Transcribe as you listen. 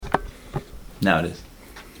Now it is.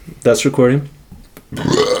 That's recording.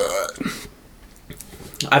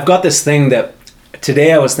 I've got this thing that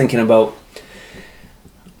today I was thinking about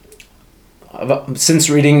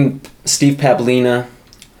since reading Steve Pavlina,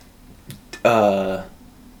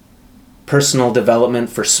 Personal Development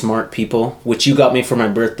for Smart People, which you got me for my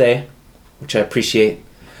birthday, which I appreciate.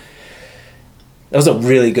 That was a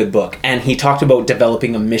really good book, and he talked about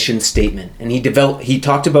developing a mission statement, and he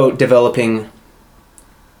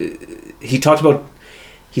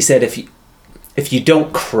said if you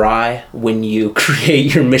don't cry when you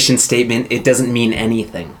create your mission statement, it doesn't mean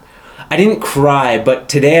anything. I didn't cry, but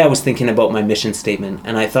today I was thinking about my mission statement,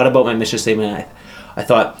 and I thought about my mission statement. I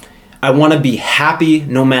thought, I want to be happy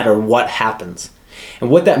no matter what happens. And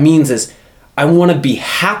what that means is I want to be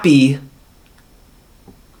happy.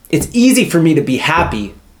 It's easy for me to be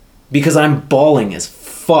happy because I'm balling as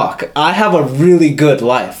fuck. I have a really good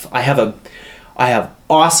life. I have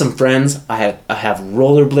awesome friends. I have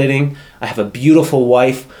rollerblading. I have a beautiful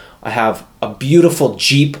wife. I have a beautiful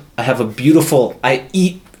Jeep. I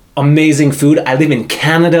eat amazing food. I live in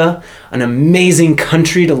Canada, an amazing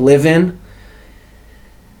country to live in.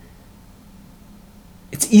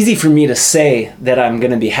 It's easy for me to say that I'm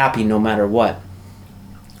going to be happy no matter what.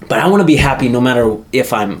 But I want to be happy no matter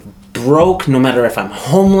if I'm broke, no matter if I'm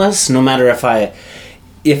homeless, no matter if I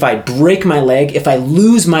break my leg, if I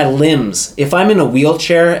lose my limbs, if I'm in a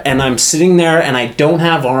wheelchair and I'm sitting there and I don't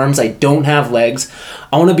have arms, I don't have legs,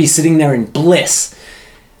 I want to be sitting there in bliss.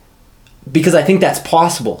 Because I think that's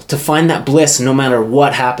possible, to find that bliss no matter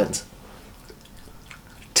what happens.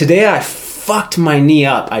 Today I fucked my knee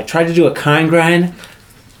up. I tried to do a kind grind.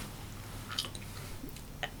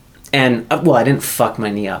 And, well, I didn't fuck my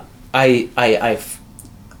knee up. I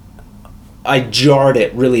jarred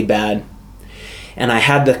it really bad. And I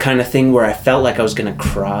had the kind of thing where I felt like I was going to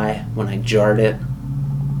cry when I jarred it.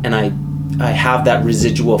 And I have that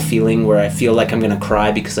residual feeling where I feel like I'm going to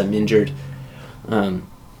cry because I'm injured.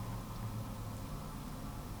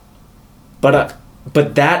 But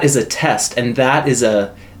that is a test, and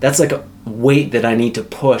that's like a weight that I need to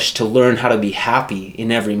push to learn how to be happy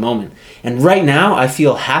in every moment. And right now, I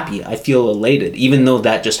feel happy. I feel elated, even though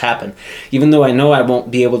that just happened. Even though I know I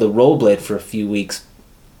won't be able to rollerblade for a few weeks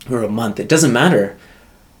or a month, it doesn't matter.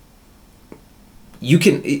 You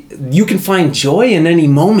can find joy in any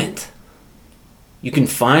moment. You can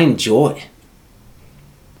find joy.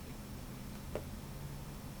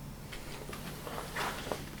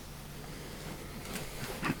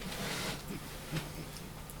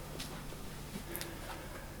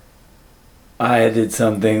 I did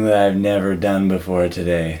something that I've never done before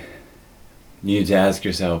today. You need to ask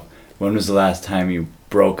yourself, when was the last time you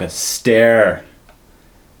broke a stair?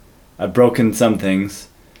 I've broken some things.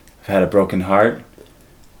 I've had a broken heart.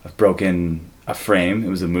 I've broken a frame. It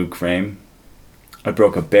was a Moog frame. I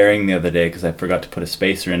broke a bearing the other day because I forgot to put a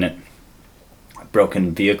spacer in it. I've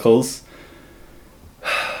broken vehicles.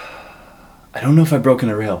 I don't know if I've broken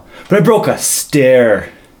a rail, but I broke a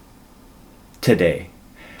stair today.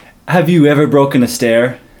 Have you ever broken a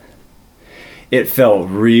stair? It felt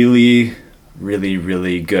really, really,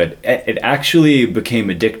 really good. It actually became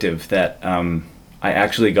addictive that I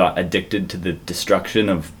actually got addicted to the destruction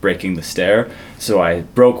of breaking the stair. So I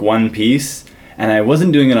broke one piece, and I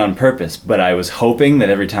wasn't doing it on purpose, but I was hoping that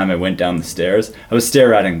every time I went down the stairs, I was stair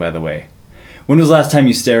riding, by the way. When was the last time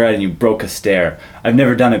you stair ride and you broke a stair? I've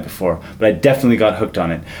never done it before, but I definitely got hooked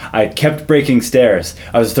on it. I kept breaking stairs.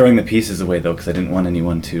 I was throwing the pieces away though, because I didn't want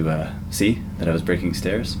anyone to see that I was breaking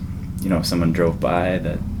stairs. You know, if someone drove by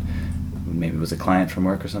that maybe was a client from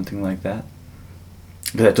work or something like that.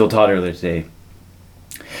 Because I told Todd earlier today,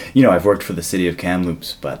 you know, I've worked for the city of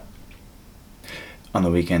Kamloops, but on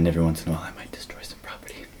the weekend, every once in a while, I might destroy some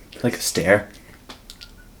property. Like a stair.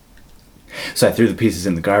 So I threw the pieces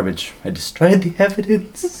in the garbage. I destroyed the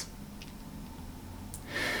evidence.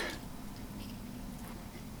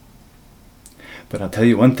 But I'll tell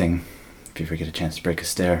you one thing. If you ever get a chance to break a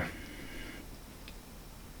stair,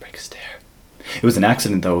 break a stair. It was an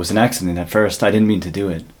accident though. It was an accident at first. I didn't mean to do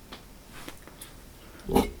it.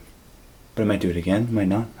 But I might do it again. I might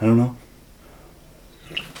not. I don't know.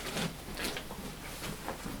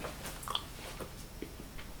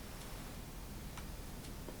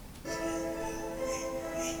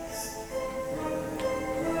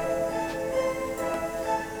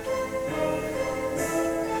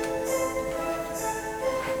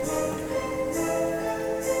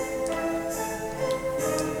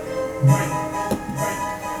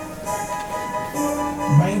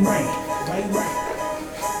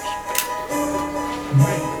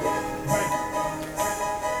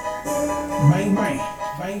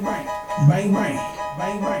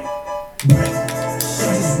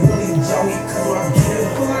 just really enjoy me 'cause I get it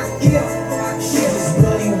for my ear. She just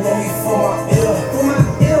really want me for my ear. For my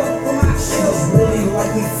ear, for my ear. She just really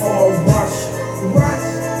like me for a watch.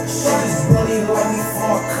 She just really like me for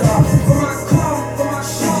my car. For my car, for my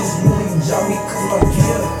She just really enjoy me 'cause I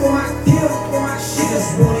get it for my ear. For my She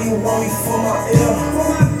just really want me for my ear. For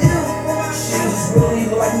my ear, for my She just really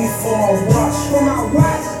like me for my watch. For my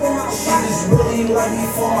watch, for my She just really like me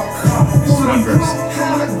for my car. For my One verse.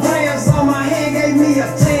 100 grams on my head gave me a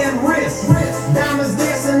tan wrist. Diamonds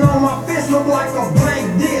dancing on my fist look like a blank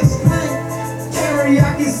disc.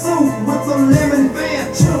 Teriyaki soup with a lemon van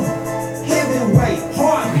too. Heavyweight,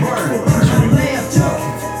 heartburn, lamb tuck.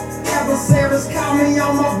 Adversaries call me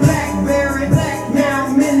on my Blackberry. Now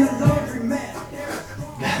I'm in the laundromat.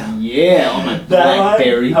 Yeah, on my That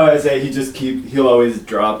Blackberry. line, how I say he'll always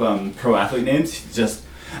drop pro athlete names. He's just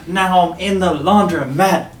now I'm in the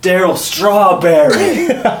laundromat, Daryl Strawberry.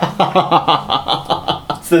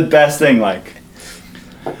 It's the best thing. Like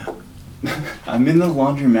I'm in the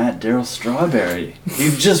laundromat, Daryl Strawberry.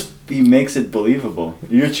 He makes it believable.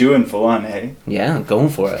 You're chewing full on, hey? Yeah, I'm going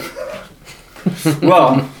for it.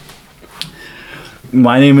 Well,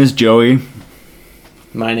 my name is Joey.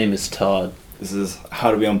 My name is Todd. This is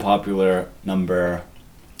How to Be Unpopular number.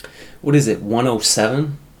 What is it,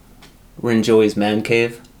 107? We're in Joey's man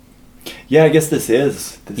cave. Yeah, I guess this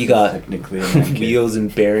is. This You is got technically a man cave. wheels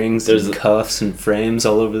and bearings There's and a- cuffs and frames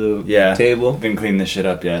all over the Yeah. table. Didn't clean this shit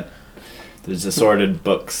up yet. There's assorted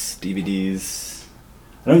books, DVDs.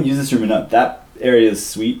 I don't use this room enough. That area is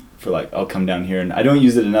sweet for like I'll come down here and I don't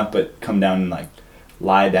use it enough, but come down and like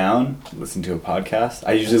lie down, listen to a podcast.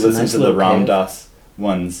 I usually It's a listen nice to the little Ram cave. Dass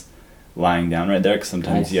ones lying down right there because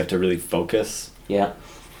sometimes Nice. you have to really focus. Yeah.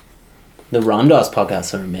 The Ram Dass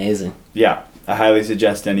podcasts are amazing. Yeah, I highly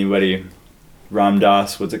suggest anybody. Ram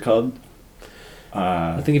Dass, what's it called?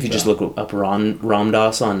 I think if you just look up Ram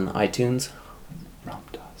Dass on iTunes, Ram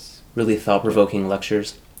Dass. really thought-provoking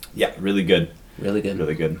lectures. Yeah, really good. Really good.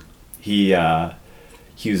 Really good. He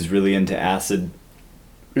was really into acid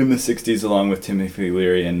in the 60s along with Timothy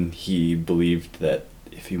Leary, and he believed that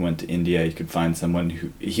if he went to India he could find someone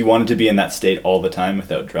who he wanted to be in that state all the time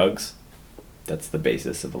without drugs. That's the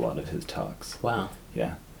basis of a lot of his talks. Wow.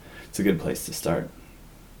 Yeah. It's a good place to start.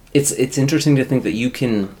 It's interesting to think that you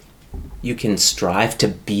can strive to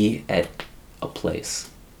be at a place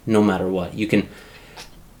no matter what.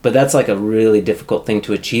 But that's like a really difficult thing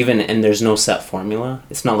to achieve, and there's no set formula.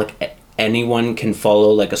 It's not like anyone can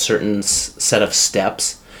follow like a certain set of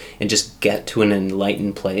steps and just get to an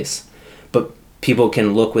enlightened place. But people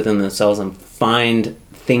can look within themselves and find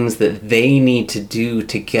things that they need to do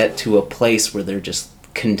to get to a place where they're just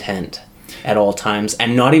content at all times,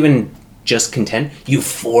 and not even just content,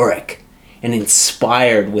 euphoric and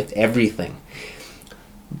inspired with everything.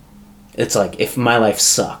 It's like, if my life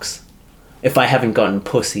sucks, if I haven't gotten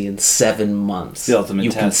pussy in 7 months, The ultimate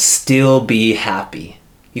you can test. still be happy.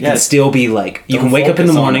 You Yeah. can still be like, you Don't can wake up in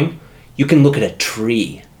the focus on- morning, you can look at a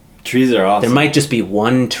tree. Trees are awesome. There might just be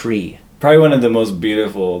one tree. Probably one of the most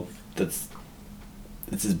beautiful.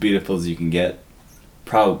 It's as beautiful as you can get.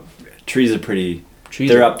 Trees are pretty. Trees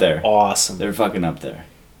They're are up there. Awesome. They're fucking up there.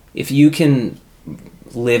 If you can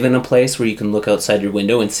live in a place where you can look outside your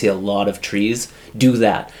window and see a lot of trees, do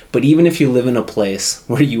that. But even if you live in a place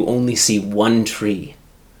where you only see one tree,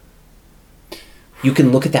 you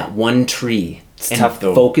can look at that one tree It's and tough,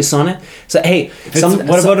 though. focus on it. So hey,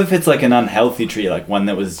 What about if it's like an unhealthy tree, like one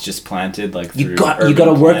that was just planted like you through got to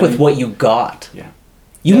urban work with planning? what you got. Yeah.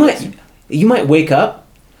 You Yeah, might you might wake up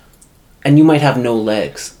and you might have no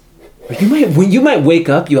legs. Or you might wake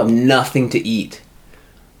up, you have nothing to eat.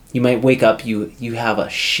 You might wake up, you have a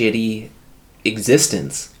shitty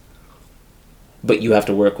existence. But you have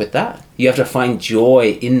to work with that. You have to find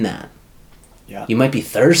joy in that. Yeah. You might be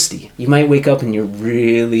thirsty. You might wake up and you're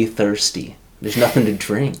really thirsty. There's nothing to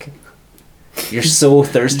drink. You're so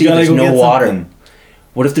thirsty, You gotta there's go no get water. something.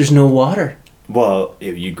 What if there's no water? Well,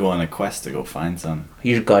 if you go on a quest to go find some.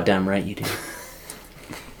 You're goddamn right you do.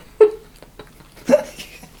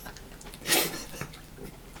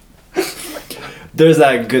 There's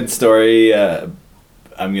that good story. I'm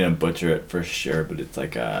gonna butcher it for sure, but it's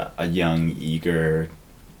like a young, eager.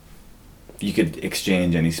 You could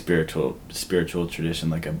exchange any spiritual tradition,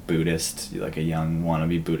 like a Buddhist, like a young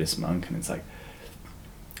wannabe Buddhist monk, and it's like,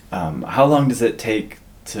 how long does it take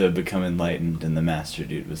to become enlightened? And the master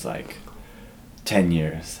dude was like, 10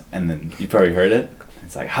 years. And then you probably heard it.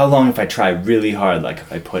 It's like, how long if I try really hard, like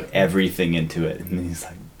if I put everything into it? And then he's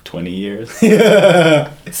like, 20 years.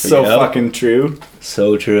 Yeah. It's so Yep. fucking true.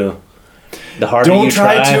 So true. The harder Don't you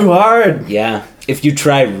try too hard. Yeah. If you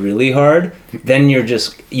try really hard, then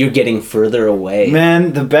you're getting further away.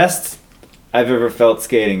 Man, the best I've ever felt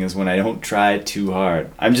skating is when I don't try too hard.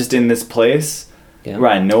 I'm just in this place Yeah.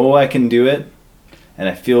 where I know I can do it, and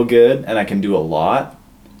I feel good, and I can do a lot,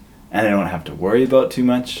 and I don't have to worry about too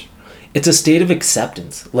much. It's a state of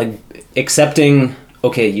acceptance, like accepting.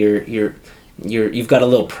 Okay, you've got a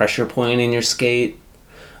little pressure point in your skate.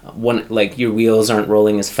 One, like your wheels aren't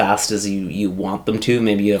rolling as fast as you want them to.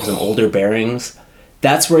 Maybe you have some older bearings.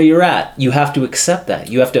 That's where you're at. You have to accept that.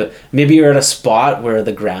 You have to. Maybe you're at a spot where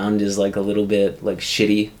the ground is like a little bit like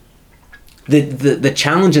shitty. The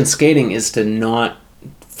challenge in skating is to not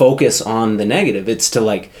focus on the negative. It's to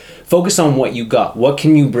like focus on what you got. What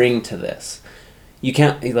can you bring to this? You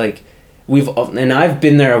can't like. I've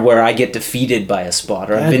been there where I get defeated by a spot,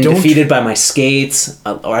 or I've been defeated by my skates,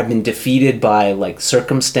 or I've been defeated by like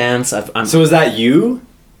circumstance. So is that you?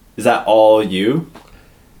 Is that all you?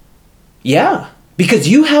 Yeah, because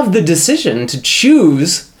you have the decision to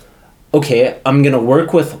choose. Okay, I'm gonna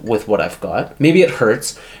work with what I've got. Maybe it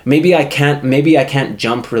hurts. Maybe I can't. Maybe I can't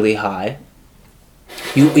jump really high.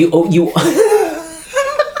 You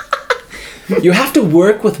You have to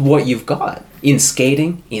work with what you've got in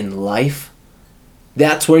skating, in life.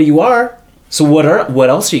 That's where you are. So what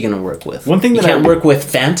else are you going to work with? One thing you that can't work with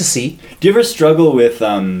fantasy. Do you ever struggle with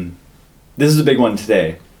this is a big one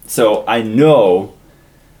today. So I know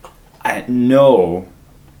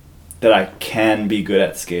that I can be good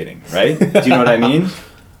at skating, right? Do you know what I mean?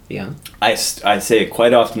 Yeah. I say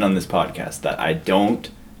quite often on this podcast that I don't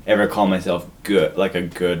ever call myself good, like a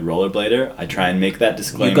good rollerblader. I try and make that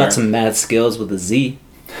disclaimer. You got some mad skills with a Z.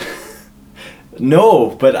 No,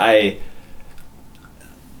 but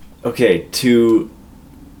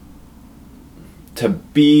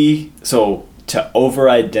to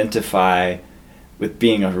over-identify with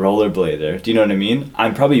being a rollerblader. Do you know what I mean?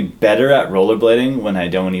 I'm probably better at rollerblading when I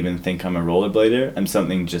don't even think I'm a rollerblader. I'm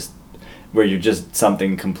something just where you're just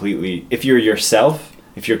something completely. If you're yourself,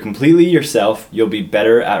 if you're completely yourself, you'll be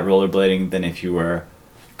better at rollerblading than if you were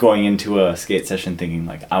going into a skate session thinking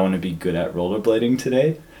like, I want to be good at rollerblading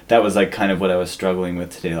today. That was like kind of what I was struggling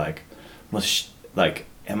with today. Like,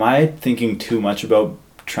 am I thinking too much about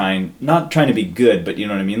not trying to be good, but you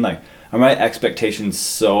know what I mean? Like, are my expectations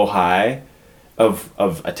so high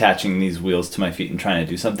of attaching these wheels to my feet and trying to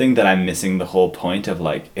do something that I'm missing the whole point of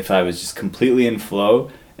like, if I was just completely in flow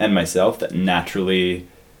and myself, that naturally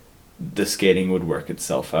the skating would work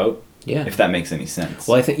itself out. Yeah. If that makes any sense.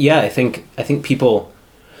 Well, I think people,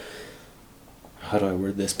 how do I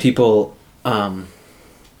word this? People, I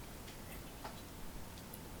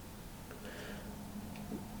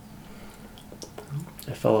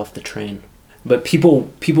fell off the train. But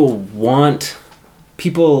people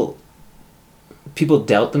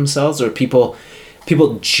doubt themselves, or people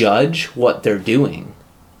judge what they're doing,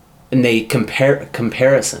 and they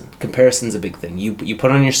comparison's a big thing. You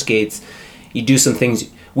put on your skates, you do some things.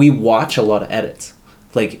 We watch a lot of edits.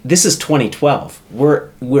 Like, this is 2012. We're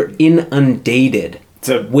inundated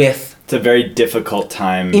with it's a very difficult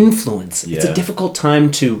time. Influence. Yeah. It's a difficult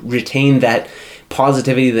time to retain that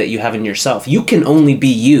positivity that you have in yourself. You can only be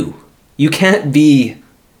you. You can't be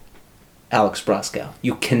Alex Broskow.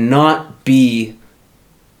 You cannot be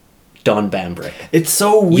Don Bambrick. It's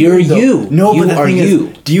so weird. You're though. you. No, You but the are thing you.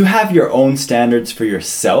 is, do you have your own standards for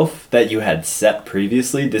yourself that you had set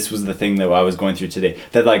previously? This was the thing that I was going through today.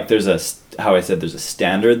 That like there's a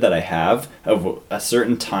standard that I have of a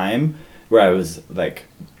certain time where I was like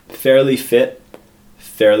fairly fit,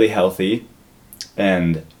 fairly healthy,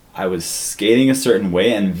 and I was skating a certain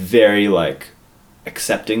way and very like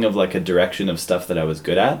accepting of like a direction of stuff that I was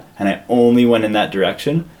good at, and I only went in that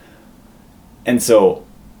direction. And so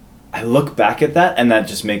I look back at that and that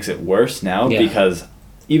just makes it worse now. Yeah. Because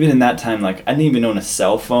even in that time, like I didn't even own a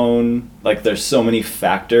cell phone. Like there's so many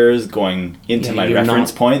factors going into my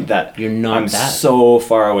reference point that I'm so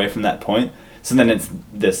far away from that point. So then it's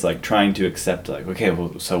this like trying to accept like, okay,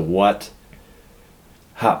 well, so what,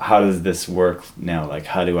 how does this work now? Like,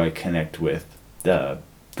 how do I connect with the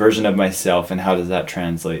version of myself, and how does that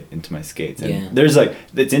translate into my skates? And there's like,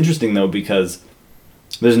 it's interesting though, because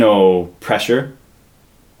there's no pressure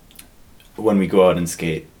when we go out and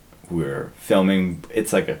skate. We're filming.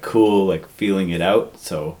 It's like a cool, like feeling it out.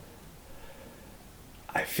 So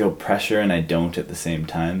I feel pressure and I don't at the same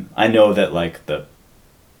time. I know that like the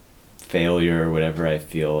failure or whatever I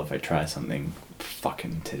feel if I try something,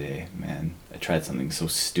 fucking today, man, I tried something so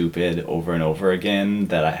stupid over and over again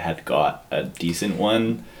that I had got a decent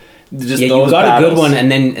one. Just you got a good one,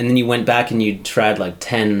 and then you went back and you tried like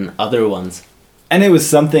 10 other ones. And it was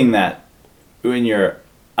something that when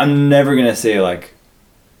I'm never gonna say like,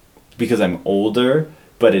 because I'm older,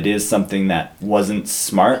 but it is something that wasn't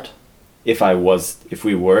smart. If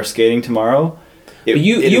we were skating tomorrow, But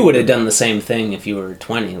you would have done the same thing if you were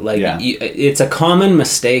 20. Like, Yeah. it's a common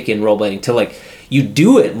mistake in rollerblading to, like, you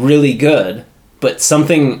do it really good, but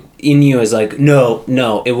something in you is like,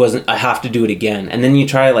 no, it wasn't. I have to do it again. And then you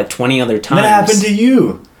try like 20 other times. That happened to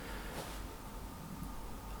you.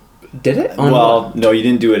 Did it? Well, no, you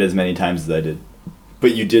didn't do it as many times as I did,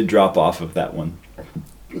 but you did drop off of that one.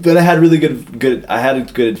 But I had really good. I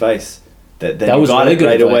had good advice. That was got really it good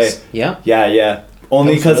right advice. away. Yeah. Yeah.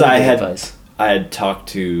 Only That was because really good I advice. had talked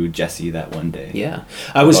to Jesse that one day. Yeah,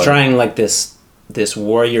 I was But- trying like this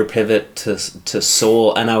warrior pivot to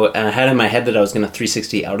soul, and I had in my head that I was gonna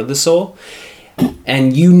 360 out of the soul,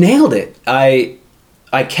 and you nailed it. I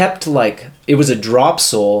kept like, it was a drop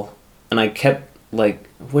soul, and I kept like,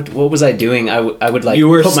 what was I doing? I would like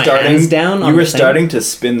put my hands down. You were starting to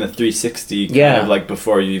spin the 360. Kind Yeah. of like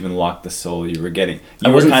before you even locked the soul. You were getting. I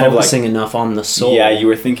You wasn't were kind focusing of like, enough on the soul. Yeah, you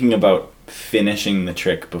were thinking about finishing the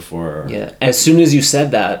trick before. Yeah. As soon as you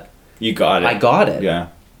said that, You got it. I got it. Yeah.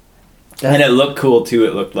 That- And it looked cool too.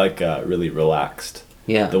 It looked like really relaxed.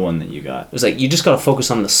 Yeah. The one that you got. It was like, you just got to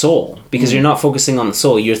focus on the soul, because you're not focusing on the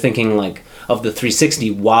soul. You're thinking like of the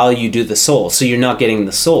 360 while you do the soul. So you're not getting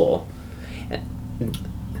the soul.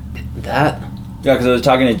 That, Yeah, because I was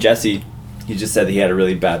talking to Jesse. He just said he had a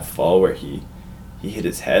really bad fall where he hit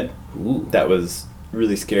his head. ooh, That was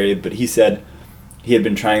really scary. But he said he had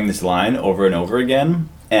been trying this line over and over again,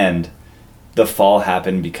 and the fall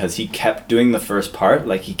happened because he kept doing the first part.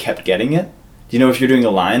 Like, he kept getting it. You know, if you're doing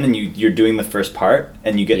a line and you're doing the first part,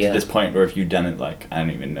 and you get Yeah. to this point where if you've done it, like, I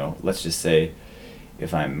don't even know, let's just say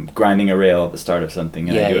if I'm grinding a rail at the start of something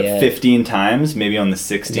and I do Yeah. it 15 times, maybe on the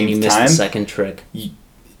then you 16th missed time. the second trick.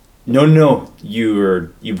 No.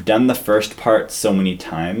 You've done the first part so many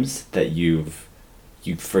times that you're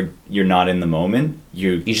not in the moment.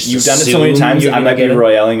 You've just done it so many assume times. you're I gonna might be get it.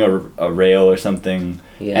 royaling a rail or something,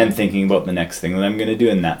 Yeah. and thinking about the next thing that I'm gonna do,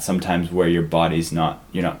 and that's sometimes where your body's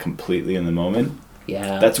you're not completely in the moment.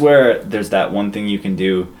 Yeah. That's where there's that one thing you can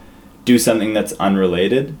do something that's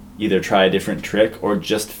unrelated. Either try a different trick or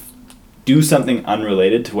just do something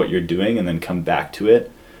unrelated to what you're doing and then come back to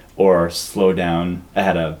it, or slow down. I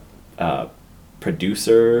had a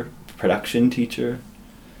production teacher,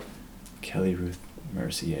 Kelly Ruth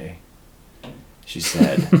Mercier. She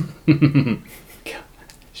said,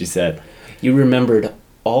 You remembered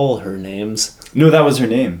all her names. no, that was her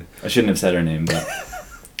name. I shouldn't have said her name, but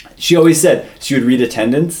she always said, she would read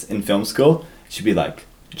attendance in film school. She'd be like,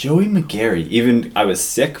 Joey McGarry. Even I was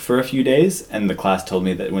sick for a few days, and the class told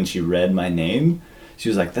me that when she read my name, she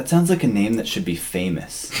was like, that sounds like a name that should be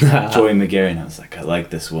famous. Joey McGarry. And I was like, I like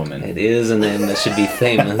this woman. It is a name that should be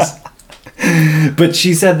famous. But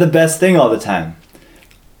she said the best thing all the time.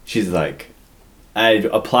 She's like, I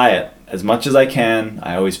apply it as much as I can.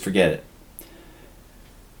 I always forget it.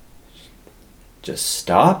 Just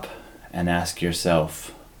stop and ask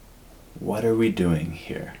yourself, what are we doing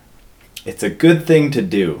here? It's a good thing to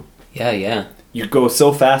do. Yeah. You go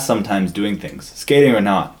so fast sometimes doing things, skating or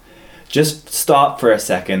not. Just stop for a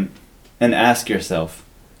second and ask yourself,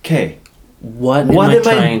 okay, What What am I am I-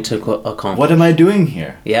 trying to accomplish? what am I doing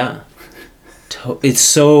here? Yeah. It's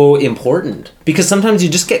so important, because sometimes you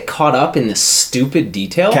just get caught up in this stupid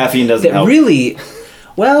detail. Caffeine doesn't that help. really,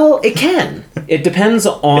 well, it can. It depends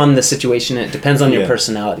on the situation. It depends on your Yeah.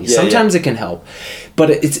 personality. Yeah, Sometimes it can help, but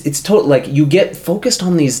it's total, like, you get focused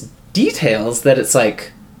on these details that it's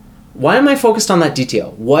like, why am I focused on that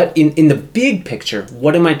detail? What in the big picture?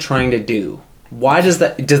 What am I trying to do? Why does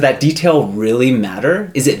that detail really matter?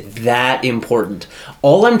 Is it that important?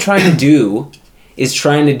 All I'm trying to do is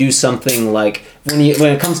trying to do something, like when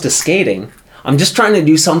it comes to skating, I'm just trying to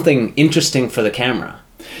do something interesting for the camera.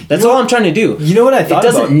 That's all I'm trying to do. You know what I thought It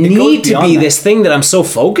doesn't about? It goes need to beyond be that. this thing that I'm so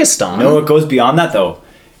focused on. No, it goes beyond that though.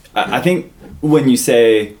 I think when you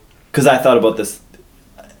say, because I thought about this,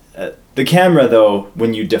 the camera though,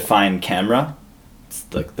 when you define camera, it's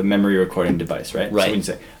like the memory recording device, right? Right. So when you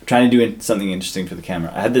say, I'm trying to do something interesting for the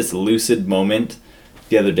camera. I had this lucid moment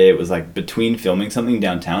the other day. It was like between filming something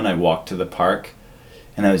downtown, I walked to the park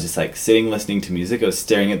and I was just like sitting listening to music. I was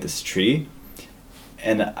staring at this tree.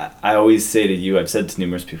 And I always say to you, I've said to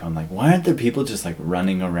numerous people, I'm like, why aren't there people just like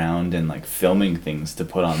running around and like filming things to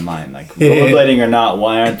put online? Like rollerblading or not,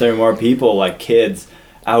 why aren't there more people like kids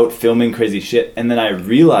out filming crazy shit? And then I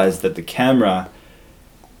realized that the camera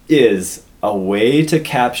is a way to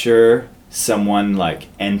capture someone like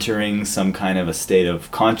entering some kind of a state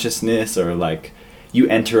of consciousness, or like you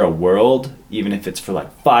enter a world, even if it's for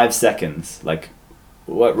like 5 seconds, like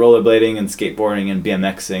what rollerblading and skateboarding and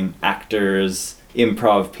BMXing, actors,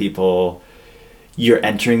 improv people, you're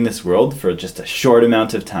entering this world for just a short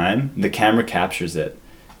amount of time. The camera captures it,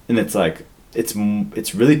 and it's like it's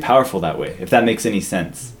really powerful that way. If that makes any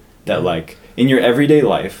sense, that like in your everyday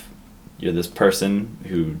life, you're this person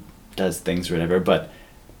who does things or whatever, but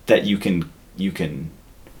that you can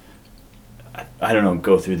I don't know,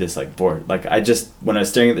 go through this like board. Like when I was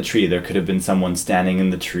staring at the tree, there could have been someone standing in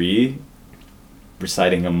the tree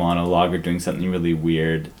reciting a monologue or doing something really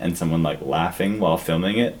weird, and someone like laughing while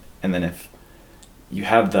filming it. And then if you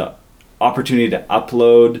have the opportunity to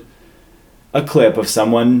upload a clip of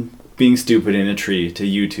someone being stupid in a tree to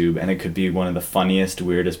YouTube, and it could be one of the funniest,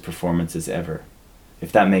 weirdest performances ever.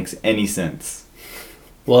 If that makes any sense.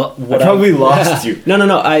 Well, I probably lost you. No.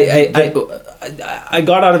 I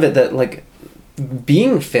got out of it that like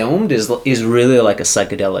being filmed is really like a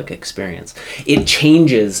psychedelic experience. It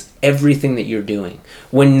changes everything that you're doing.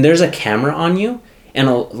 When there's a camera on you, and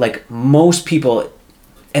like most people,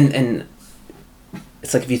 and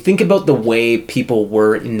it's like if you think about the way people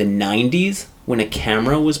were in the 90s when a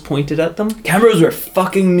camera was pointed at them. Cameras were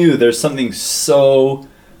fucking new. There's something so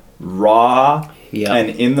raw and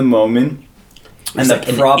in the moment. And like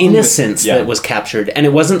an innocence that was captured. And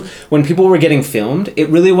it wasn't, when people were getting filmed, it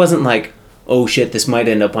really wasn't like, oh shit, this might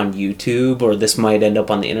end up on YouTube or this might end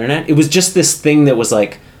up on the internet. It was just this thing that was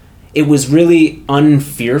like, it was really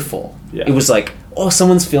unfearful. Yeah. It was like, oh,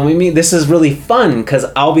 someone's filming me. This is really fun because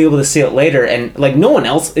I'll be able to see it later. And like no one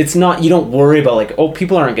else, it's not, you don't worry about like, oh,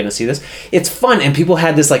 people aren't going to see this. It's fun. And people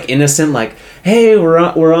had this like innocent, like, hey, we're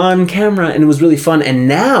on camera, and it was really fun. And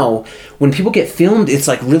now when people get filmed, it's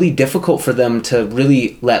like really difficult for them to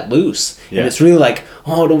really let loose. Yeah. And it's really like,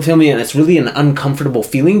 oh, don't film me. And it's really an uncomfortable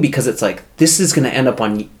feeling because it's like, this is going to end up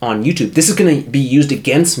on YouTube. This is going to be used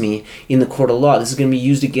against me in the court of law. This is going to be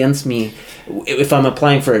used against me if I'm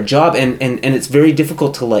applying for a job. And it's very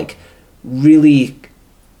difficult to like really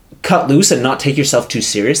cut loose and not take yourself too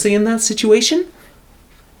seriously in that situation.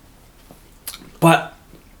 But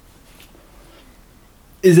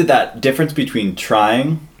is it that difference between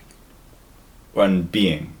trying and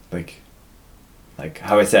being? Like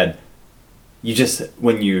how I said, you just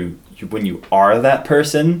when you are that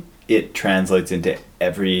person, it translates into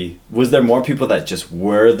every. Was there more people that just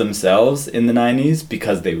were themselves in the 90s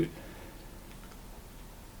because they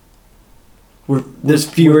there's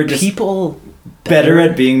fewer just people better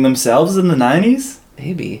at being themselves in the 90s?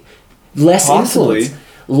 Maybe less Possibly. influence.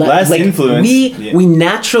 Less influence. We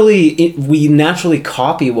naturally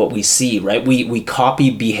copy what we see, right? We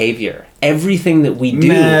copy behavior. Everything that we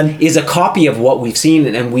do is a copy of what we've seen,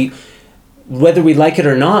 and we, whether we like it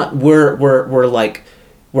or not, we're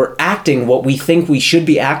acting what we think we should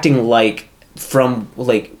be acting like. From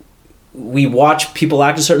like, we watch people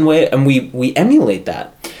act a certain way, and we emulate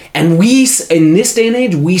that. And we, in this day and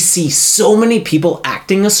age, we see so many people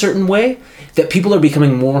acting a certain way that people are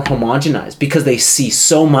becoming more homogenized because they see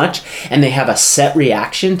so much and they have a set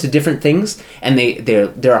reaction to different things, and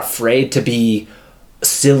they're afraid to be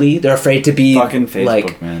silly. They're afraid to be fucking Facebook,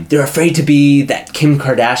 like, man. They're afraid to be that Kim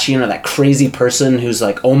Kardashian or that crazy person who's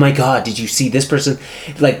like, oh my god, did you see this person?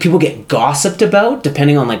 Like, people get gossiped about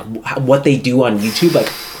depending on like what they do on YouTube.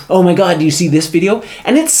 Like, oh my god, do you see this video?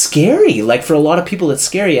 And it's scary. Like, for a lot of people, it's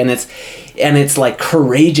scary, and it's like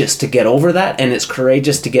courageous to get over that, and it's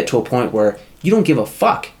courageous to get to a point where you don't give a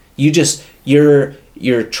fuck. You're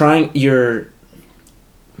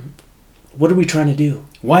what are we trying to do?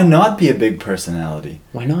 Why not be a big personality?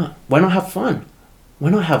 Why not? Why not have fun?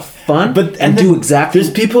 Why not have fun and do exactly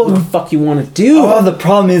there's people what the fuck you want to do? Oh, the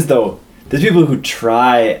problem is though, there's people who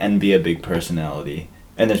try and be a big personality,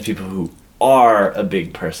 and there's people who are a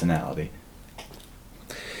big personality.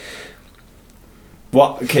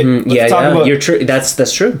 Well, okay, let's talk about. You're true.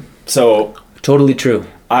 That's true. So totally true.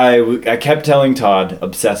 I kept telling Todd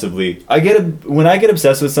obsessively. When I get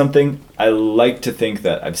obsessed with something, I like to think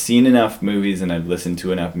that I've seen enough movies and I've listened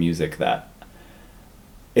to enough music that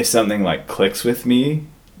if something like clicks with me,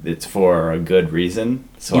 it's for a good reason.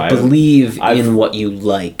 So you believe in what you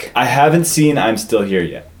like. I haven't seen I'm Still Here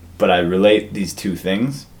yet, but I relate these two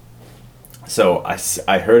things. So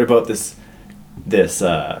I heard about this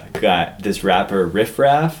guy, this rapper Riff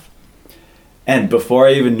Raff. And before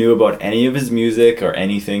I even knew about any of his music or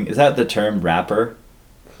anything, is that the term rapper?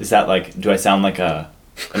 Is that like, do I sound like am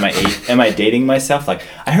I dating myself? Like,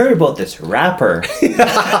 I heard about this rapper.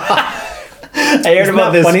 I heard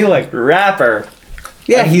about this funny, like, rapper.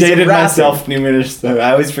 Yeah, he's dated a rapper. Myself numerous.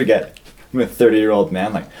 I always forget. I'm a 30-year-old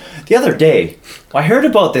man. Like, the other day, I heard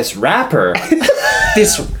about this rapper.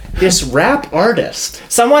 this rap artist.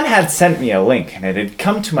 Someone had sent me a link, and it had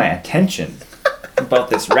come to my attention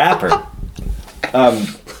about this rapper.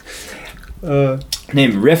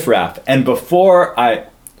 named Riff Raff. And before I,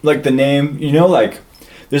 like the name, you know, like,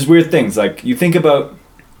 there's weird things. Like, you think about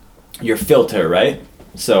your filter, right?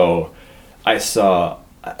 So I saw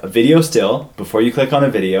a video still. Before you click on a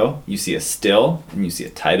video, you see a still and you see a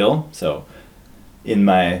title. So in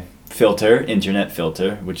my filter, internet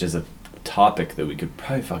filter, which is a topic that we could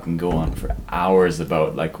probably fucking go on for hours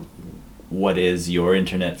about, like, what is your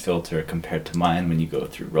internet filter compared to mine when you go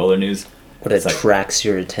through Roller News. What attracts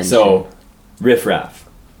your attention? So, Riff Raff.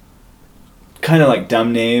 Kind of like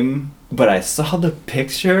dumb name, but I saw the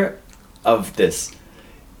picture of this,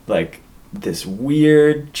 like, this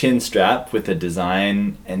weird chin strap with a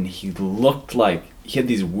design, and he looked like, he had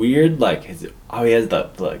these weird, like, he has the,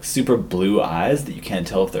 like, super blue eyes that you can't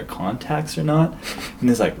tell if they're contacts or not. And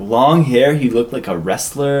his, like, long hair, he looked like a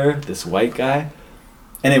wrestler, this white guy.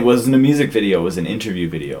 And it wasn't a music video, it was an interview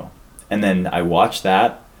video. And then I watched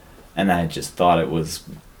that, and I just thought it was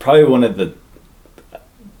probably one of the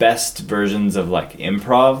best versions of, like,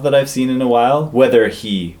 improv that I've seen in a while. Whether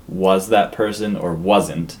he was that person or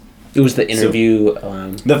wasn't. It was the interview.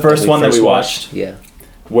 The first one that we watched. Yeah.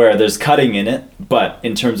 Where there's cutting in it, but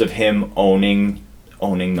in terms of him owning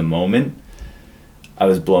the moment, I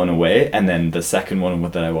was blown away. And then the second one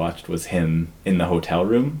that I watched was him in the hotel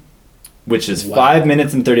room, which is 5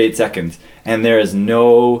 minutes and 38 seconds, and there is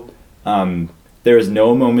no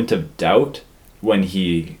moment of doubt when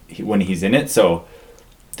he's in it. So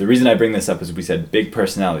the reason I bring this up is we said big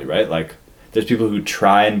personality, right? Like, there's people who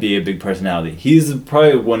try and be a big personality. He's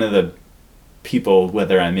probably one of the people,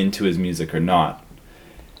 whether I'm into his music or not.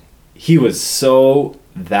 He was so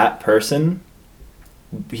that person.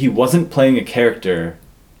 He wasn't playing a character.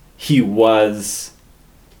 He was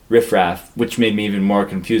Riff Raff, which made me even more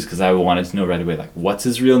confused because I wanted to know right away, like, what's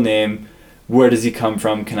his real name? Where does he come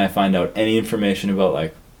from? Can I find out any information about,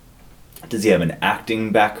 like, does he have an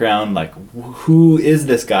acting background? Like, who is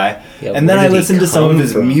this guy? Yeah, and then I listened to some of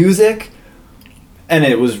his music, and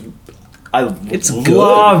it was, I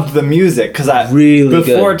loved the music because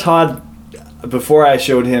before I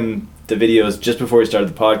showed him the videos, just before we started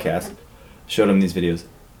the podcast, showed him these videos.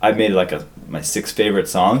 I made like my 6 favorite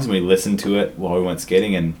songs, and we listened to it while we went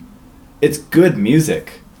skating, and it's good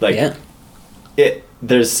music. Like,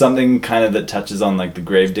 there's something kind of that touches on, like, the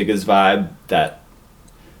Gravediggers vibe, that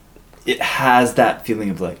it has that feeling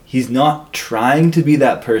of, like, he's not trying to be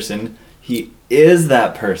that person, he is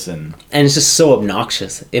that person. And it's just so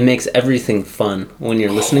obnoxious. It makes everything fun when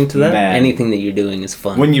you're listening to that. Man. Anything that you're doing is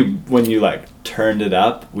fun. When you like turned it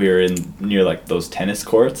up, we were near like those tennis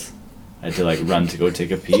courts. I had to like run to go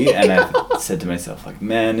take a pee, and I said to myself, like,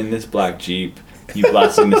 man, in this black Jeep, you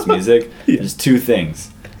blasting this music, there's 2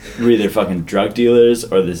 things. We're either fucking drug dealers,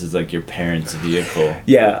 or this is like your parents' vehicle.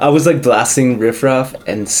 Yeah, I was like blasting Riff Raff,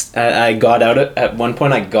 and I got out at one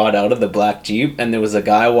point. I got out of the black Jeep, and there was a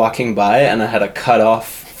guy walking by, and I had a cut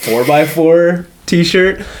off 4x4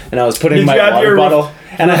 t-shirt, and I was putting my water bottle,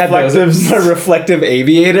 and I had my reflective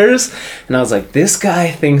aviators, and I was like, this guy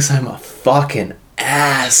thinks I'm a fucking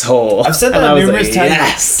asshole. I've said that numerous times.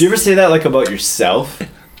 Yes. Do you ever say that, like, about yourself?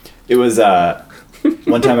 It was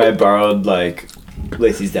one time I borrowed like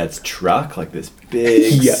Lacey's dad's truck, like this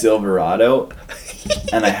big Silverado,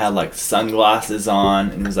 and I had like sunglasses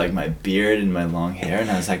on, and it was like my beard and my long hair, and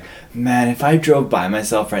I was like, man, if I drove by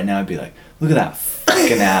myself right now, I'd be like, look at that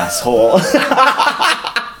fucking asshole.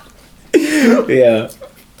 Yeah.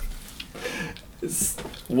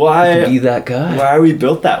 Why be that guy? Why are we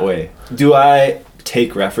built that way? Do I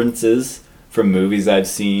take references from movies I've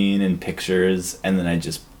seen and pictures, and then I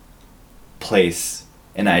just place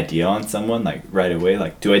an idea on someone, like, right away?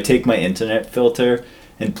 Like, do I take my internet filter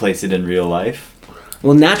and place it in real life?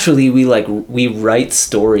 Well, naturally, we write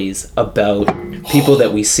stories about people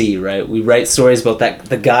that we see, right? We write stories about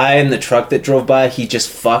the guy in the truck that drove by. He just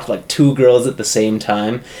fucked like 2 girls at the same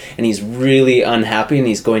time, and he's really unhappy, and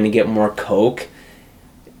he's going to get more coke.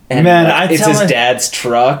 And it's his dad's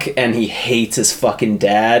truck, and he hates his fucking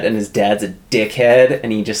dad, and his dad's a dickhead,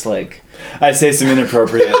 and he just like... I say some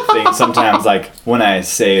inappropriate things sometimes, like when I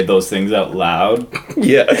say those things out loud.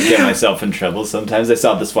 Yeah. I get myself in trouble sometimes. I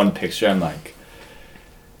saw this one picture, I'm like,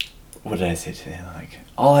 what did I say today? Like,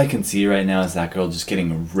 all I can see right now is that girl just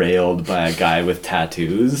getting railed by a guy with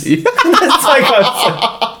tattoos. Yeah. It's like,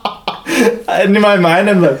 and in my mind,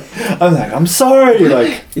 I'm like, I'm sorry.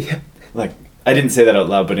 Like, like, I didn't say that out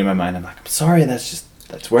loud, but in my mind, I'm like, I'm sorry.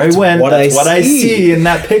 That's where I went. That's what I see in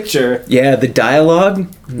that picture. Yeah, the dialogue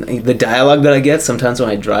that I get sometimes when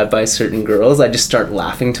I drive by certain girls, I just start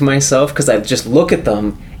laughing to myself because I just look at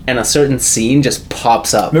them and a certain scene just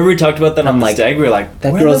pops up. Remember we talked about that on the Stag? We were like,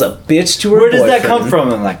 that girl's a bitch to her boyfriend. Where does that come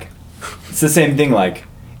from? And like, it's the same thing. Like,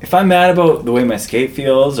 if I'm mad about the way my skate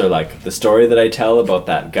feels or like the story that I tell about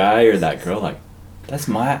that guy or that girl, like that's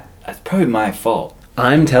probably my fault.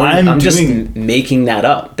 I'm just making that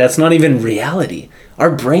up. That's not even reality. Our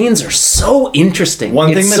brains are so interesting.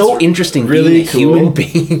 It's so interesting really being a human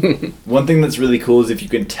being. One thing that's really cool is if you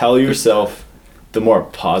can tell yourself the more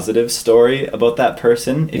positive story about that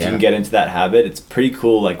person, if you can get into that habit, it's pretty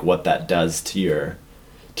cool like what that does to your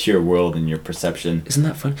world and your perception. Isn't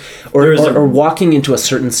that fun? Or walking into a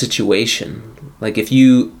certain situation. Like if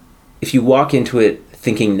you walk into it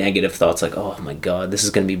thinking negative thoughts like, oh my god, this is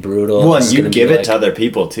going to be brutal. Well, and you give it to other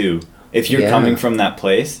people too. If you're coming from that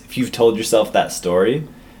place, if you've told yourself that story,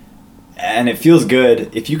 and it feels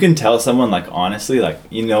good, if you can tell someone like honestly, like,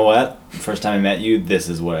 you know what, first time I met you, this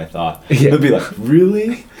is what I thought. They'll be like,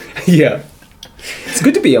 really? Yeah. It's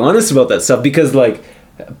good to be honest about that stuff because like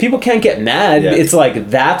people can't get mad. Yeah. It's like,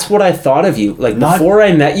 that's what I thought of you. Like before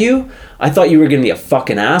I met you, I thought you were going to be a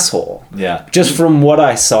fucking asshole. Yeah. Just from what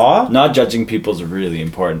I saw. Not judging people is really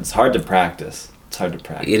important. It's hard to practice.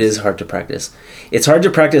 It is hard to practice. It's hard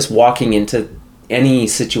to practice walking into any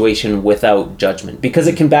situation without judgment because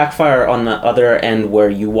it can backfire on the other end where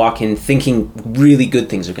you walk in thinking really good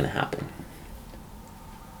things are going to happen.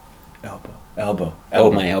 Elbow.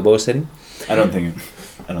 Oh, my elbow is sitting? I don't think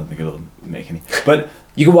it'll make any. But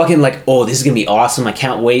you can walk in like, oh, this is going to be awesome. I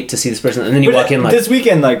can't wait to see this person. And then you walk in like, this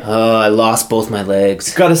weekend, like, oh, I lost both my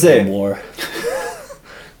legs. Gotta say. War.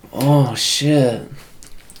 Oh, shit.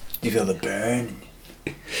 You feel the burn?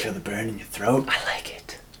 You feel the burn in your throat? I like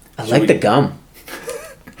it. I like the gum.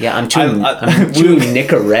 Yeah, I'm chewing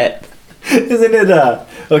Nicorette. Isn't it,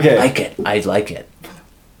 okay. I like it.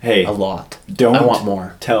 Hey. A lot. Don't I want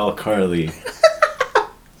more. Tell Carly.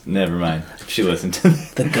 Never mind. She listened to me.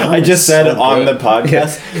 The gum I just said so on good. the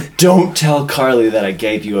podcast, don't tell Carly that I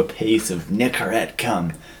gave you a piece of Nicorette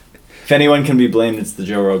gum. If anyone can be blamed, it's the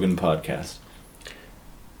Joe Rogan podcast.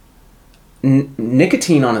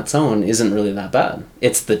 Nicotine on its own isn't really that bad.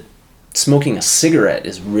 It's the smoking a cigarette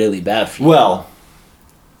is really bad for you. Well,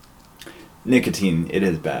 nicotine, it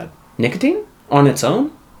is bad. Nicotine on its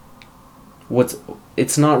own?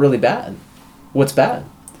 It's not really bad. What's bad?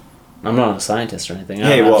 I'm not a scientist or anything.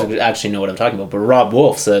 I don't actually know what I'm talking about. But Rob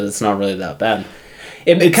Wolf said it's not really that bad.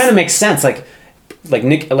 It kind of makes sense.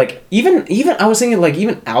 Even I was thinking like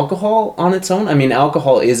even alcohol on its own. I mean,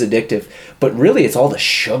 alcohol is addictive, but really it's all the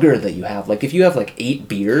sugar that you have. Like if you have like 8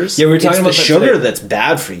 beers, we're talking about the sugar that's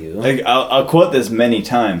bad for you. Like I'll quote this many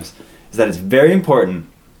times, is that it's very important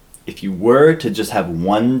if you were to just have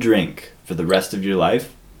one drink for the rest of your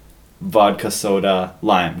life, vodka, soda,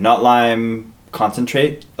 lime, not lime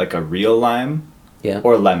concentrate, like a real lime,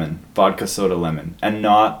 or lemon, vodka, soda, lemon, and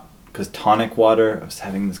not because tonic water. I was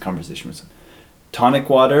having this conversation with someone. Tonic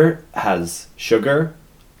water has sugar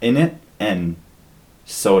in it, and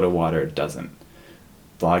soda water doesn't.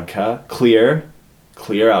 Vodka, clear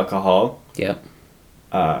alcohol. Yep.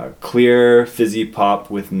 Clear fizzy pop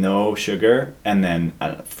with no sugar, and then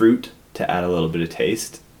fruit to add a little bit of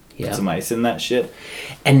taste. Yeah. Put some ice in that shit.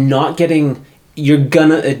 And not getting... You're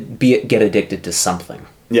gonna get addicted to something.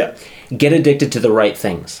 Yeah. Get addicted to the right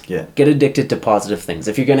things. Yeah. Get addicted to positive things.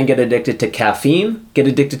 If you're gonna get addicted to caffeine, get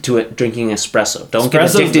addicted to it drinking espresso. Don't get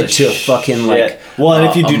addicted to fucking like and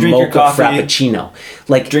if you do drink your coffee, frappuccino,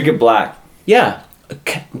 like drink it black. Yeah,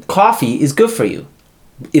 coffee is good for you.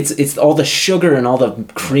 It's all the sugar and all the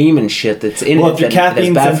cream and shit that's in it. Well, if you're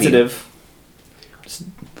caffeine sensitive, just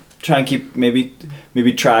try and keep maybe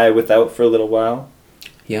try without for a little while.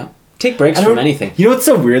 Yeah. Take breaks from anything. You know what's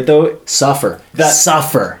so weird though? Suffer.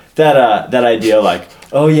 That idea like,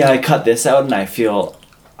 oh yeah, I cut this out and I feel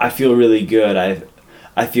really good.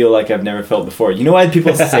 I feel like I've never felt before. You know why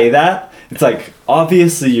people say that? It's like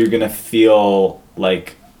obviously you're gonna feel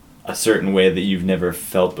like a certain way that you've never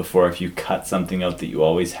felt before if you cut something out that you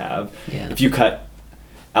always have. Yeah. If you cut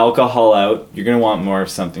alcohol out, you're gonna want more of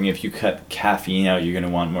something. If you cut caffeine out, you're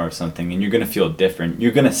gonna want more of something, and you're gonna feel different.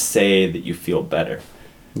 You're gonna say that you feel better.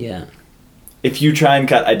 Yeah. If you try and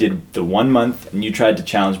cut, I did the 1 month, and you tried to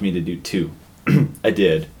challenge me to do 2. I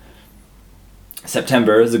did.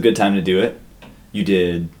 September is a good time to do it. You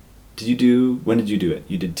did. When did you do it?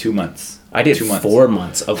 You did 2 months. I did 4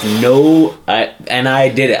 months of no. I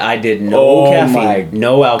did it. I did no caffeine,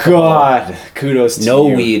 no alcohol. God, kudos to you. No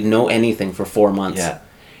weed, no anything for 4 months. Yeah.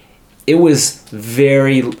 It was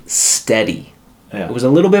very steady. Yeah. It was a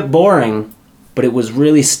little bit boring. But it was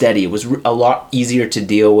really steady. It was a lot easier to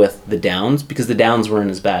deal with the downs because the downs weren't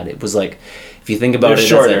as bad. It was like, if you think about it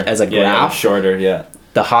as a graph, yeah, shorter, yeah.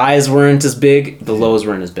 The highs weren't as big, the lows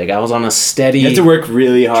weren't as big. I was on a steady. You have to work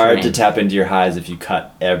really hard train to tap into your highs if you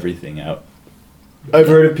cut everything out. I've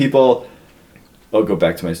heard of people I'll go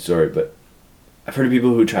back to my story, but I've heard of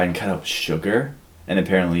people who try and cut out sugar, and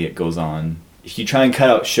apparently it goes on. If you try and cut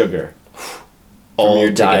out sugar from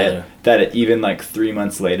your diet, that even like 3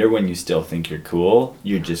 months later, when you still think you're cool,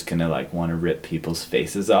 you're just gonna like want to rip people's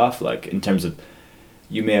faces off. Like in terms of,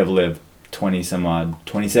 you may have lived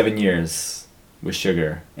 27 years with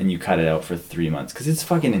sugar, and you cut it out for 3 months because it's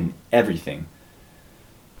fucking in everything.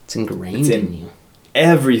 It's ingrained in you.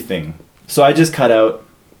 Everything. So I just cut out.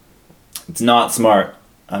 It's not smart.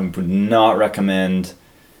 I would not recommend.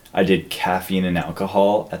 I did caffeine and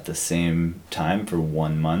alcohol at the same time for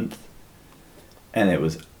 1 month. And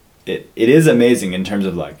it is amazing in terms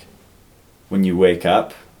of like when you wake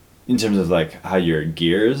up, in terms of like how your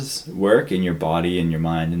gears work in your body and your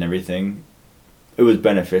mind and everything. It was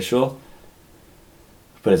beneficial,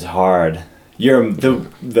 but it's hard.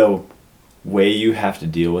 The way you have to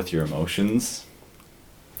deal with your emotions,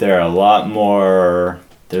 they're a lot more,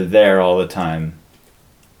 they're there all the time.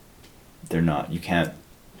 They're not, you can't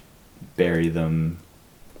bury them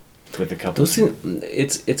with a couple Those things,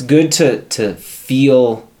 it's good to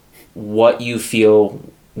feel what you feel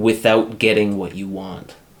without getting what you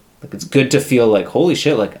want. Like it's good to feel like, holy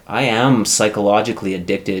shit, like I am psychologically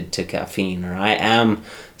addicted to caffeine, or I am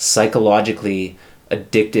psychologically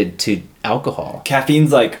addicted to alcohol.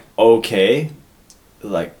 Caffeine's like okay.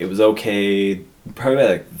 Like it was okay probably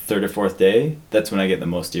like the third or fourth day. That's when I get the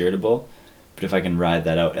most irritable. But if I can ride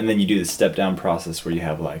that out, and then you do the step down process where you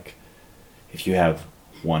have like, if you have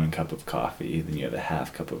 1 cup of coffee, then you have a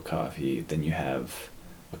half cup of coffee, then you have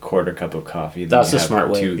a quarter cup of coffee. Then That's you a have smart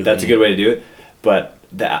way of doing That's a it. good way to do it. But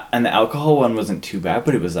the alcohol one wasn't too bad,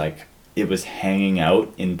 but it was like, it was hanging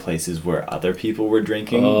out in places where other people were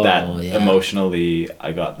drinking that yeah. emotionally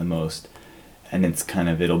I got the most. And it's kind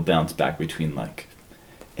of, it'll bounce back between like,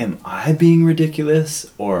 am I being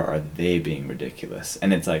ridiculous or are they being ridiculous?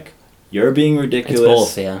 And it's like, you're being ridiculous.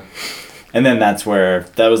 It's both, yeah. And then that's where,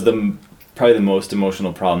 that was probably the most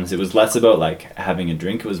emotional problems. It was less about like having a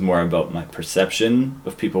drink. It was more about my perception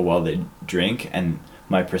of people while they drink, and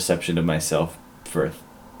my perception of myself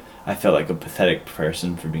I felt like a pathetic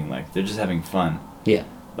person for being like, they're just having fun. Yeah.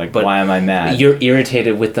 Like, But why am I mad? You're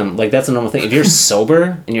irritated with them. Like, that's a normal thing. If you're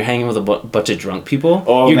sober and you're hanging with a bunch of drunk people,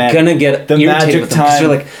 you're gonna get the irritated magic with them because time.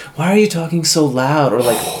 you're like, why are you talking so loud? Or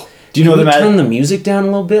like, Do you know can the turn the music down a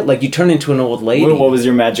little bit? Like, you turn into an old lady. What was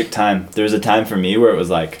your magic time? There was a time for me where it was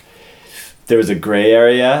like, there was a gray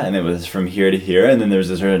area, and it was from here to here, and then there was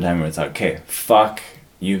a certain time where it's like, okay, fuck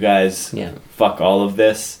you guys, Yeah. fuck all of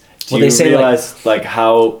this. Do Well, you they say, realize like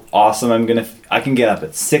how awesome I can get up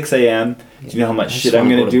at 6 a.m. Do you know how much I just shit I'm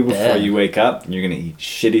wanna gonna go to do before bed. you wake up? And you're gonna eat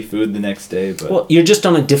shitty food the next day. But Well, you're just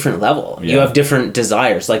on a different level. You Yeah. have different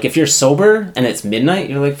desires. Like, if you're sober and it's midnight,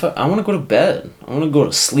 you're like, fuck, I want to go to bed. I want to go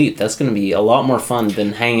to sleep. That's going to be a lot more fun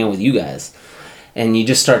than hanging out with you guys. And you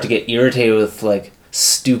just start to get irritated with, like,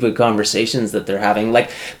 stupid conversations that they're having. Like,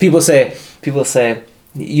 people say,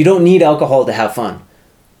 you don't need alcohol to have fun.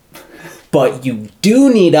 But you do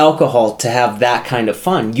need alcohol to have that kind of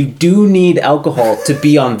fun. You do need alcohol to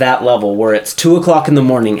be on that level where it's 2 o'clock in the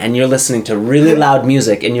morning and you're listening to really loud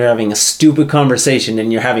music and you're having a stupid conversation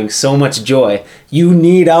and you're having so much joy. You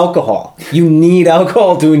need alcohol. You need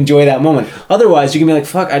alcohol to enjoy that moment. Otherwise, you can be like,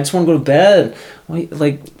 fuck, I just want to go to bed. Why,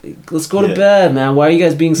 like, let's go to Yeah. bed, man. Why are you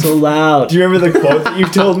guys being so loud? do you remember the quote that you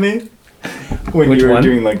told me when Which you were one?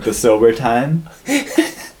 doing like the sober time?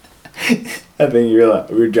 I think you're like,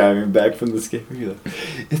 we were driving back from the skate park. You're like,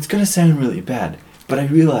 it's gonna sound really bad, but I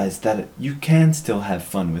realized that you can still have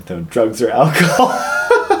fun without drugs or alcohol.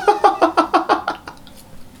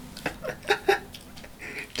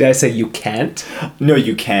 Did I say you can't? No,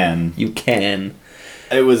 you can. You can.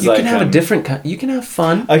 It was You like can have a um, different kind. You can have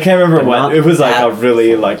fun. I can't remember but what not it was, like that a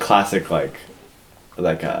really fun. like classic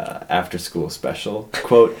like a after school special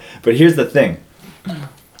quote. But here's the thing.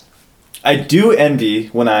 I do envy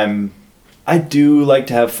when I do like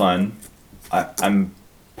to have fun. I'm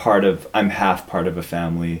half part of a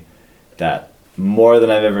family that more than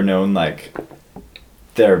I've ever known, like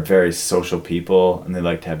they're very social people and they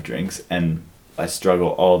like to have drinks, and I struggle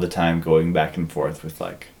all the time going back and forth with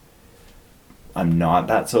like, I'm not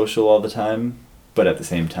that social all the time, but at the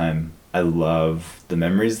same time, I love the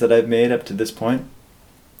memories that I've made up to this point.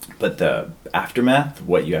 But the aftermath,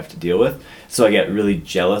 what you have to deal with. So I get really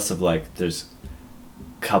jealous of like, there's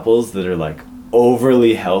couples that are like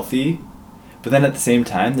overly healthy, but then at the same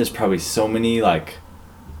time, there's probably so many like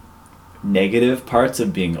negative parts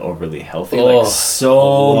of being overly healthy. Oh, like a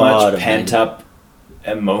so lot much of pent up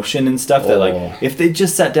emotion and stuff that Oh. like, if they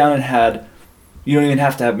just sat down and had, you don't even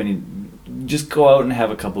have to have many, just go out and have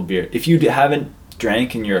a couple beer. If you haven't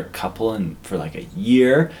drank and you're a couple and for like a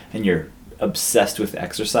year and you're obsessed with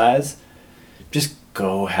exercise, just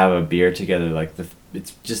go have a beer together. Like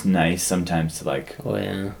it's just nice sometimes to like. Oh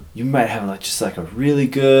yeah. You might have like just like a really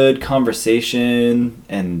good conversation,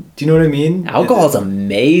 and do you know what I mean? Alcohol's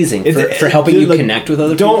amazing for helping dude, you like, connect with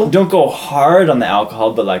other people. Don't go hard on the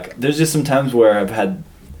alcohol, but like there's just some times where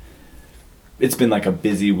it's been like a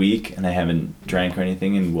busy week and I haven't drank or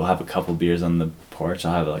anything, and we'll have a couple beers on the porch.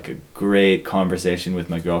 I'll have like a great conversation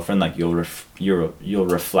with my girlfriend. Like you'll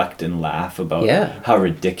reflect and laugh about how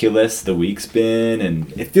ridiculous the week's been,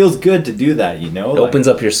 and it feels good to do that, you know? It opens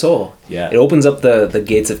up your soul. Yeah. It opens up the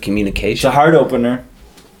gates of communication. It's a heart opener.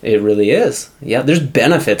 It really is. Yeah, there's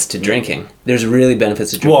benefits to drinking. There's really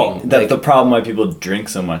benefits to drinking. Well, the problem why people drink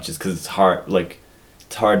so much is because it's hard. Like,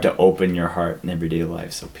 it's hard to open your heart in everyday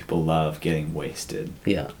life. So people love getting wasted.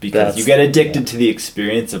 Yeah, because you get addicted to the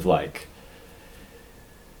experience of like.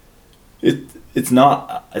 It's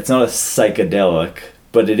not a psychedelic,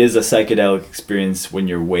 but it is a psychedelic experience when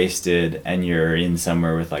you're wasted and you're in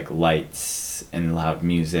somewhere with like lights and loud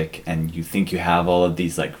music, and you think you have all of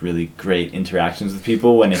these like really great interactions with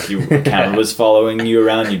people, when if a camera was following you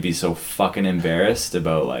around, you'd be so fucking embarrassed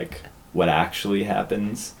about like what actually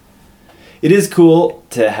happens. It is cool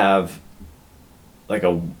to have like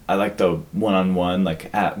I like the one-on-one,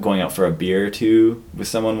 like going out for a beer or two with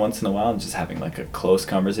someone once in a while and just having like a close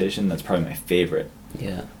conversation. That's probably my favorite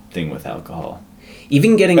thing with alcohol.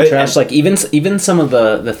 Even getting trashed, like even some of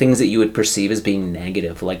the things that you would perceive as being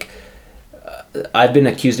negative, like I've been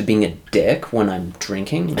accused of being a dick when I'm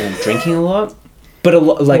drinking a lot, but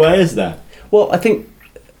like, why is that? Well, I think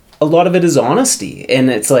a lot of it is honesty, and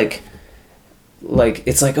it's like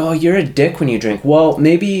it's like, oh, you're a dick when you drink. Well,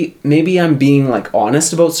 maybe I'm being like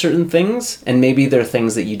honest about certain things, and maybe there are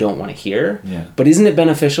things that you don't want to hear. Yeah. But isn't it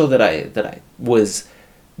beneficial that I was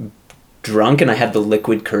drunk and I had the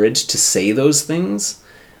liquid courage to say those things?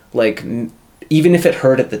 Like, even if it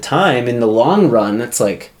hurt at the time, in the long run, it's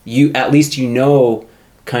like at least you know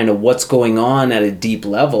kind of what's going on at a deep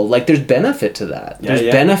level. Like, there's benefit to that.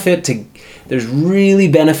 There's really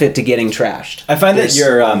benefit to getting trashed. I find that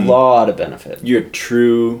your a lot of benefit. Your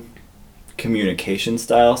true communication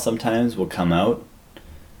style sometimes will come out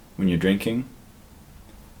when you're drinking.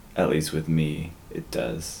 At least with me, it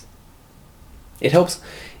does. It helps.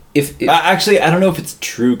 Actually, I don't know if it's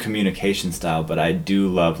true communication style, but I do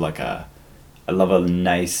love I love a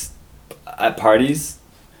nice at parties,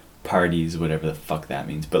 whatever the fuck that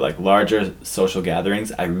means, but like larger social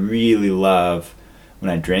gatherings, I really love when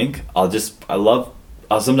I drink. I'll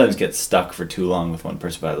sometimes get stuck for too long with one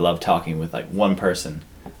person, but I love talking with like one person.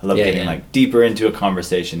 I love getting like deeper into a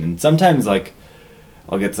conversation, and sometimes like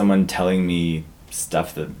I'll get someone telling me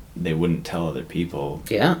stuff that they wouldn't tell other people.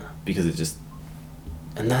 Yeah. Because it just.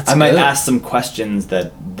 And that's I might good. ask some questions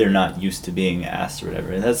that they're not used to being asked or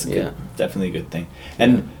whatever. And that's definitely a good thing.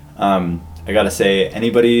 And I gotta say,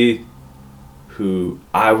 anybody who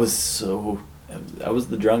I was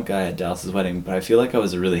the drunk guy at Dallas's wedding, but I feel like I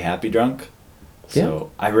was a really happy drunk.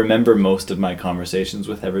 So I remember most of my conversations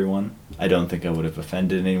with everyone. I don't think I would have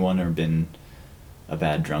offended anyone or been a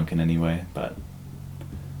bad drunk in any way, but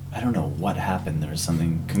I don't know what happened. There was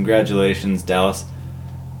something. Congratulations, Dallas.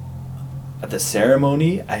 At the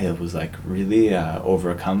ceremony, I was like really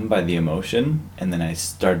overcome by the emotion, and then I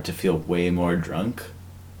started to feel way more drunk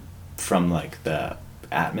from like the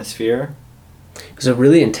atmosphere. It was a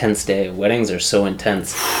really intense day. Weddings are so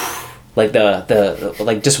intense. Like the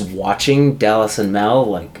like just watching Dallas and Mel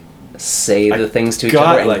like say the things to each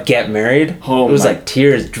other and like, get married. Oh, it was like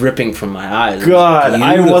tears dripping from my eyes. God,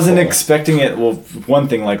 I wasn't expecting it. Well, one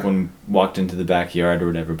thing, like when walked into the backyard or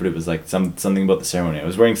whatever, but it was like something about the ceremony. I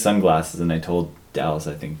was wearing sunglasses, and I told Dallas,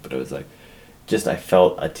 I think, but it was like just I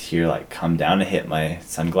felt a tear like come down and hit my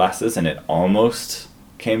sunglasses, and it almost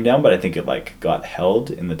came down, but I think it like got held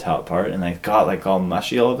in the top part, and I got like all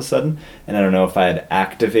mushy all of a sudden, and I don't know if I had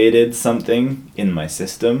activated something in my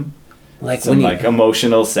system. Like some like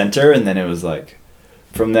emotional center, and then it was like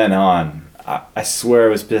from then on I swear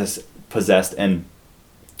I was possessed. And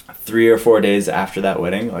 3 or 4 days after that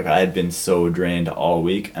wedding, like I had been so drained all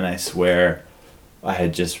week, and I swear I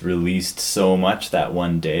had just released so much that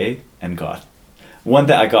one day, and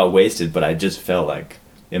I got wasted, but I just felt like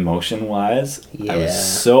emotion wise I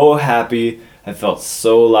was so happy. I felt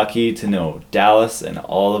so lucky to know Dallas and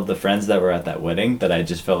all of the friends that were at that wedding that I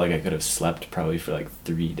just felt like I could have slept probably for like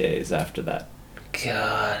 3 days after that.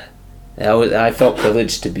 God, I felt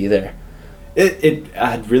privileged to be there. It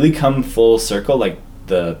had really come full circle, like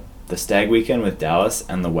the stag weekend with Dallas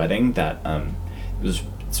and the wedding. That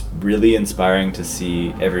it's really inspiring to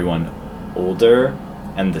see everyone older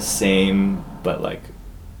and the same, but like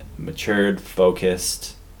matured,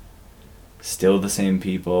 focused, still the same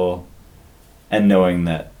people, and knowing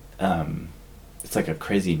that it's like a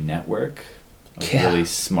crazy network of Yeah. really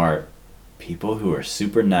smart people who are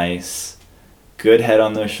super nice, good head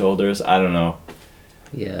on their shoulders. I don't know.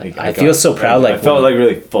 Yeah, Like, I feel so proud. I felt like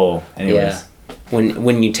really full. Anyways. Yeah.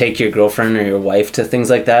 When you take your girlfriend or your wife to things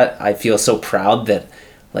like that, I feel so proud that,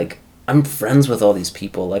 like, I'm friends with all these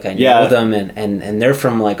people. Like, I know Yeah. them, and they're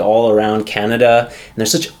from, like, all around Canada, and they're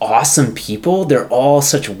such awesome people. They're all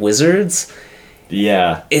such wizards.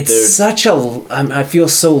 Yeah. It's they're- such a. I feel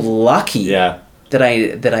so lucky. Yeah. That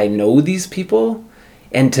I know these people,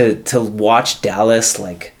 and to watch Dallas,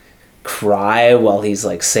 like, cry while he's,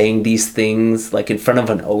 like, saying these things, like, in front of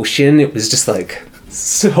an ocean. It was just, like,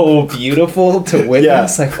 so beautiful to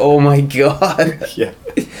witness. Yeah. Like, oh my god. Yeah.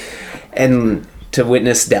 And to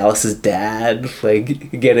witness Dallas's dad,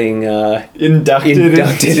 like, getting Inducted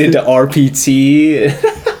into RPT.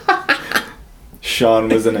 Sean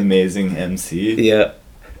was an amazing MC. Yeah.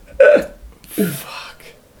 Fuck.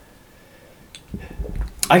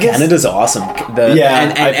 I guess Canada's awesome.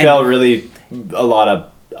 I felt really a lot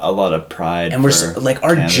of pride. And we're for like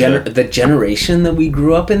our Canada. the generation that we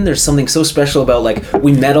grew up in. There's something so special about, like,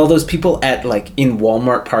 we met all those people at, like, in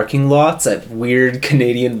Walmart parking lots at weird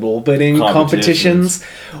Canadian rollerblading competitions,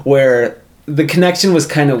 where the connection was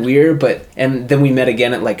kind of weird. And then we met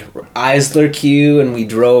again at, like, Eisler Q, and we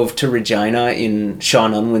drove to Regina in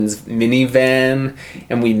Sean Unwin's minivan,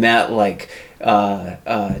 and we met, like,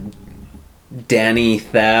 Danny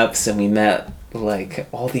Thapps, and we met, like,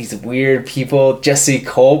 all these weird people, Jesse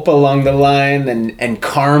Culp along the line, and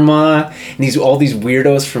Karma, and all these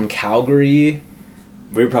weirdos from Calgary.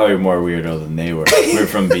 We were probably more weirdo than they were. We're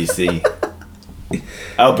from BC.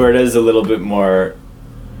 Alberta's a little bit more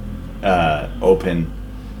open.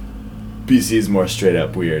 BC's more straight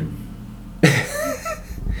up weird.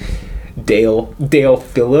 Dale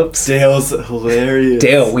Phillips. Dale's hilarious.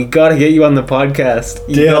 Dale, we gotta get you on the podcast.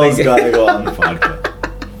 You Dale's gotta gotta go on the podcast.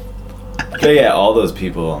 Gotta get all those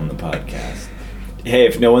people on the podcast. Hey,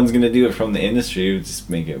 if no one's gonna do it from the industry, just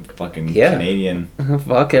make it fucking Yeah. Canadian.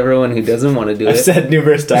 Fuck everyone who doesn't want to do I've it. said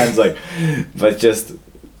numerous times, like, let's just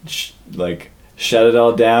shut it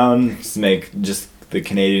all down. Just make just the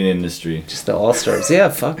Canadian industry. Just the all stars. Yeah,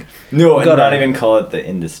 fuck. No, We and got not a- even call it the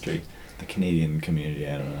industry. The Canadian community.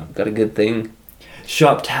 I don't know. Got a good thing.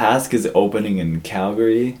 Shop Task is opening in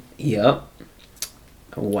Calgary. Yep.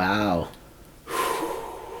 Wow.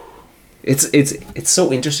 It's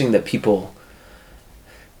so interesting that people,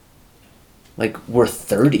 like, we're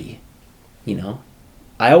 30, you know?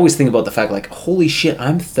 I always think about the fact, like, holy shit,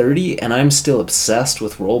 I'm 30 and I'm still obsessed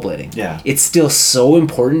with rollerblading. Yeah. It's still so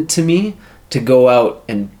important to me to go out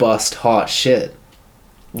and bust hot shit.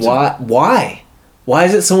 Why? Why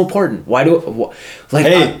is it so important?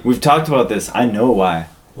 Hey, we've talked about this. I know why.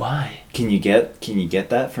 Why? Can you get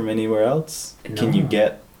that from anywhere else? Can you No.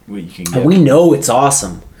 get what you can get? And we know it's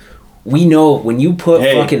awesome. We know when you put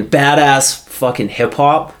Hey. fucking badass fucking hip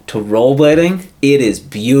hop to rollerblading, it is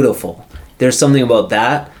beautiful. There's something about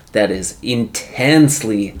that is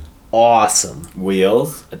intensely awesome.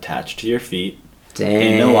 Wheels attached to your feet. Damn.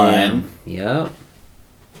 In a line. Yeah.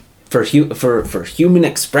 For human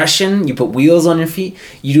expression, you put wheels on your feet.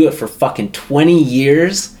 You do it for fucking 20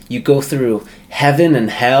 years. You go through heaven and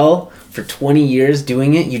hell for 20 years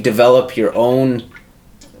doing it. You develop your own.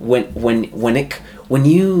 When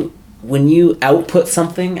you output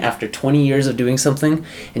something after 20 years of doing something,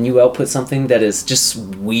 and you output something that is just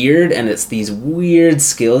weird, and it's these weird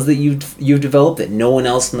skills that you've developed that no one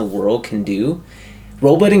else in the world can do.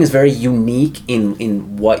 Rollerblading is very unique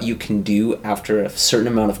in what you can do after a certain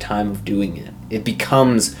amount of time of doing it. It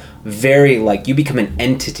becomes very, like, you become an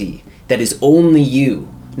entity that is only you.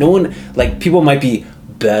 No one, like, people might be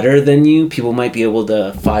better than you, people might be able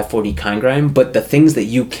to 540 kind grind, but the things that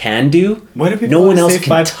you can do, Why do people no one always else say can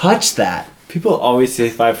 5 touch that. People always say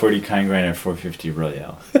 540 kind grind or 450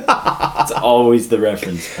 Royale. It's always the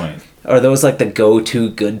reference point. Are those, like, the go-to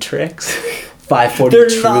good tricks? 540 They're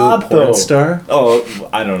true not, porn though. star? Oh,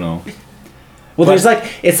 I don't know. Well, there's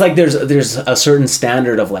there's a certain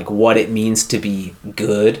standard of, like, what it means to be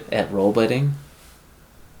good at rollerblading.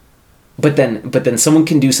 But then someone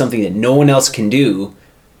can do something that no one else can do,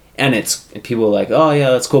 and people are like, oh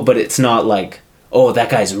yeah, that's cool, but it's not like, oh, that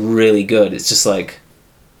guy's really good. It's just like,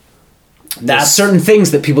 there's certain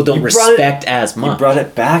things that people don't You brought respect as You much. brought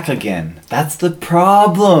it back again. That's the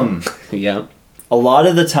problem. Yeah. A lot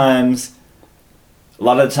of the times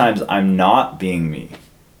I'm not being me.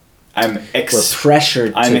 We're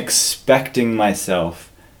pressured I'm to... expecting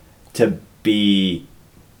myself to be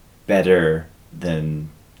better than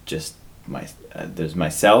just there's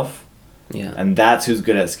myself, Yeah. And that's who's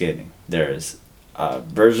good at skating. There's a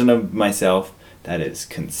version of myself that is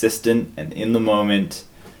consistent and in the moment,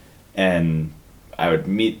 and I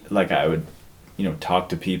would talk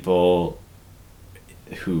to people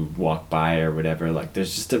who walk by or whatever. Like,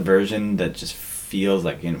 there's just a version that just feels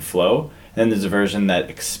like in flow, and then there's a version that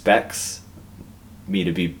expects me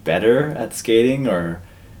to be better at skating, or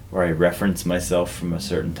I reference myself from a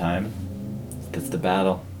certain time. That's the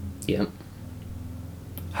battle. Yep.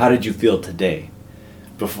 How did you feel today,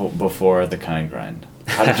 before the kind grind?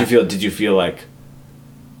 How did you feel? Did you feel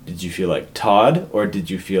like Todd, or did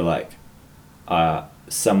you feel like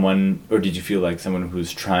someone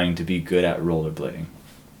who's trying to be good at rollerblading?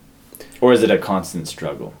 Or is it a constant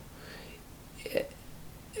struggle?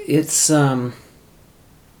 It's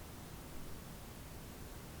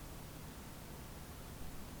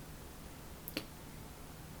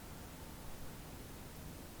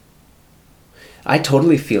I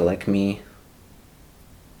totally feel like me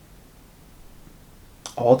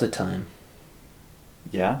all the time.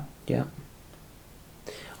 Yeah? Yeah.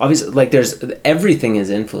 Obviously, like, there's everything is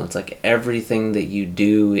influence. Like, everything that you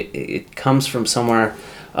do, it comes from somewhere.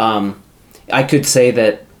 I could say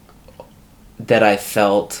that I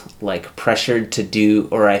felt like pressured to do,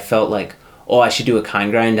 or I felt like, oh, I should do a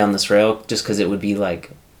kind grind down this rail just because it would be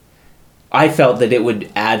like, I felt that it would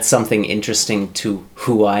add something interesting to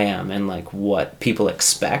who I am and like what people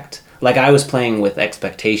expect. Like, I was playing with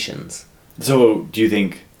expectations. So, do you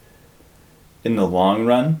think in the long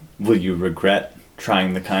run, will you regret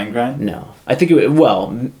trying the kind grind? No. I think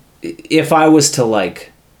if I was to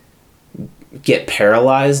like get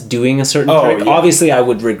paralyzed doing a certain trick, yeah. Obviously I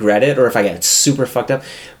would regret it, or if I get super fucked up.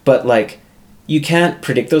 But like, you can't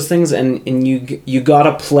predict those things, and you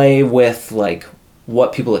gotta play with like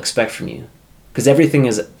what people expect from you, because everything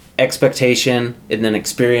is expectation and then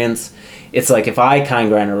experience. It's like, if I kind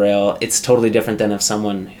grind a rail, it's totally different than if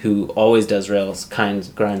someone who always does rails kind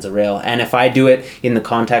grinds a rail. And if I do it in the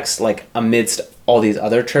context, like amidst all these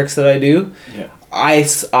other tricks that I do, yeah, I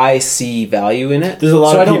see value in it. There's a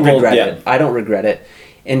lot of I don't people, regret yeah. it. I don't regret it.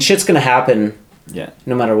 And shit's gonna happen. Yeah.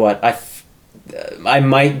 No matter what. I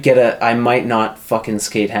might not fucking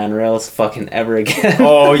skate handrails fucking ever again.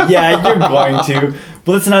 Oh yeah, you're going to.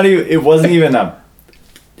 But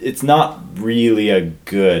it's not really a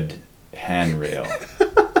good handrail.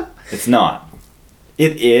 It's not.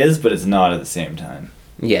 It is, but it's not at the same time.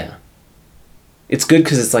 Yeah. It's good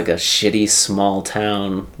because it's like a shitty small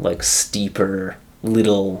town, like steeper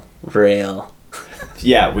little rail.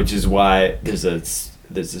 Yeah, which is why there's a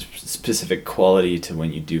specific quality to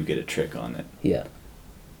when you do get a trick on it. Yeah.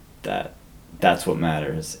 That's what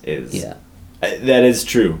matters. Yeah. That is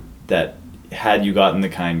true. That had you gotten the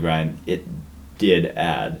kind grind, it did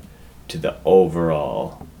add to the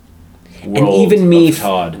overall world. And even me, of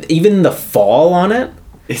Todd. even the fall on it,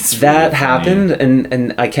 It's that really happened, funny.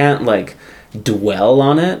 and I can't like dwell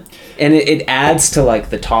on it, and it adds to like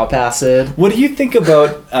the top acid. What do you think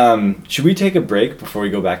about? Should we take a break before we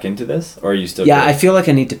go back into this, or are you still? Yeah, good? I feel like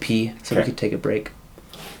I need to pee, so we Okay. could take a break.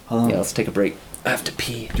 Hold on. Yeah, let's take a break. I have to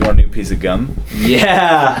pee. Do you want a new piece of gum?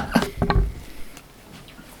 Yeah.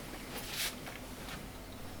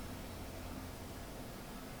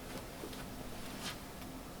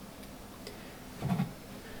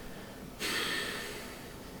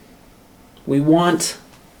 We want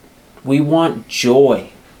joy.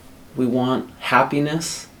 We want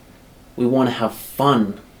happiness. We want to have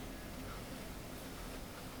fun.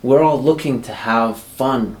 We're all looking to have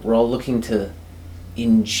fun. We're all looking to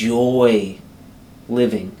enjoy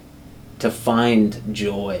living, to find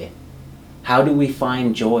joy. How do we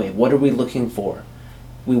find joy? What are we looking for?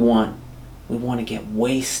 We want to get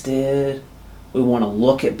wasted. We want to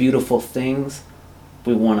look at beautiful things.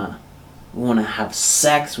 We want to have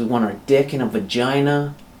sex. We want our dick in a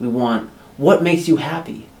vagina. We want, what makes you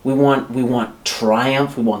happy? We want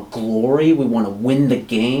triumph. We want glory. We want to win the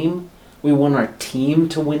game. We want our team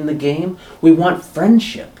to win the game. We want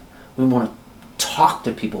friendship. We want to talk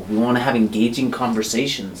to people. We want to have engaging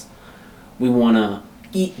conversations. We want to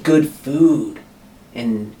eat good food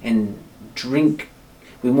and drink.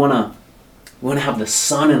 We want to have the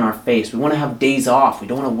sun in our face. We want to have days off. We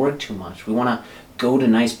don't want to work too much. We want to go to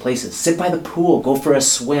nice places. Sit by the pool. Go for a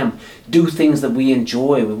swim. Do things that we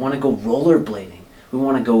enjoy. We want to go rollerblading. We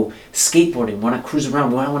want to go skateboarding. We want to cruise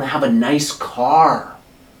around. We want to have a nice car.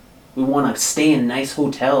 We want to stay in nice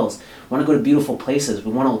hotels. We want to go to beautiful places.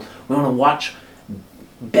 We want to watch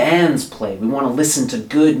bands play. We want to listen to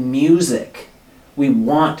good music. We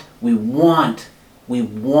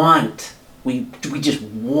just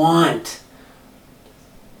want.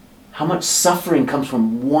 How much suffering comes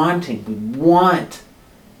from wanting? We want.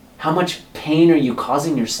 How much pain are you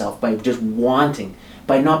causing yourself by just wanting,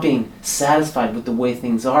 by not being satisfied with the way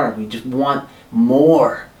things are? We just want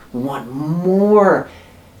more. We want more.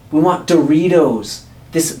 We want Doritos.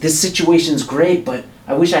 This situation's great, but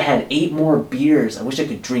I wish I had 8 more beers. I wish I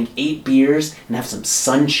could drink 8 beers and have some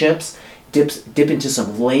Sun Chips, dip into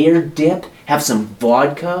some layered dip, have some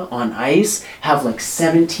vodka on ice, have like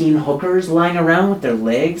 17 hookers lying around with their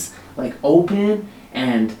legs like open,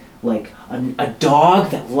 and like a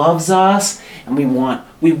dog that loves us, and we want.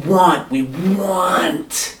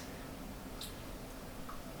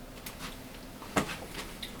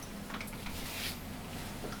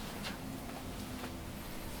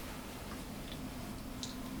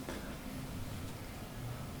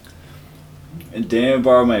 And Dan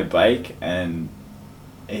borrowed my bike, and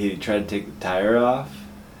he tried to take the tire off,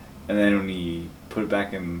 and then when he put it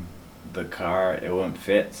back in the car, it wouldn't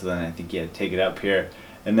fit, so then I think he had to take it up here.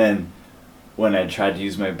 And then when I tried to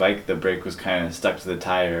use my bike, the brake was kind of stuck to the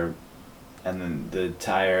tire, and then the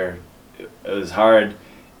tire, it was hard.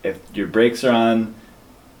 If your brakes are on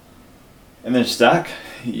and they're stuck,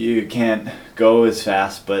 you can't go as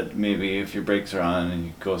fast, but maybe if your brakes are on and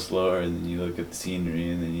you go slower, and then you look at the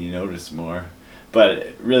scenery and then you notice more. But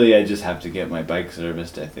really, I just have to get my bike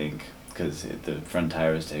serviced, I think, because the front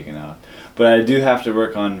tire was taken off. But I do have to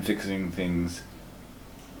work on fixing things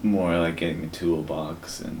more, like getting a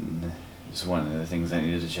toolbox, and just one of the things I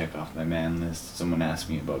needed to check off my man list. Someone asked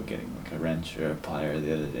me about getting like a wrench or a plier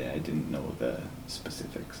the other day. I didn't know the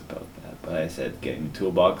specifics about that, but I said getting a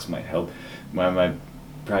toolbox might help. I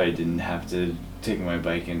probably didn't have to take my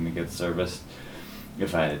bike in to get serviced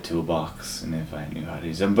if I had a toolbox and if I knew how to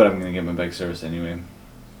use them, but I'm going to get my bike serviced anyway.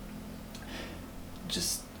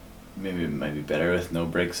 Just maybe it might be better with no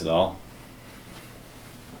brakes at all.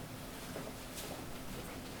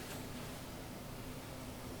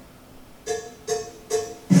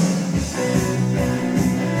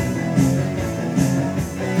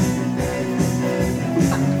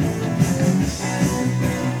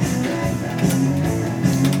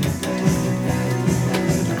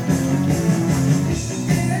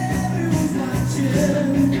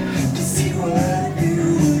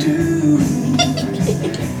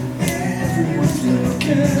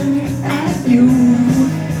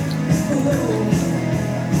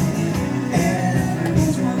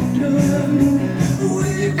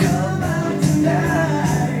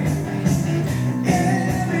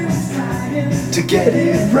 To get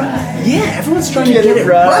it right. Yeah, everyone's trying to get it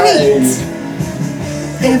right.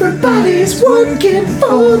 Everybody's working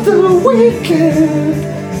for the weekend.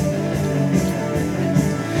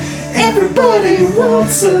 Everybody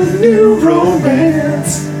wants a new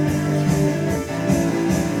romance.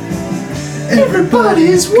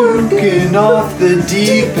 Everybody's working off the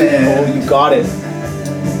deep end. Oh, you got it.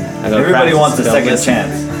 Everybody wants a second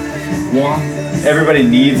chance. Everybody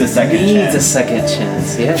needs a second chance. Needs a second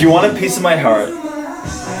chance, yeah. If you want a piece of my heart,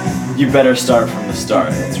 you better start from the start.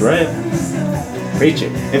 That's right. Preach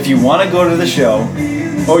it. If you want to go to the show,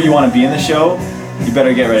 or you want to be in the show, you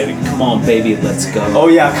better get ready. Come on, baby, let's go. Oh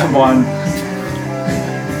yeah, come on.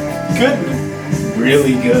 Good.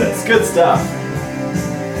 Really good. It's good stuff.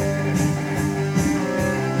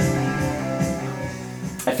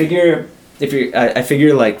 I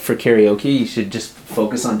figure like for karaoke, you should just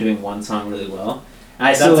focus on doing one song really well. And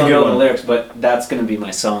I still That's a don't good know the one. lyrics, but that's gonna be my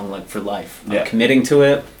song like for life. Yeah. I'm committing to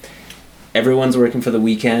it. Everyone's working for the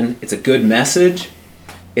weekend. It's a good message.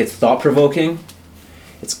 It's thought provoking.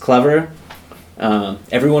 It's clever.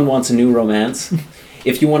 Everyone wants a new romance.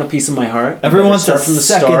 If you want a piece of my heart, Everyone wants a start from the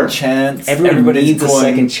second start. chance. Everybody needs a going-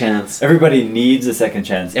 second chance. Everybody needs a second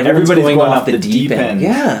chance. Everyone's Everybody's going off the deep end.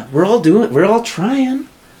 Yeah, we're all trying.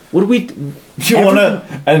 What do we?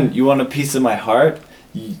 You want a piece of my heart?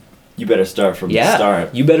 You better start from the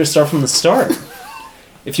start. You better start from the start.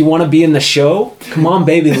 If you want to be in the show, come on,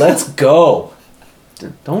 baby, let's go.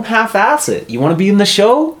 Don't half-ass it. You want to be in the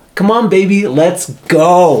show? Come on, baby, let's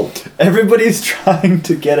go. Everybody's trying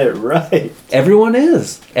to get it right. Everyone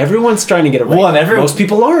is. Everyone's trying to get it right. Well, most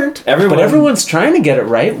people aren't. But everyone's trying to get it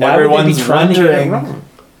right. Why would they be trying to get it wrong?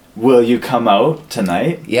 Will you come out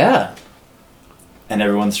tonight? Yeah. And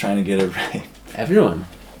everyone's trying to get it right. Everyone.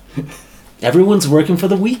 Everyone's working for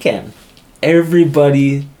the weekend.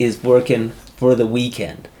 Everybody is working for the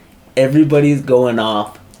weekend. Everybody's going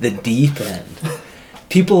off the deep end.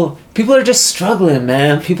 People are just struggling,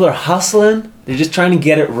 man. People are hustling. They're just trying to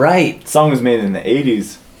get it right. The song was made in the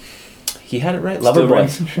 80s. He had it right. Still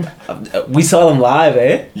Loverboy. We saw them live,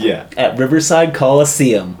 eh? Yeah. At Riverside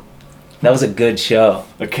Coliseum. That was a good show.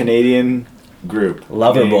 A Canadian group.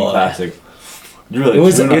 Loverboy. Canadian classic. Really It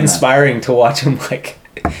was tuned on that. inspiring to watch him like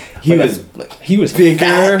He Like, was he was bigger.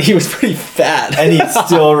 fat. He was pretty fat. and he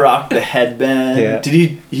still rocked the headband. Yeah. Did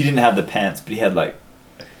he didn't have the pants, but he had like,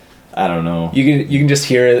 I don't know. You can just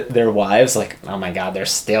hear their wives like, oh my god, they're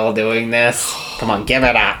still doing this. Come on, give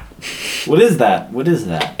it up. What is that? What is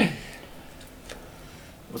that?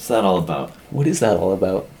 What's that all about? What is that all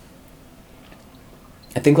about?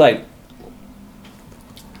 I think like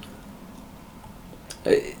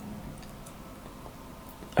I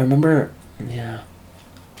remember, yeah.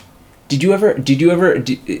 Have you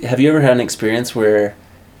ever had an experience where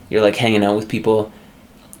you're like hanging out with people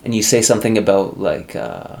and you say something about like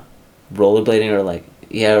rollerblading or like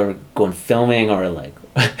or going filming or like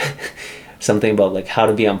something about like how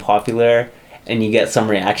to be unpopular and you get some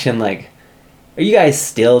reaction like, are you guys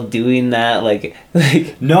still doing that? Like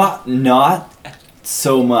Not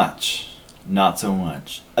so much. Not so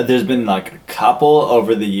much. There's been like a couple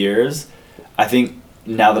over the years. I think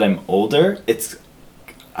now that I'm older,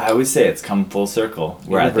 I always say it's come full circle.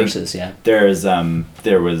 Where I think there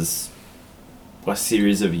was a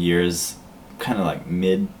series of years, kind of like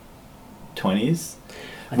mid-20s,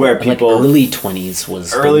 where people like early 20s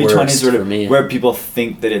was early the worst 20s for me. where people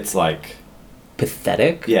think that it's like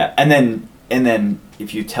pathetic. Yeah, and then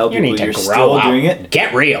if you tell people you're grow still up. doing it,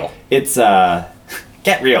 Get real. it's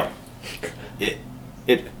get real.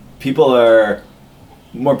 It people are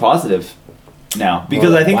more positive now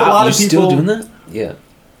because I think a lot of people still doing that. Yeah.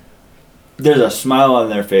 There's a smile on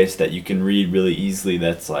their face that you can read really easily.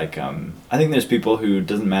 That's like I think there's people who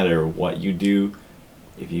doesn't matter what you do,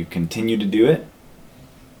 if you continue to do it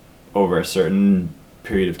over a certain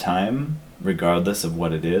period of time, regardless of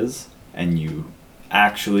what it is, and you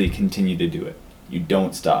actually continue to do it. You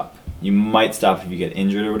don't stop. You might stop if you get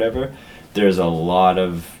injured or whatever. There's a lot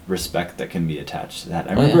of respect that can be attached to that.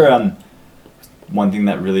 I remember one thing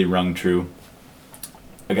that really rung true.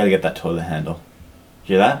 I gotta get that toilet handle.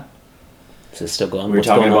 Hear that? Is it still going? We were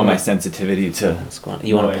talking about my sensitivity to. What's going on?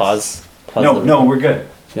 You want to pause? No, we're good.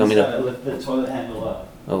 You want me to lift the toilet handle up?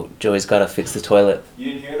 Oh, Joey's got to fix the toilet.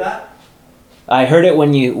 You didn't hear that? I heard it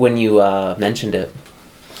when you mentioned it.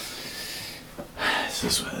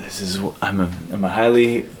 This is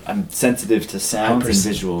I'm sensitive to sounds and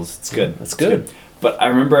visuals. It's good. That's good. But I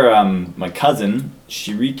remember my cousin.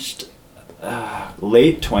 She reached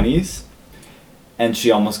late 20s, and she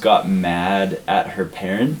almost got mad at her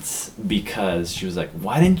parents because she was like,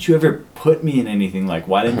 "Why didn't you ever put me in anything? Like,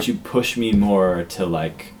 why didn't you push me more to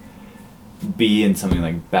like be in something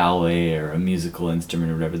like ballet or a musical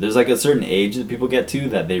instrument or whatever?" There's like a certain age that people get to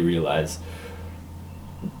that they realize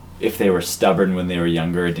if they were stubborn when they were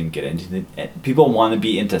younger or didn't get into it. People want to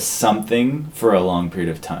be into something for a long period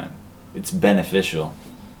of time. It's beneficial.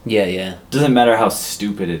 Yeah. Doesn't matter how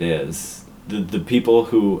stupid it is. The people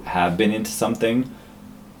who have been into something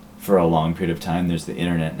for a long period of time, there's the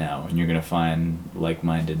internet now, and you're going to find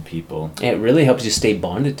like-minded people. It really helps you stay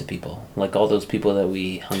bonded to people. Like all those people that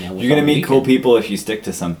we hung out with. You're going to meet cool people if you stick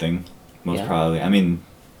to something, most Yeah. probably. I mean,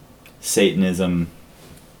 Satanism.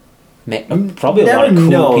 Probably a lot of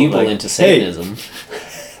cool people like, into Satanism.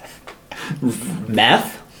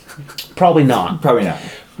 Meth? Probably not. Probably not.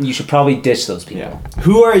 You should probably ditch those people. Yeah.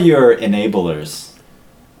 Who are your enablers?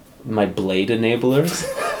 My blade enablers?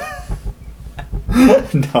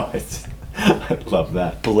 No, I love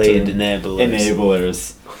that. Blade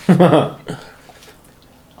enablers. Enablers.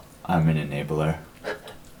 I'm an enabler.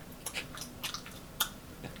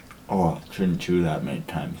 Oh, shouldn't chew that many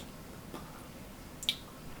times.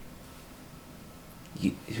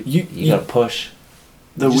 You gotta push.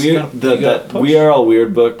 The We Are All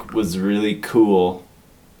Weird book was really cool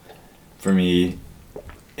for me.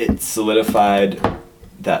 It solidified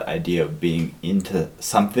that idea of being into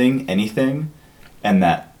something, anything, and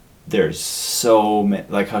that there's so many,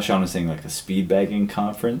 like how Sean was saying, like a speed bagging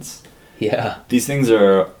conference. Yeah. These things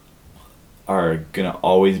are gonna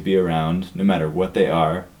always be around, no matter what they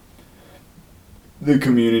are. The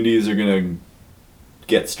communities are gonna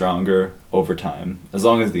get stronger over time, as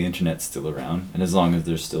long as the internet's still around, and as long as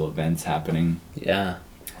there's still events happening. Yeah.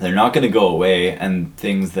 They're not gonna go away, and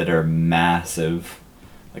things that are massive,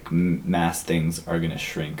 like mass things, are gonna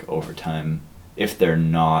shrink over time if they're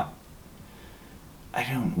not, I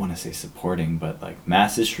don't want to say supporting, but like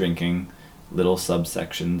mass is shrinking, little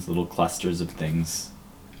subsections, little clusters of things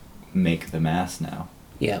make the mass now.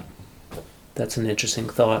 Yeah. That's an interesting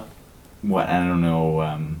thought. What, I don't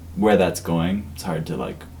know where that's going. It's hard to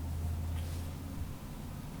like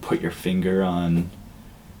put your finger on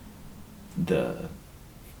the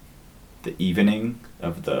evening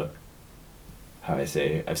of the, how I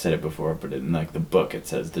say, I've said it before, but in like the book it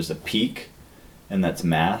says there's a peak, and that's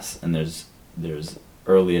mass, and there's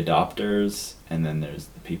early adopters, and then there's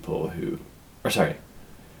the people who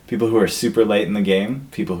are super late in the game,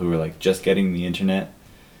 people who are like just getting the internet,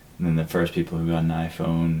 and then the first people who got an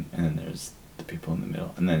iPhone, and then there's the people in the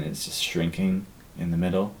middle, and then it's just shrinking in the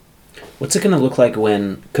middle. What's it going to look like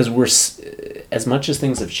when, because as much as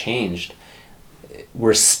things have changed,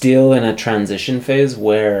 we're still in a transition phase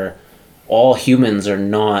where all humans are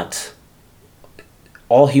not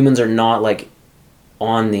like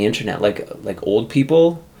on the internet, like old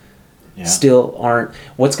people still aren't.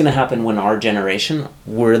 What's going to happen when our generation,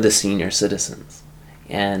 we're the senior citizens,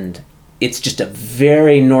 and it's just a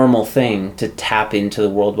very normal thing to tap into the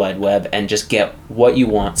World Wide Web and just get what you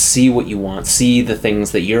want, see the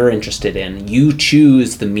things that you're interested in. You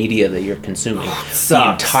choose the media that you're consuming. Sucks.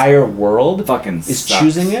 The entire world Fucking is sucks.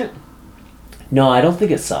 choosing it. No, I don't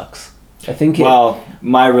think it sucks. I think Well,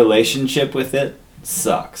 my relationship with it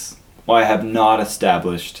sucks. Well, I have not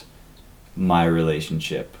established my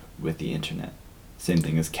relationship with the internet. Same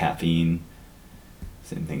thing as caffeine.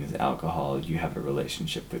 Same thing as alcohol. You have a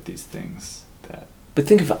relationship with these things that. But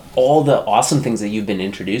think of all the awesome things that you've been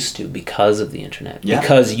introduced to because of the internet. Yeah.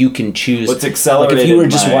 Because you can choose. What's accelerated Like if you were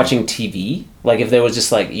just my- watching TV, like if there was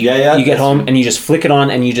just like you get that's home true. and you just flick it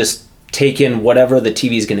on and you just take in whatever the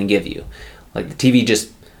TV is going to give you. Like the TV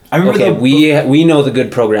just. I remember Okay, we know the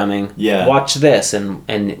good programming. Yeah. Watch this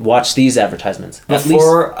and watch these advertisements. At least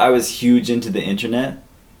Before I was huge into the internet.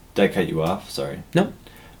 Did I cut you off? Sorry. no.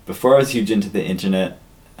 Before I was huge into the internet,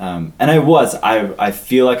 and I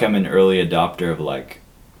feel like I'm an early adopter of like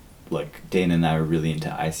Dana and I were really into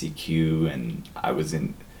ICQ, and I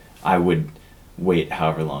would wait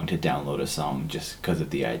however long to download a song just because of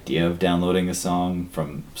the idea of downloading a song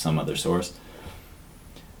from some other source.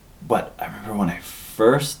 But I remember when I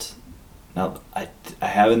first, now I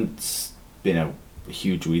haven't been a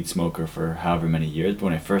huge weed smoker for however many years, but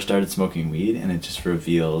when I first started smoking weed, and it just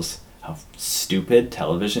reveals how stupid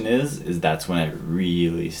television is that's when I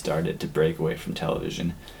really started to break away from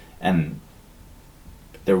television. And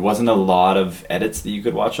there wasn't a lot of edits that you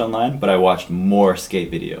could watch online, but I watched more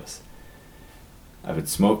skate videos. I would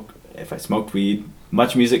smoke, if I smoked weed,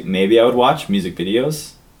 much music, maybe I would watch music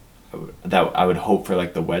videos. I would hope for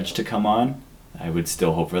like the wedge to come on. I would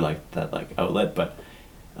still hope for like that like outlet, but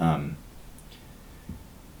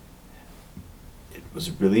it was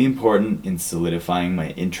really important in solidifying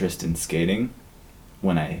my interest in skating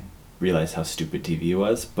when I realized how stupid TV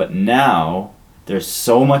was. But now there's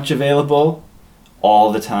so much available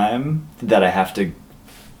all the time that I have to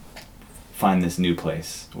find this new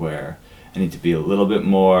place where I need to be a little bit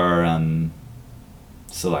more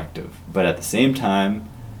selective. But at the same time,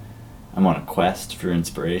 I'm on a quest for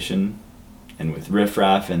inspiration, and with Riff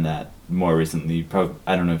Raff and that more recently,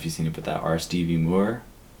 I don't know if you've seen it, but that R. Stevie Moore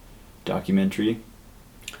documentary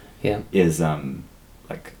is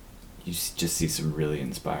like you just see some really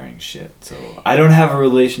inspiring shit. So I don't have a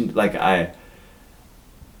relation like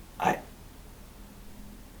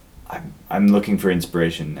I'm looking for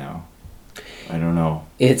inspiration now. I don't know.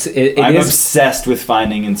 I'm obsessed with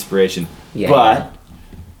finding inspiration, but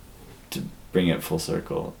to bring it full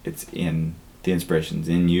circle, the inspiration's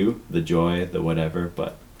in you, the joy, the whatever.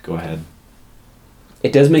 But go ahead.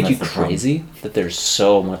 It does make you That's the problem. crazy that there's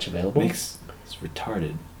so much available. It's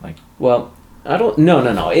retarded. Like, well, I don't.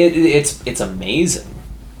 No. It's amazing.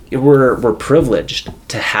 We're privileged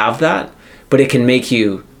to have that, but it can make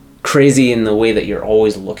you crazy in the way that you're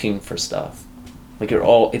always looking for stuff.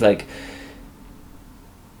 Like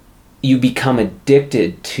you become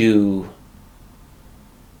addicted to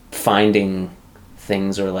finding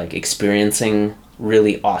things or like experiencing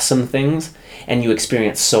really awesome things, and you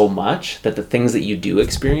experience so much that the things that you do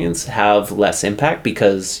experience have less impact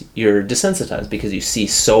because you're desensitized, because you see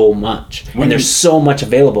so much and there's so much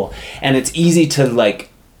available, and it's easy to like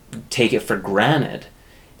take it for granted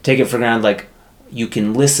like you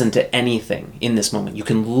can listen to anything in this moment, you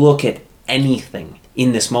can look at anything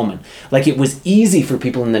in this moment. Like it was easy for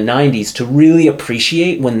people in the 90s to really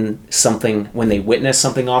appreciate when they witnessed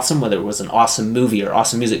something awesome, whether it was an awesome movie or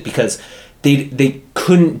awesome music, because they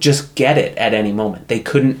couldn't just get it at any moment.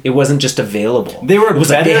 It wasn't just available. It was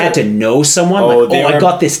like they had to know someone. I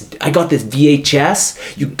got this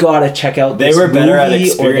VHS. You gotta check out this movie. They were better at or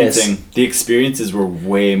experiencing. this. The experiences were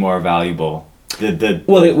way more valuable. They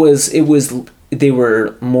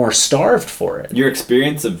were more starved for it. Your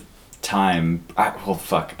experience of time. I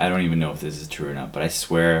don't even know if this is true or not, but I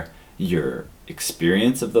swear your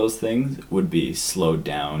experience of those things would be slowed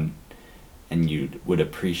down, and you would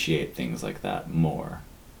appreciate things like that more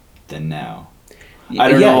than now. I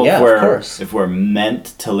don't know if we're meant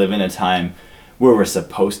to live in a time where we're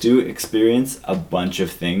supposed to experience a bunch of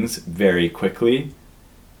things very quickly,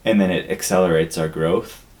 and then it accelerates our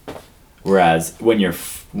growth. Whereas when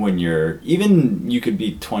you're even, you could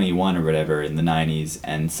be 21 or whatever in the 90s,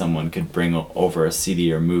 and someone could bring over a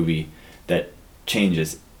CD or movie that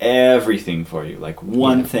changes everything for you, like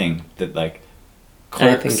one thing that, like,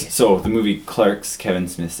 Clerks. So the movie Clerks, Kevin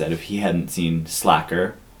Smith said if he hadn't seen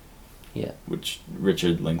Slacker, which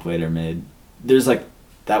Richard Linklater made, there's like,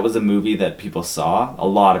 that was a movie that people saw. A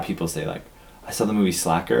lot of people say, like, I saw the movie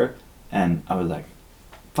Slacker and I was like,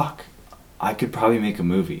 fuck, I could probably make a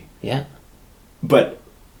movie. Yeah. But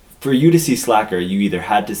for you to see Slacker, you either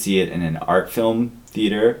had to see it in an art film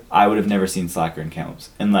theater. I would have never seen Slacker in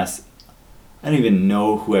Kamloops unless, I don't even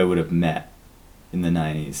know who I would have met in the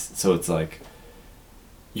 90s. So it's like,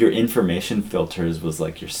 your information filters was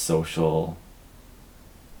like your social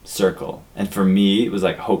circle. And for me, it was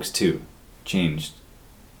like Hoax 2 changed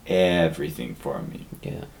everything for me.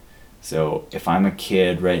 Yeah. So if I'm a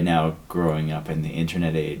kid right now growing up in the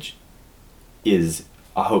internet age, is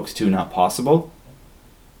a Hoax 2 not possible?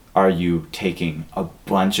 Are you taking a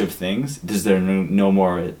bunch of things? Is there no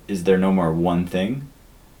more one thing?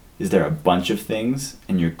 Is there a bunch of things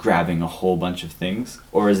and you're grabbing a whole bunch of things?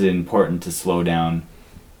 Or is it important to slow down?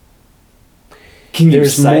 Can you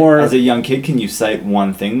as a young kid, can you cite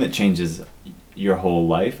one thing that changes your whole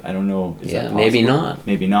life? I don't know. Is that possible? Maybe not.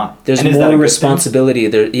 Maybe not. There's more responsibility.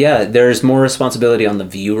 There's more responsibility on the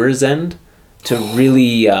viewer's end to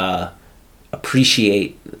really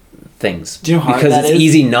appreciate things. Do you know how hard that because it's is?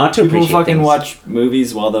 Easy not to appreciate People fucking things. watch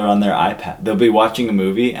movies while they're on their iPad. They'll be watching a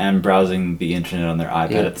movie and browsing the internet on their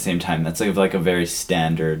iPad at the same time. That's like a very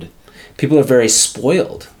standard. People are very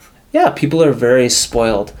spoiled. Yeah, people are very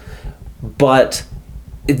spoiled. But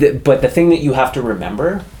the thing that you have to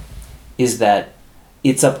remember is that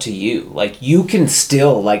it's up to you. Like, you can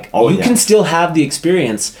still can still have the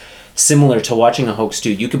experience similar to watching a Hoax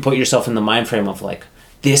 2. You can put yourself in the mind frame of like,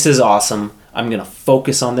 this is awesome. I'm going to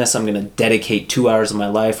focus on this. I'm going to dedicate 2 hours of my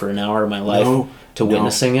life or an hour of my life to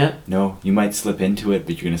witnessing it. No, you might slip into it,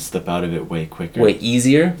 but you're going to slip out of it way quicker. Way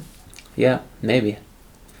easier? Yeah, maybe.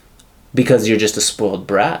 Because you're just a spoiled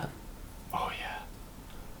brat. Oh, yeah.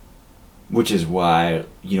 Which is why,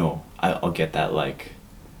 I'll get that, like,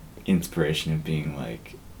 inspiration of being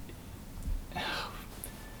like,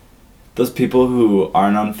 those people who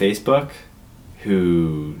aren't on Facebook,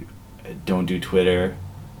 who don't do Twitter.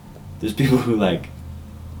 There's people who, like,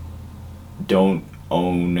 don't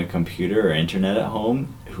own a computer or internet at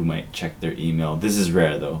home who might check their email. This is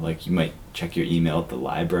rare, though. Like, you might check your email at the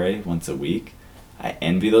library once a week. I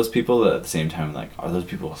envy those people, but at the same time, like, are those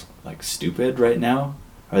people, like, stupid right now?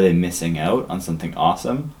 Are they missing out on something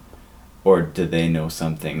awesome? Or do they know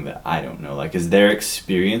something that I don't know? Like, is their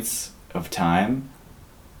experience of time,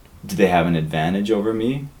 do they have an advantage over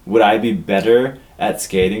me? Would I be better at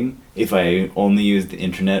skating if I only used the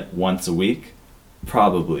internet once a week?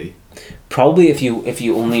 Probably. Probably if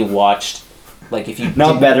you only watched, like, if you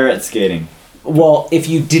not better at skating. Well, if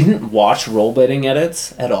you didn't watch rollerblading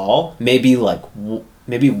edits at all, maybe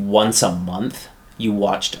once a month you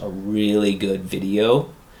watched a really good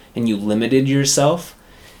video and you limited yourself,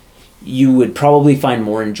 you would probably find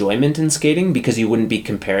more enjoyment in skating because you wouldn't be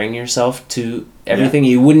comparing yourself to everything.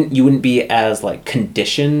 Yeah. You wouldn't be as, like,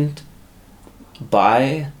 conditioned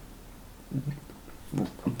by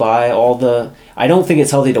all the... I don't think it's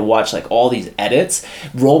healthy to watch, like, all these edits.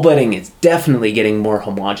 Rollerblading is definitely getting more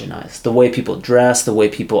homogenized. The way people dress, the way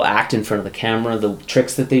people act in front of the camera, the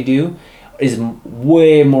tricks that they do is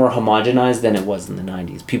way more homogenized than it was in the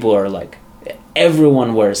 90s. People are like,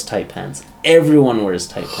 everyone wears tight pants. Everyone wears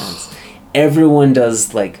tight pants. Everyone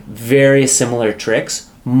does, like, very similar tricks,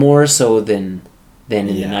 more so than in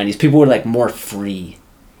the 90s. People were, like, more free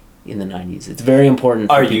in the 90s. It's very important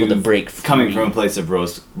for people to break free. Coming from a place of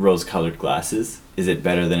rose-colored glasses, is it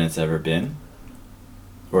better than it's ever been?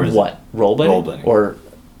 Or is what? Rollerblading? Or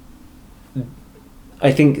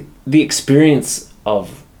I think the experience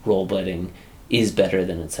of rollerblading is better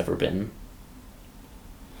than it's ever been.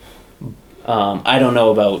 I don't know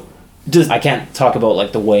about... I can't talk about,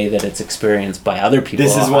 like, the way that it's experienced by other people.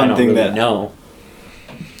 This is one thing really that know.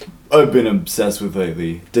 I've been obsessed with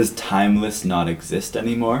lately. Does timeless not exist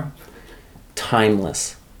anymore?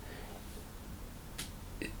 Timeless.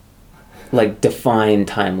 Like, define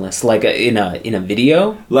timeless. Like, in a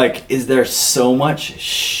video? Like, is there so much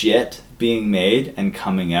shit being made and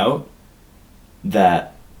coming out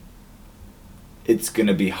that it's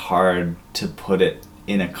gonna be hard to put it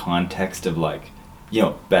in a context of, like,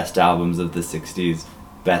 best albums of the 60s,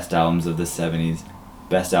 best albums of the 70s,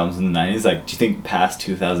 best albums in the 90s? Like, do you think past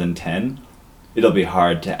 2010 it'll be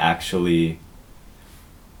hard to actually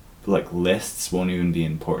like lists won't even be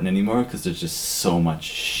important anymore because there's just so much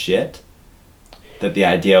shit that the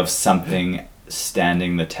idea of something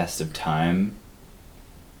standing the test of time,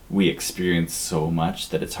 we experience so much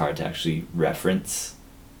that it's hard to actually reference.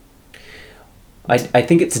 I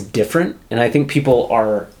think it's different, and I think people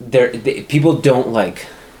are there. People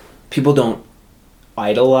don't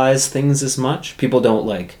idolize things as much. People don't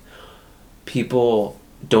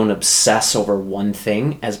obsess over one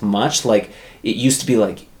thing as much. Like, it used to be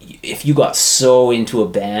like, if you got so into a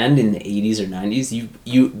band in the 80s or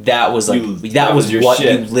 90s, that was your what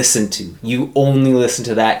shit. you listened to. You only listened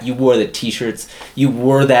to that. You wore the t-shirts, you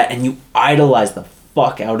wore that, and you idolized the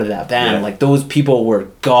fuck out of that band. Yeah. Like, those people were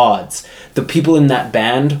gods. The people in that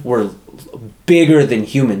band were bigger than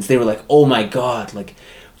humans. They were like, oh my god, like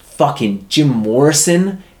fucking Jim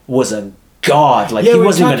Morrison was a god. Like, Yeah, he we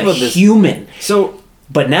wasn't talked even a about this. human. So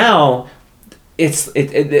But now,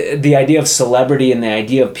 the idea of celebrity and the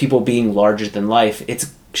idea of people being larger than life,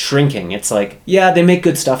 it's shrinking. It's like, yeah, they make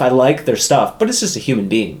good stuff. I like their stuff, but it's just a human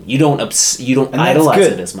being. You don't And that's idolize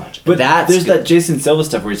good. it as much. But there's good. that Jason Silva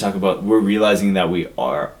stuff where you talk about we're realizing that we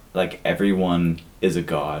are, like, everyone is a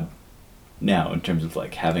god now in terms of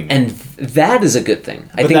like having. And that is a good thing.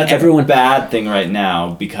 I but think that's everyone. a bad thing right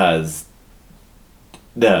now because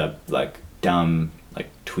the like dumb like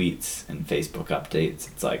tweets and Facebook updates.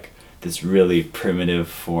 It's like this really primitive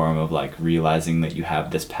form of like realizing that you have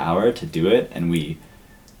this power to do it, and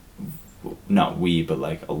not we, but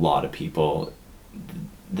like a lot of people,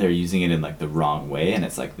 they're using it in like the wrong way, and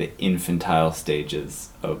it's like the infantile stages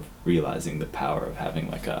of realizing the power of having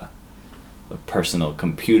like a personal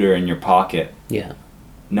computer in your pocket, Yeah.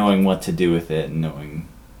 knowing what to do with it, and knowing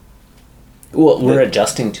Well, we're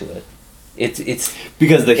adjusting to it. It's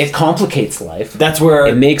because it complicates life. that's where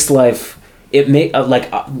It makes life.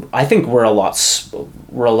 I think we're a lot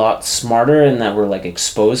smarter in that we're like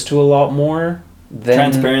exposed to a lot more than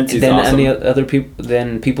Transparency is awesome. any other people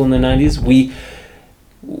than people in the 90s. We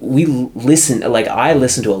listen, like, I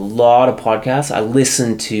listen to a lot of podcasts. I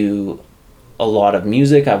listen to a lot of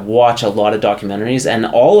music. I watch a lot of documentaries, and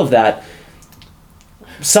all of that.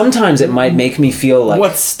 Sometimes it might make me feel like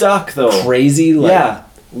what's stuck though. crazy. Like, Yeah.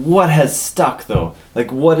 What has stuck though?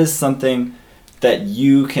 Like, what is something that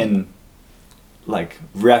you can like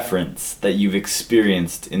reference that you've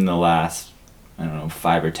experienced in the last, I don't know,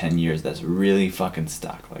 5 or 10 years that's really fucking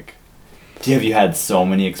stuck? Like, have you had so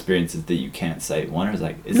many experiences that you can't cite one? Or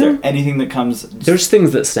is there anything that comes? There's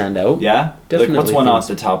things that stand out. Yeah. Definitely Like, what's one off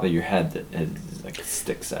things- the top of your head that like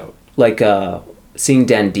sticks out? Like seeing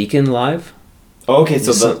Dan Deacon live. Oh, okay,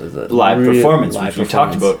 so the live real performance, live which we've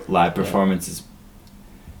talked performance. about, live performance is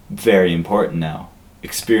very important now.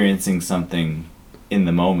 Experiencing something in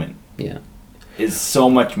the moment Yeah. is so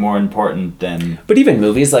much more important than But even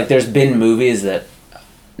movies, like, there's been movies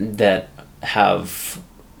that have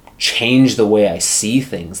changed the way I see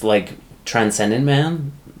things, like Transcendent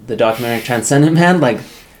Man, the documentary Transcendent Man,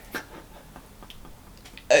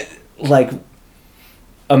 like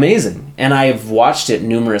amazing. And I've watched it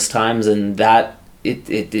numerous times, and that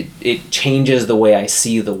it changes the way I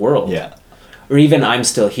see the world. yeah. Or even I'm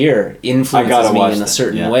Still Here influences me watch in a that,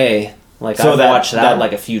 certain yeah. way. Like, So I've that- watched that that-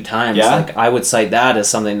 like a few times. Yeah? Like, I would cite that as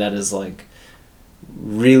something that is like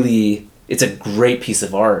really, it's a great piece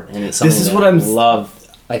of art, and it's something This is that what I I'm- love.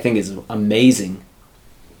 I think is amazing.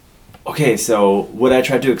 Okay, so what I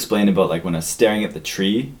tried to explain about like when I was staring at the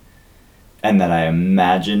tree and that I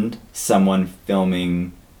imagined someone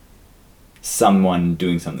filming someone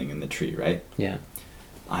doing something in the tree, right? Yeah.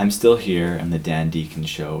 I'm Still Here, and the Dan Deacon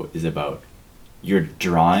Show is about you're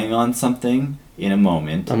drawing on something in a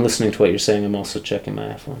moment. I'm listening to what you're saying. I'm also checking my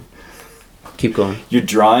iPhone. Keep going. You're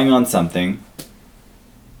drawing on something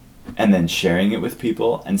and then sharing it with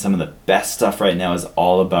people, and some of the best stuff right now is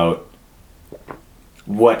all about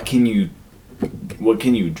what can you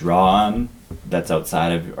draw on that's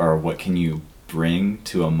outside of, or what can you bring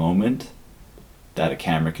to a moment that a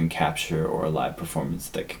camera can capture, or a live performance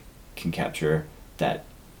that can capture, that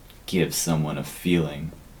gives someone a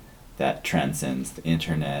feeling that transcends the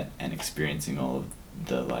internet and experiencing all of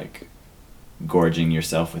the like gorging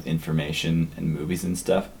yourself with information and movies and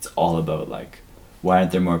stuff. It's all about like, why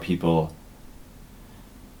aren't there more people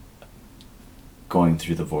going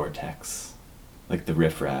through the vortex, like the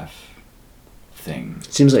riffraff thing?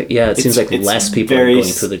 It seems like It's less people are very going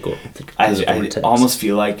through the I vortex. almost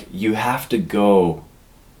feel like you have to go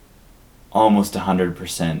almost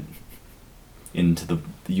 100% into the,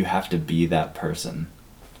 you have to be that person,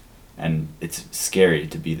 and it's scary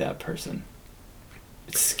to be that person.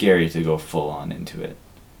 It's scary to go full on into it.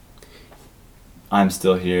 I'm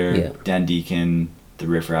Still Here, Yeah. Dan Deacon, the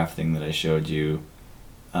riffraff thing that I showed you,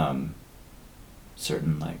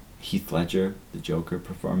 certain like Heath Ledger, the Joker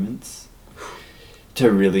performance,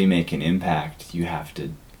 to really make an impact, you have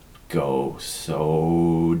to go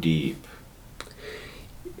so deep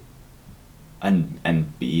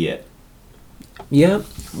and be it. Yeah,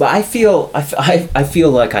 but I feel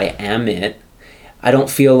like I am it. I don't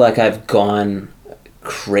feel like I've gone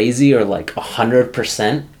crazy or like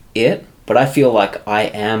 100% it, but I feel like I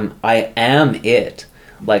am it.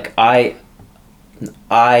 Like I'm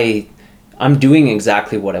doing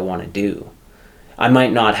exactly what I want to do. I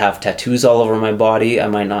might not have tattoos all over my body. I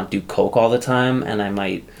might not do coke all the time, and I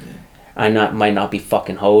might not be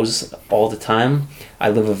fucking hoes all the time. I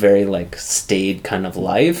live a very like staid kind of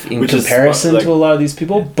life in Which is comparison like, to a lot of these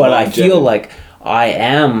people, but I feel like I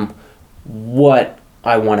am what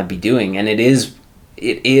I want to be doing, and it is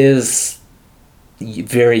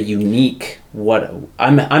very unique. What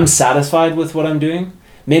I'm satisfied with what I'm doing.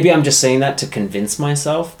 Maybe I'm just saying that to convince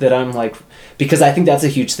myself that I'm like, because I think that's a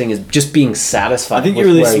huge thing, is just being satisfied. I think with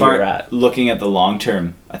you're really where smart you're at. looking at the long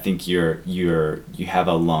term. I think you have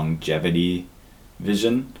a longevity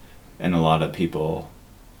vision, and a lot of people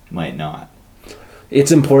might not.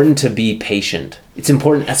 It's important to be patient. It's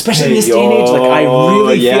important, especially in this day and age. Like I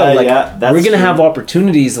really feel like we're gonna have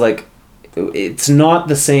opportunities. Like it's not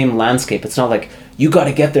the same landscape. It's not like you got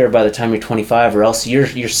to get there by the time you're 25, or else you're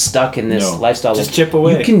stuck in this lifestyle. Just chip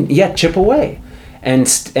away. You can chip away, and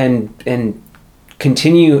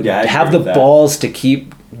continue. Have the balls to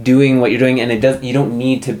keep doing what you're doing, and you don't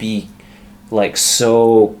need to be like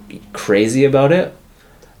so crazy about it.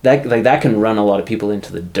 That can run a lot of people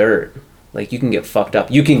into the dirt. Like you can get fucked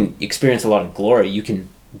up. You can experience a lot of glory. You can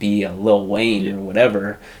be a Lil Wayne or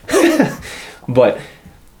whatever, but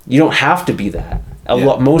you don't have to be that.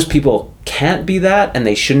 Most people can't be that, and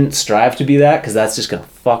they shouldn't strive to be that, because that's just gonna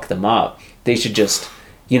fuck them up. They should just,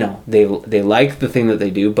 they like the thing that they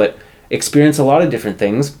do, but experience a lot of different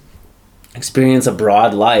things, experience a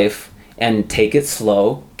broad life, and take it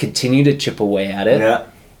slow. Continue to chip away at it. Yeah,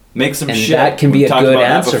 make some and shit. That can be a good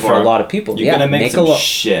answer for a lot of people. You're gonna make some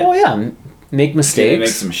shit. Oh yeah, make mistakes. You're gonna make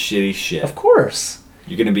some shitty shit. Of course.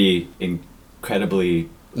 You're gonna be incredibly.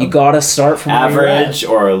 You gotta start from average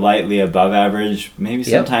or lightly above average, maybe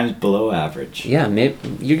sometimes below average. Yeah, maybe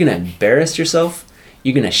you're gonna embarrass yourself.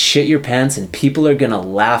 You're gonna shit your pants, and people are gonna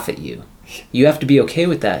laugh at you. You have to be okay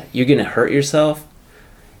with that. You're gonna hurt yourself.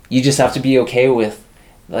 You just have to be okay with,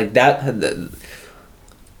 like that.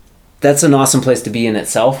 That's an awesome place to be in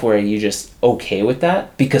itself, where you're just okay with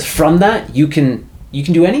that, because from that you can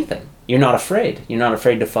do anything. You're not afraid. You're not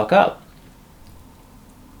afraid to fuck up.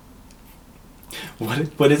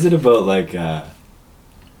 What is it about, like,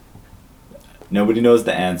 nobody knows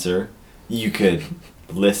the answer. You could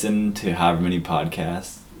listen to however many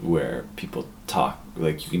podcasts where people talk,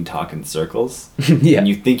 like you can talk in circles. Yeah. And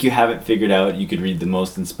you think you have it figured out. You could read the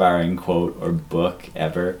most inspiring quote or book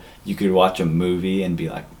ever. You could watch a movie and be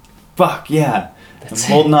like, fuck, yeah, I'm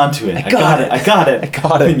holding on to it. I got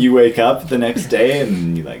it. And you wake up the next day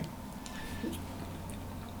and you like,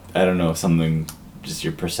 I don't know, something... just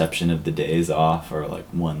your perception of the day is off, or like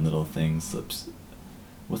one little thing slips.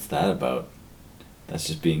 What's that about? That's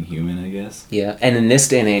just being human, I guess. Yeah, and in this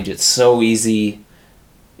day and age, it's so easy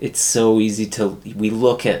to, we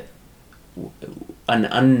look at an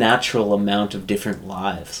unnatural amount of different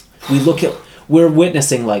lives. We're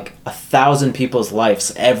witnessing like 1,000 people's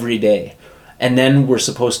lives every day, and then we're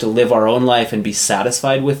supposed to live our own life and be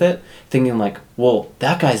satisfied with it, thinking like, well,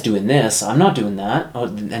 that guy's doing this, I'm not doing that. Oh,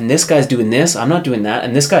 and this guy's doing this, I'm not doing that.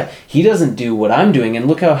 And this guy, he doesn't do what I'm doing, and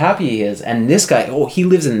look how happy he is. And this guy, oh, he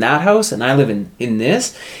lives in that house, and I live in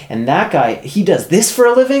this. And that guy, he does this for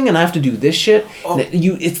a living, and I have to do this shit. Oh.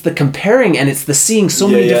 It's the comparing, and it's the seeing so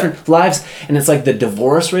many different lives. And it's like the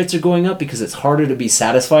divorce rates are going up because it's harder to be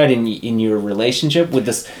satisfied in your relationship with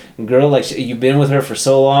this girl. Like, you've been with her for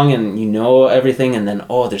so long, and you know everything, and then,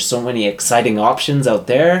 oh, there's so many exciting options out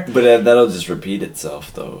there. But that'll just repeat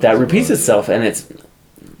itself, though. That repeats itself, and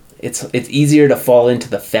it's easier to fall into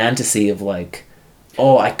the fantasy of like,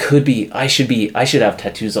 oh, I should have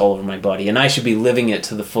tattoos all over my body, and I should be living it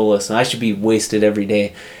to the fullest, and I should be wasted every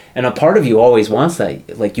day. And a part of you always wants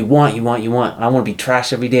that. Like, you want. I want to be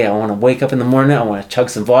trashed every day. I want to wake up in the morning. I want to chug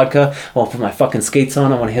some vodka. I want to put my fucking skates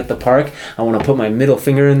on. I want to hit the park. I want to put my middle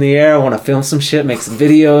finger in the air. I want to film some shit, make some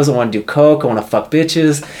videos. I want to do coke. I want to fuck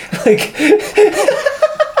bitches. Like...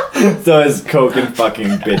 So it's coke and fucking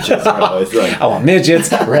bitches, bro. It's like... I want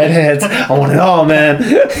midgets, redheads. I want it all, man.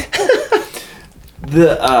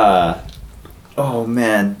 Oh,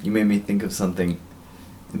 man. You made me think of something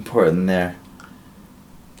important there.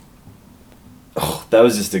 Oh, that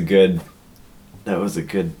was a good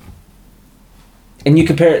And you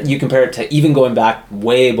compare it to even going back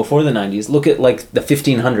way before the 90s. Look at like the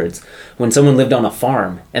 1500s when someone lived on a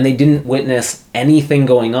farm and they didn't witness anything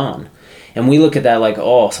going on. And we look at that like,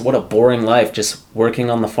 oh, so what a boring life, just working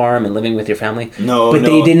on the farm and living with your family. But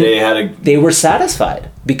they didn't. They had a. They were satisfied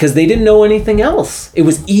because they didn't know anything else. It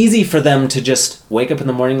was easy for them to just wake up in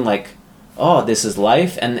the morning like, oh, this is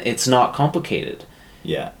life, and it's not complicated.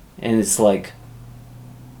 Yeah. And it's like,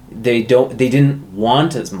 they didn't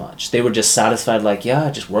want as much. They were just satisfied like, yeah,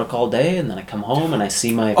 I just work all day and then I come home and I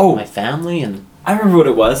see my family. And I remember what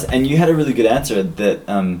it was, and you had a really good answer that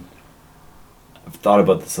I've thought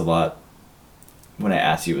about this a lot when I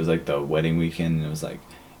asked you. It was like the wedding weekend, and it was like,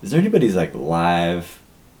 is there anybody's like live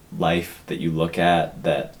life that you look at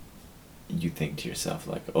that you think to yourself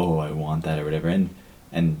like, oh, I want that or whatever?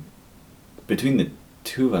 And between the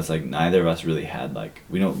two of us, like, neither of us really had, like,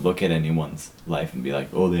 we don't look at anyone's life and be like,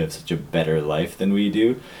 oh, they have such a better life than we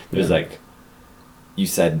do. There's like, you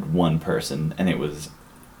said one person, and it was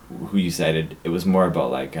who you cited. It was more about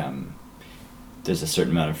like, there's a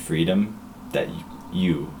certain amount of freedom that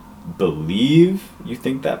you believe you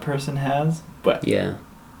think that person has, but yeah,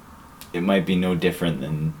 it might be no different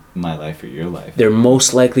than my life or your life. they're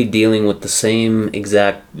most likely dealing with the same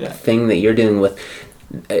exact thing that you're dealing with.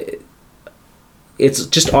 It's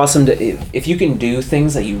just awesome to if you can do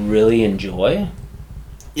things that you really enjoy.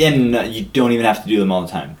 And you don't even have to do them all the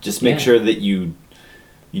time. Just make sure that you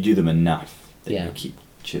do them enough that you keep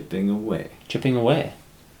chipping away. Chipping away.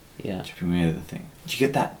 Yeah. Chipping away at the thing. Did you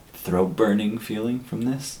get that throat burning feeling from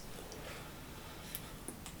this?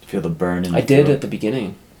 Feel the burn in the I did throat? at the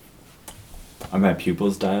beginning. Are my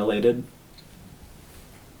pupils dilated?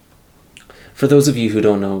 For those of you who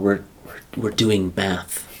don't know, we're doing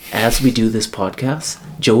math. As we do this podcast,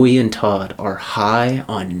 Joey and Todd are high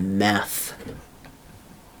on meth.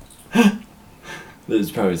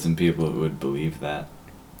 There's probably some people who would believe that.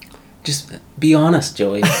 Just be honest,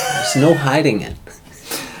 Joey. There's no hiding it.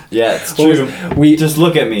 Yeah, it's true. We just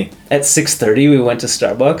look at me. At 6:30, we went to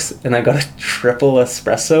Starbucks, and I got a triple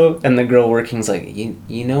espresso, and the girl working's like,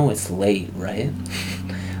 you know it's late, right?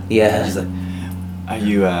 Yeah. She's like, are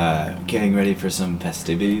you getting ready for some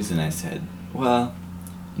festivities? And I said, well,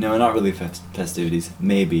 no, not really festivities,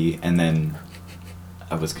 maybe. And then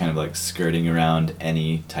I was kind of like skirting around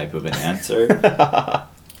any type of an answer.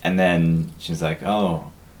 And then she's like,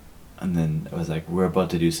 oh. And then I was like, we're about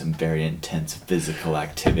to do some very intense physical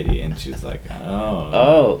activity. And she was like,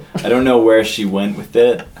 oh. I don't know where she went with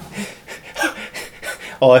it.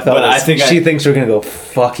 All I thought was she thinks we're going to go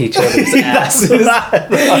fuck each other's asses.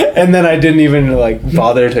 And then I didn't even like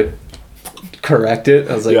bother to correct it.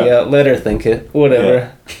 I was like, yeah, let her think it. Whatever.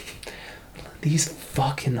 Yeah. These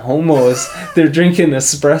fucking homos, they're drinking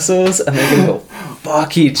espressos and they're going to go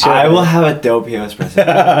fuck each other. I will have a dopey espresso.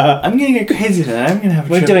 I'm going to get crazy tonight. I'm going to have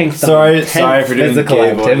a We're doing sorry for doing physical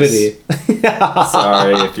activity.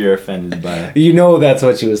 Sorry if you're offended by it. You know that's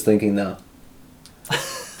what she was thinking though.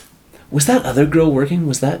 Was that other girl working?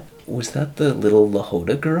 Was that the little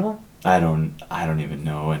Lahota girl? I don't even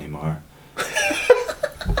know anymore.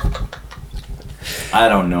 I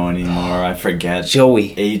don't know anymore. I forget.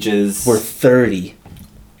 Joey. Ages. We're 30.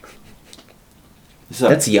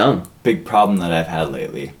 That's young. Big problem that I've had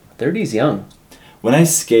lately. 30's young. When I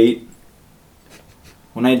skate,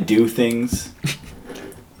 when I do things,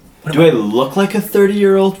 do I look like a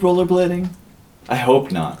 30-year-old rollerblading? I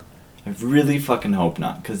hope not. I really fucking hope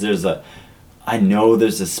not. Because I know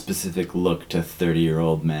there's a specific look to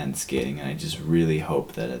 30-year-old man skating, and I just really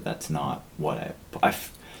hope that that's not what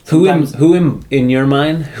Who in your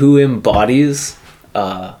mind, who embodies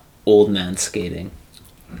old man skating?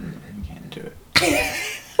 You can't do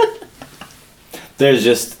it. There's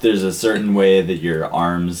a certain way that your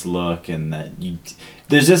arms look, and that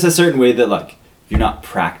there's just a certain way that like you're not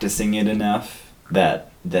practicing it enough, that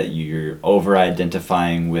you're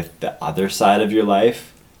over-identifying with the other side of your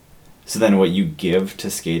life. So then what you give to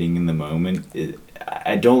skating in the moment,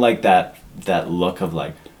 I don't like that look of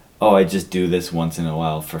like, oh, I just do this once in a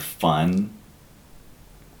while for fun.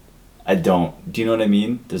 Do you know what I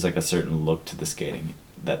mean? There's like a certain look to the skating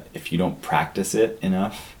that if you don't practice it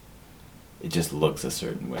enough, it just looks a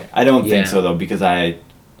certain way. I don't think so though, because I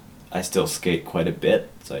still skate quite a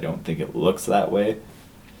bit, so I don't think it looks that way.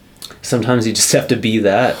 Sometimes you just have to be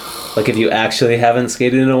that. Like if you actually haven't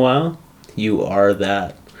skated in a while, you are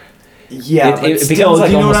that. Yeah, it still, like,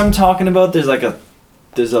 do you know what I'm talking about? There's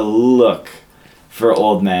a look for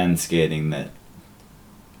old man skating that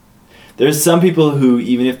there's some people who,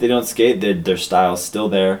 even if they don't skate, their style's still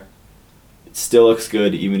there. It still looks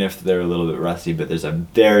good even if they're a little bit rusty, but there's a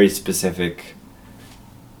very specific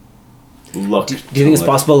look. Do you think it's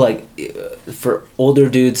possible, like, for older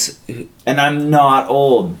dudes? And I'm not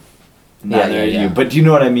old. Neither are you. But do you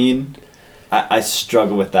know what I mean? I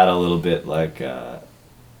struggle with that a little bit. Like,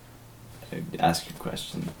 ask your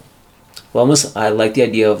question. Well, almost, I like the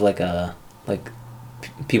idea of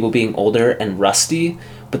people being older and rusty,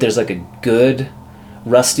 but there's like a good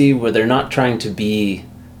rusty where they're not trying to be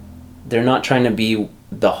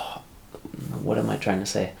the, what am I trying to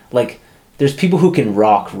say? Like, there's people who can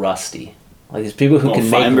rock rusty. Like, there's people who can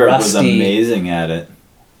make Feinberg rusty. was amazing at it.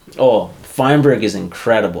 Oh, Feinberg is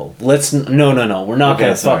incredible. No. We're not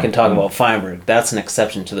going to fucking talk about Feinberg. That's an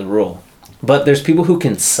exception to the rule. But there's people who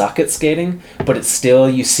can suck at skating, but it's still,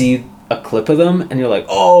 you see a clip of them and you're like,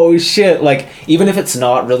 oh shit. Like, even if it's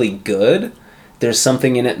not really good, there's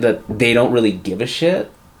something in it that they don't really give a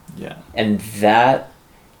shit. Yeah. And that,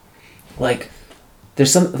 like,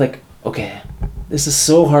 there's some, like, okay, this is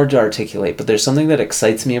so hard to articulate, but there's something that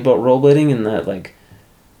excites me about rollerblading, in that, like,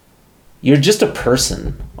 you're just a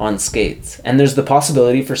person on skates, and there's the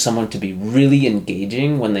possibility for someone to be really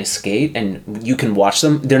engaging when they skate, and you can watch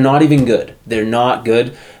them. They're not even good. They're not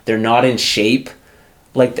good. They're not in shape.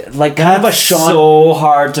 Like kind of a Sean. So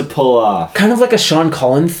hard to pull off. Kind of like a Sean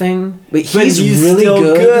Cullen thing, but he's really still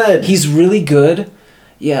good. He's really good.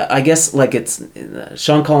 Yeah, I guess, like, it's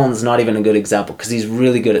Sean Cullen's not even a good example because he's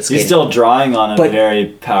really good at skating. He's still drawing on a very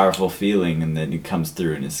powerful feeling, and then it comes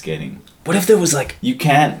through in his skating. What if there was, like, you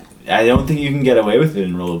can't? I don't think you can get away with it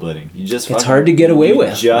in rollerblading. It's hard to get away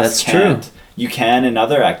with. That's can't. True. You can in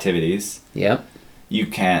other activities. Yep. You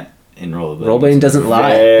can't in rollerblading. Rollerblading doesn't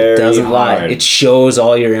lie. It doesn't lie. hard. It shows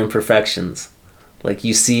all your imperfections. Like,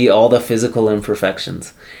 you see all the physical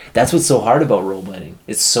imperfections. That's what's so hard about rollerblading.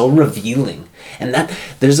 It's so revealing. And that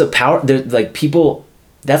there's a power there, like, people,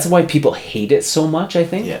 that's why people hate it so much, I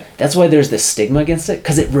think. Yeah. That's why there's this stigma against it,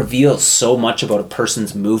 because it reveals so much about a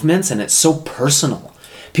person's movements, and it's so personal.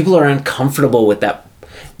 People are uncomfortable with that.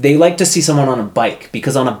 They like to see someone on a bike,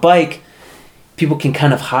 because on a bike, people can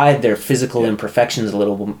kind of hide their physical imperfections a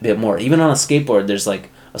little bit more. Even on a skateboard, there's, like,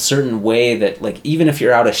 a certain way that, like, even if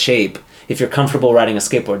you're out of shape, if you're comfortable riding a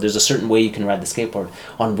skateboard, there's a certain way you can ride the skateboard.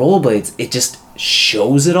 On rollerblades, it just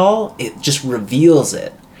shows it all. It just reveals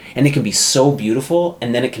it. And it can be so beautiful,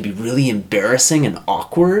 and then it can be really embarrassing and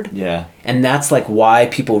awkward. Yeah. And that's, like, why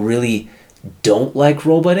people really don't like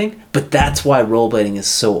rollerblading, but that's why rollerblading is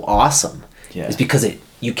so awesome. Yeah. It's because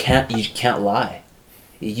you can't lie.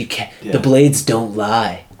 You can't. Yeah. The blades don't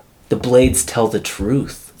lie. The blades tell the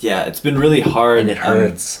truth. Yeah, it's been really hard. And it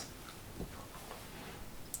hurts.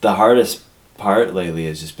 The hardest part lately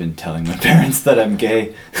has just been telling my parents that I'm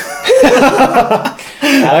gay. I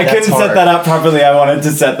couldn't set that up properly. I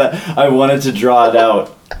wanted to draw it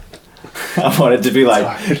out. I wanted to be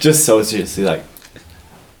like, just so seriously, like,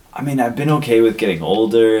 I mean, I've been okay with getting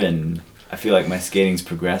older, and I feel like my skating's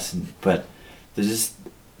progressed, but there's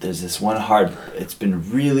this one hard, it's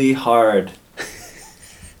been really hard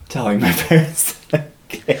telling my parents that I'm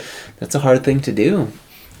gay. That's a hard thing to do.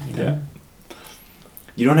 You know? Yeah.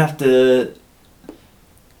 You don't have to,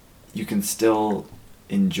 you can still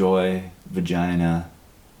enjoy vagina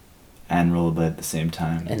and rollerblade at the same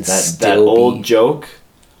time. And that old joke,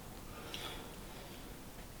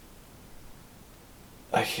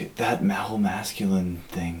 that whole masculine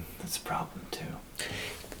thing, that's a problem too.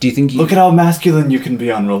 Do you think look at how masculine you can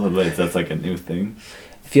be on rollerblades? That's like a new thing.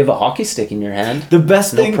 If you have a hockey stick in your hand, the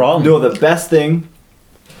best thing, problem.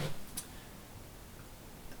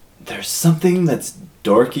 There's something that's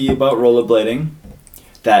dorky about rollerblading,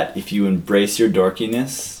 that if you embrace your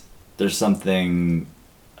dorkiness, there's something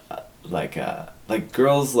like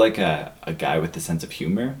girls like a guy with a sense of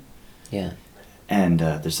humor. Yeah. And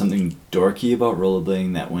there's something dorky about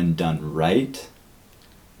rollerblading that when done right,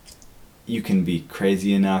 you can be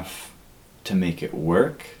crazy enough to make it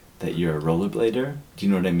work, that you're a rollerblader. Do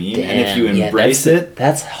you know what I mean? Damn, and if you embrace it...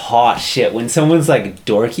 That's hot shit. When someone's, like,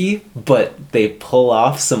 dorky, but they pull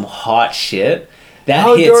off some hot shit, that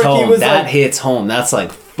hits home. That hits home. That's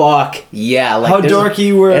like, fuck, yeah. Like, how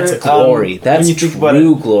dorky were... That's glory. That's true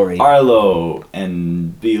glory. Arlo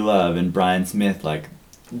and B-Love and Brian Smith, like,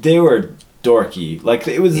 they were dorky. Like,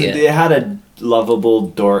 it was... They had a lovable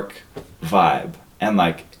dork vibe. And,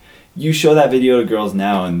 like, you show that video to girls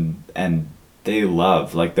now, and they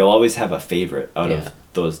love, like, they'll always have a favorite out of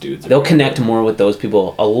those dudes. They'll connect more with those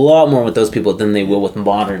people, a lot more with those people than they will with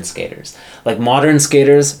modern skaters. Like, modern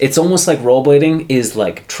skaters, it's almost like rollerblading is,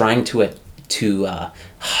 like, trying to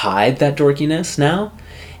hide that dorkiness now.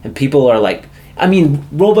 And people are like, I mean,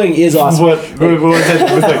 rollerblading is awesome. What was it?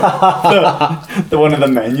 Was like the one of the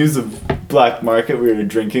menus of Black Market. We were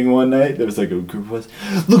drinking one night. There was like a group of us.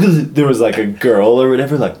 Look at it. There was like a girl or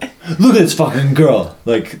whatever. Like, look at this fucking girl.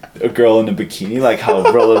 Like a girl in a bikini. Like how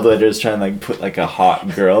rollerbladers trying to like put like a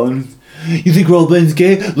hot girl in. You think rollerblading's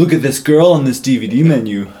gay? Look at this girl on this DVD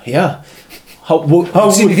menu. Yeah.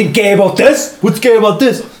 What's anything gay about this? What's gay about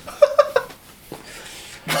this?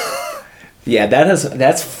 Yeah,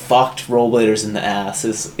 that's fucked rollerbladers in the ass.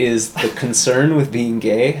 Is the concern with being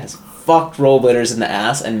gay has fucked rollerbladers in the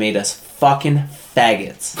ass and made us fucking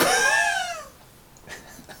faggots.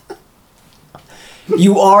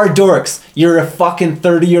 You are dorks. You're a fucking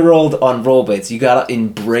 30-year-old on rollerblades. You gotta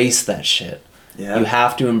embrace that shit. Yeah. You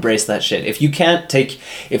have to embrace that shit. If you can't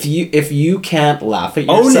laugh at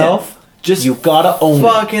Own yourself, just you gotta own it.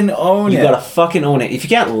 fucking own it. You gotta fucking own it. If you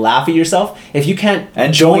can't laugh at yourself, if you can't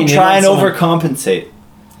and join don't in try on and someone- overcompensate.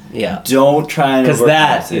 Yeah. Don't try and Because overcompensate.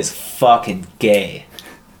 that is fucking gay.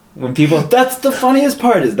 When people That's the funniest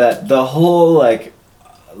part is that the whole like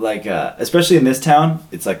especially in this town,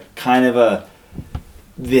 it's like kind of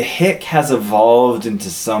the hick has evolved into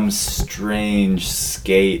some strange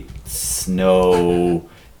skate, snow,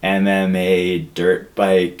 MMA, dirt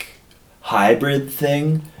bike hybrid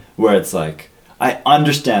thing where it's like I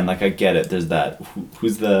understand, like I get it. There's that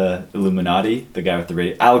who's the Illuminati, the guy with the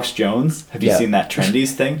radio, Alex Jones. Have you seen that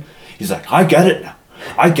Trendies thing? He's like, I get it now.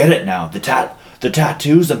 I get it now. The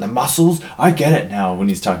tattoos and the muscles, I get it now. When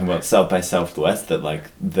he's talking about South by Southwest, that like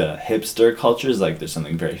the hipster culture is like there's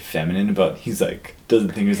something very feminine about. He's like doesn't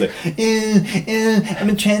think he's like, I'm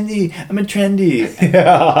a trendy.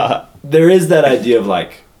 Yeah. There is that idea of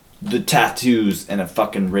like the tattoos and a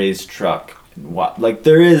fucking raised truck and what like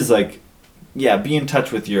there is like, yeah, be in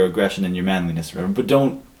touch with your aggression and your manliness, whatever, but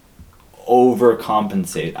don't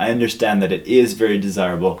overcompensate. I understand that it is very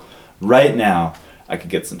desirable. Right now, I could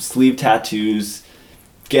get some sleeve tattoos,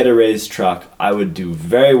 get a raised truck. I would do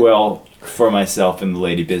very well for myself in the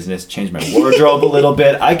lady business, change my wardrobe a little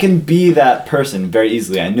bit. I can be that person very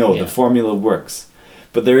easily. I know the formula works.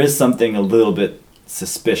 But there is something a little bit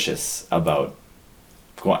suspicious about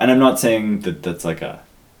going. And I'm not saying that that's like a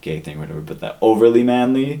gay thing or whatever, but that overly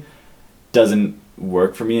manly doesn't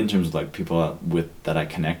work for me in terms of like people that I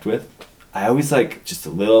connect with. I always like just a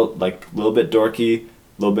little bit dorky, a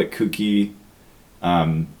little bit kooky,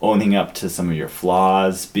 owning up to some of your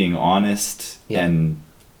flaws, being honest, and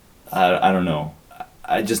I don't know.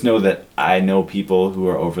 I just know that I know people who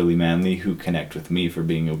are overly manly who connect with me for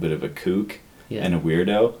being a bit of a kook and a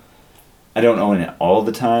weirdo. I don't own it all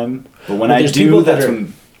the time, but when I do,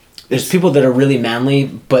 there's people that are really manly,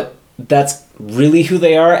 but that's really who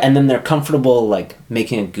they are, and then they're comfortable like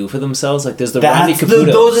making a goof of themselves. Like there's the Randy Caputos.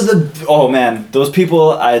 Those are the those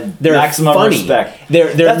people they're maximum funny. Respect.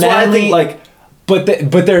 They're that's manly, why I think, like, but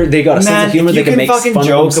they got a sense of humor. They can make fucking fun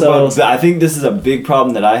joke of themselves. I think this is a big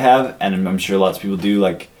problem that I have, and I'm sure lots of people do.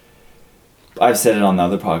 Like I've said it on the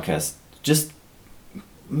other podcast. Just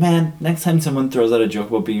man, next time someone throws out a joke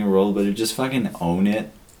about being a rollerblader, just fucking own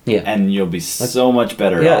it. Yeah, and you'll be so much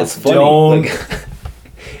better. Yeah, off. It's funny. Don't.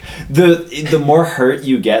 The more hurt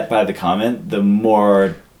you get by the comment, the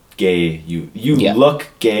more gay you look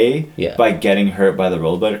gay by getting hurt by the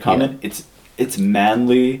rollerblader comment. Yeah. It's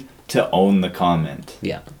manly to own the comment.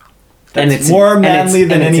 Yeah. That's and it's more manly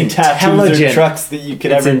than any tattoos or trucks that you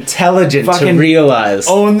could ever. It's intelligent to realize.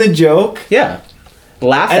 Own the joke. Yeah.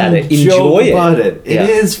 Laugh at it. Enjoy it. About it. It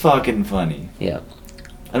is fucking funny. Yeah.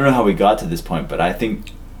 I don't know how we got to this point, but I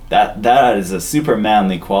think that is a super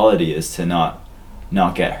manly quality, is to not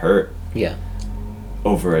get hurt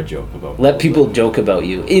over a joke about let people joke about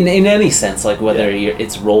you in any sense, like whether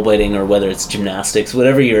it's rollerblading or whether it's gymnastics,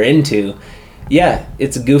 whatever you're into.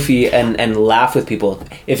 It's goofy and laugh with people.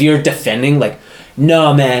 If you're defending like,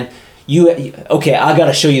 no man, okay, I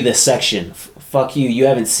gotta show you this section. Fuck you, you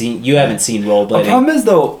haven't seen rollerblading. The problem is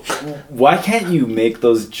though, why can't you make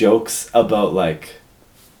those jokes about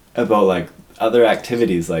other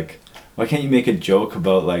activities? Like why can't you make a joke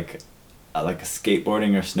about like a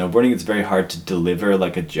skateboarding or snowboarding? It's very hard to deliver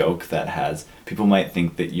like a joke that has people might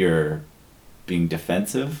think that you're being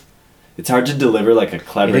defensive. It's hard to deliver like a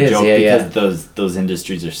clever joke because those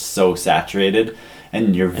industries are so saturated,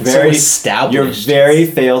 and you're very established. You're very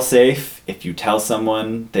fail safe if you tell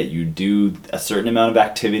someone that you do a certain amount of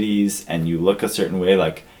activities and you look a certain way.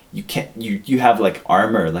 Like you can't you have like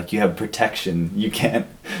armor, like you have protection. You can't.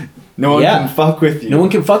 No one can fuck with you. No one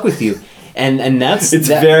can fuck with you. And that's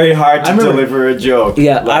very hard to deliver a joke.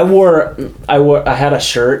 Yeah, like, I had a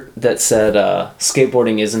shirt that said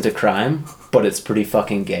skateboarding isn't a crime, but it's pretty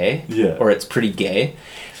fucking gay. Yeah. Or it's pretty gay.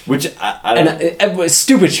 Which it was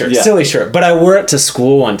stupid shirt, silly shirt. But I wore it to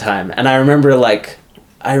school one time, and I remember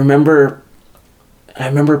And I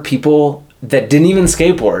remember people that didn't even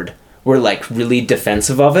skateboard were like really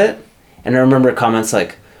defensive of it. And I remember comments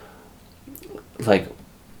like I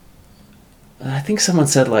think someone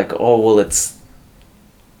said like, oh, well, it's,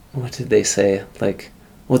 what did they say? Like,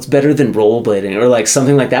 well, it's better than rollerblading or like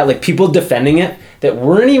something like that. Like people defending it that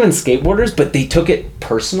weren't even skateboarders, but they took it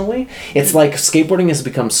personally. It's like skateboarding has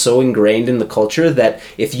become so ingrained in the culture that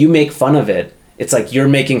if you make fun of it, it's like you're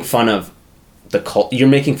making fun of you're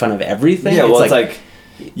making fun of everything. Yeah, well, it's like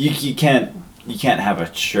you can't have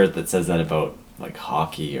a shirt that says that about like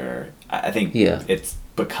hockey or I think it's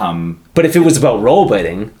become. But if it was about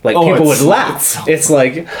rollerblading, like people would laugh. It's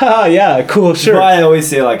like, ah, yeah, cool, sure. But I always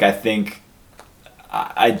say like I think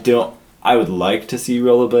I would like to see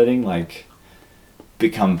rollerblading like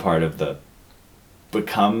become part of the Do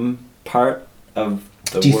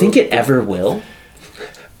you think it ever will?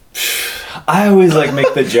 I always like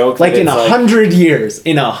make the joke like in 100 years.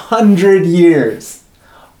 In 100 years.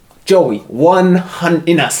 Joey, 100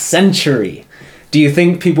 in a century. Do you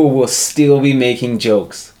think people will still be making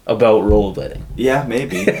jokes about rollerblading? Yeah,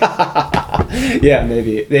 maybe. Yeah,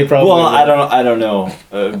 maybe. They probably Well, will. I don't know.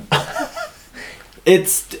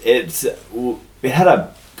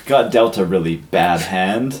 Got dealt a really bad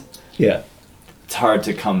hand. Yeah. It's hard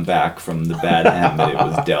to come back from the bad hand that it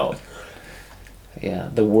was dealt. Yeah,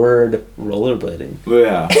 the word rollerblading.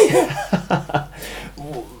 Yeah.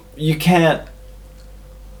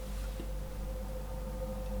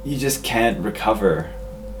 You just can't recover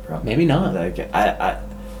from. Maybe not. Like I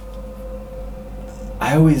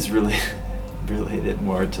always really relate it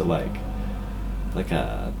more to like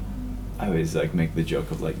I always like make the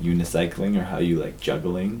joke of like unicycling or how you like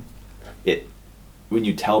juggling. It when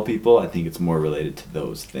you tell people, I think it's more related to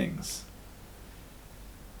those things.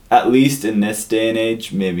 At least in this day and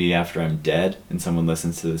age, maybe after I'm dead and someone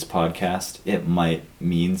listens to this podcast, it might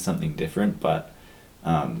mean something different, but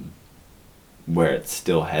where it's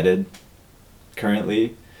still headed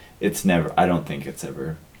currently, I don't think it's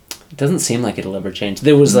ever. It doesn't seem like it'll ever change.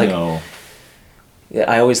 There was like, no.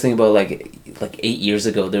 I always think about like 8 years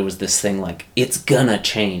ago, there was this thing like, it's gonna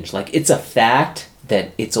change. Like, it's a fact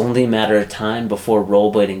that it's only a matter of time before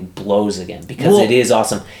rollerblading blows again because it is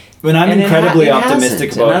awesome. When I'm incredibly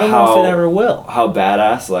optimistic about I don't know if it ever will. How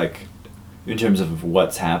badass, like, in terms of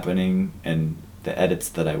what's happening and the edits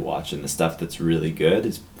that I watch and the stuff that's really good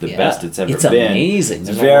is the best it's ever been. It's amazing. It's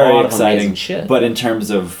There's very a lot of exciting. amazing shit. But in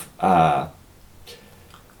terms of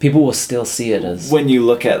people will still see it as when you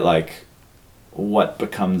look at like what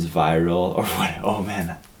becomes viral or what. Oh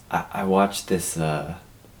man, I watched this. I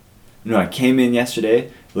came in yesterday.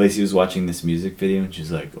 Lacey was watching this music video and she's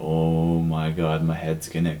like, oh my god, my head's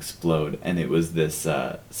gonna explode. And it was this,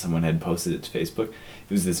 someone had posted it to Facebook.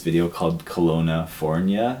 It was this video called Kelowna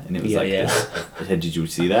Fornia. And it was this. Did you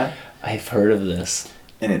see that? I've heard of this.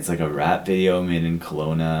 And it's like a rap video made in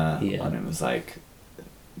Kelowna. Yeah. And it was like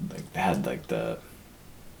they had like the,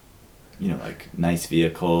 like nice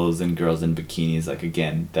vehicles and girls in bikinis. Like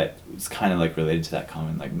again, that was kind of like related to that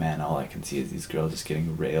comment. Like, man, all I can see is these girls just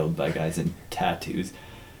getting railed by guys in tattoos.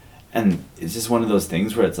 And it's just one of those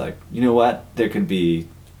things where it's like, you know what? There could be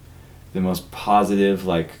the most positive,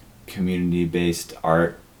 like, community-based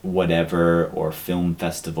art, whatever, or film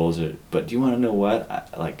festivals. But do you want to know what?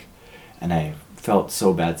 And I felt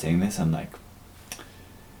so bad saying this. I'm like,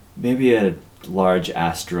 maybe a large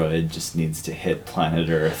asteroid just needs to hit planet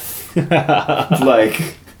Earth.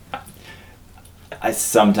 Like, I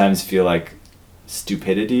sometimes feel like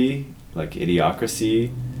stupidity, like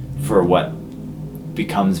idiocracy, for what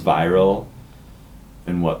becomes viral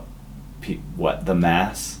and what the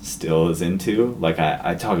mass still is into. Like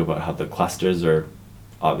I talk about how the clusters are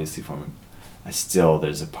obviously forming.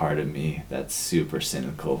 There's a part of me that's super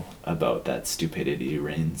cynical about that stupidity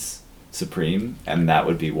reigns supreme, and that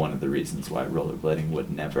would be one of the reasons why rollerblading would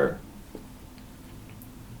never.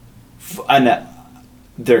 And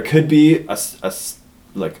there could be a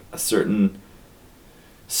certain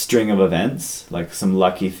string of events, like some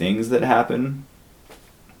lucky things that happen.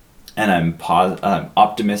 And I'm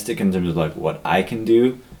optimistic in terms of like what I can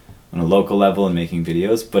do on a local level and making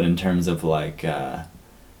videos, but in terms of like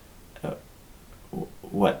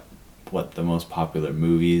what the most popular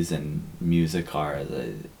movies and music are,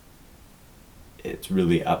 it's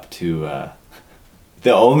really up to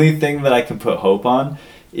the only thing that I can put hope on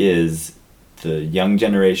is the young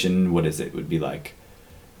generation. What is it? Would be like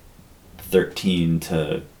 13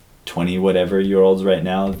 to 20 whatever year olds right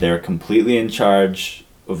now. They're completely in charge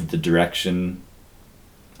of the direction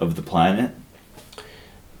of the planet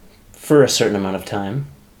for a certain amount of time.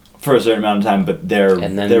 But they're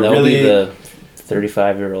and then they're there'll really be the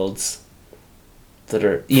 35-year-olds that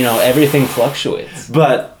are, you know, everything fluctuates.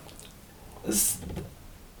 But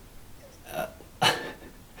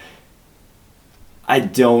I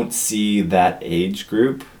don't see that age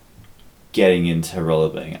group getting into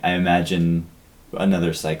rollerblading. I imagine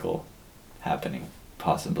another cycle happening,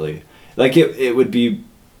 possibly. Like it would be,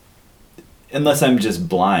 unless I'm just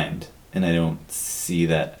blind and I don't see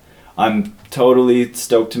that. I'm totally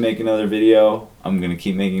stoked to make another video. I'm gonna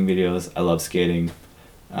keep making videos. I love skating,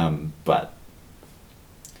 but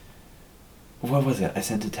what was it? I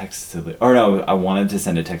sent a text to I wanted to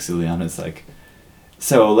send a text to Leon. It's like,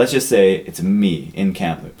 so let's just say it's me in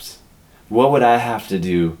Kamloops. What would I have to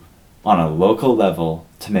do on a local level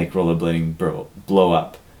to make rollerblading blow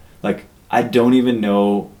up? Like, I don't even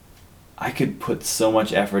know. I could put so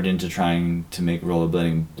much effort into trying to make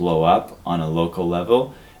rollerblading blow up on a local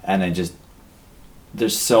level, and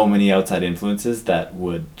there's so many outside influences that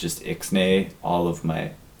would just ixnay all of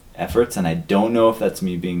my efforts, and I don't know if that's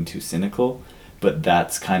me being too cynical, but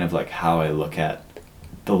that's kind of like how I look at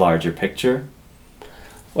the larger picture.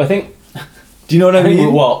 Well, I think... Do you know what I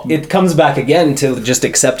mean? Well, it comes back again to just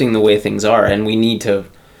accepting the way things are, and we need to...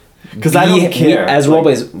 Because I don't care. As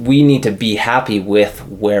rollerbladers, we need to be happy with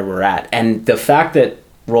where we're at. And the fact that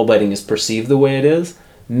rollerblading is perceived the way it is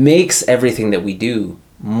makes everything that we do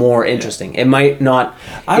more interesting. It might not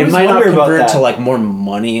convert to like more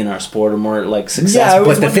money in our sport or more like success,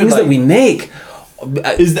 but the things that we make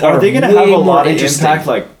are they going to have a lot of impact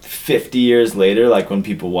like 50 years later, like when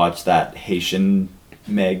people watch that Haitian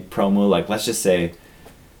Meg promo? Like let's just say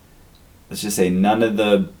none of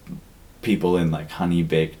the people in like Honey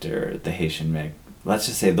Baked or the Haitian Meg, let's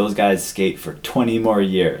just say those guys skate for 20 more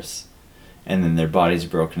years and then their body's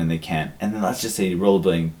broken and they can't, and then let's just say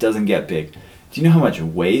rollerblading doesn't get big. Do you know how much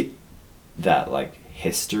weight that like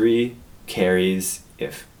history carries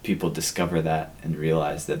if people discover that and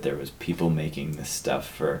realize that there was people making this stuff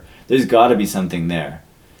for... There's got to be something there.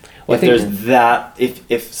 Well,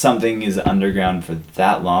 if something is underground for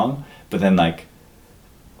that long, but then like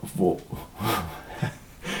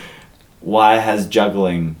why has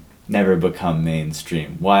juggling never become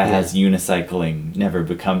mainstream? Why has unicycling never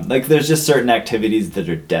become... Like, there's just certain activities that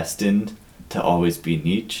are destined to always be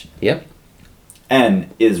niche. Yep. And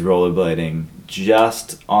is rollerblading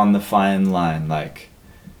just on the fine line? Like,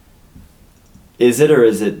 is it or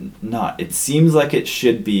is it not? It seems like it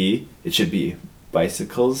should be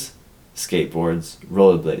bicycles, skateboards,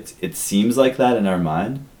 rollerblades. It seems like that in our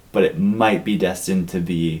mind, but it might be destined to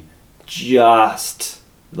be just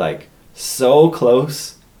like so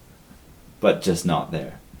close, but just not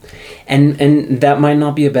there. And that might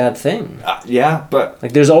not be a bad thing. Yeah, but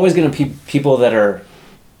like there's always going to be people that are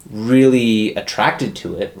really attracted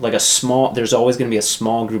to it. Like there's always going to be a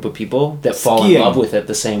small group of people that fall in love with it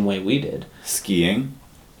the same way we did. Skiing,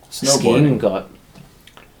 snowboarding,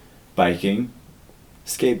 biking,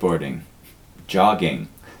 skateboarding, jogging.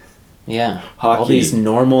 Yeah, hockey, all these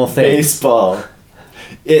normal things. Baseball.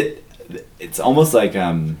 It's almost like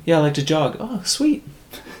yeah, I like to jog. Oh, sweet.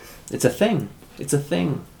 It's a thing. It's a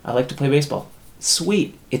thing. I like to play baseball.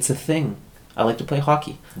 Sweet. It's a thing. I like to play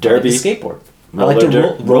hockey. Derby. I like to skateboard.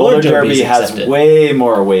 Roller derby has way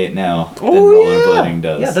more weight now than rollerblading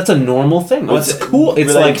does. Yeah, that's a normal thing. It's cool.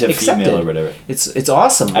 It's like to accepted. Female or whatever. It's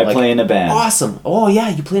awesome. I play in a band. Awesome. Oh yeah,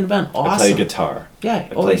 you play in a band. Awesome. I play guitar. Yeah.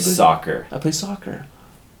 I play soccer. I play soccer.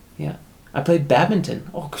 Yeah. I play badminton.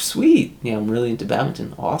 Oh, sweet. Yeah, I'm really into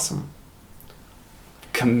badminton. Awesome.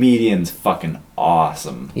 Comedian's fucking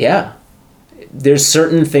awesome. Yeah. There's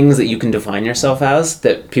certain things that you can define yourself as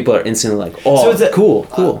that people are instantly like, oh, so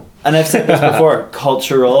cool. And I've said this before,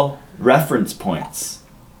 cultural reference points.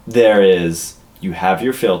 There is, you have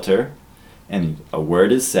your filter, and a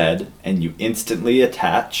word is said, and you instantly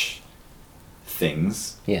attach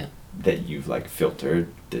things that you've like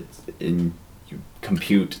filtered, and you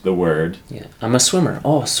compute the word. Yeah, I'm a swimmer.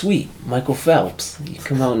 Oh, sweet. Michael Phelps. You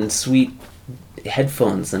come out in sweet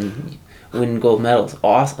headphones and win gold medals.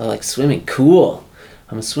 Awesome. I like swimming. Cool.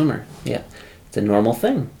 I'm a swimmer. Yeah, it's a normal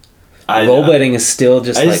thing. Rollerblading is still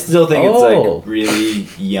just I still think it's like really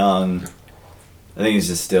young. I think it's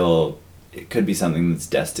just still, it could be something that's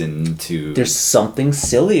destined to... There's something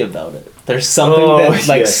silly about it. There's something that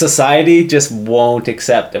like society just won't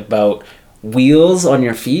accept about wheels on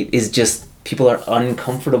your feet. Is just, people are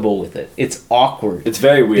uncomfortable with it. It's awkward. It's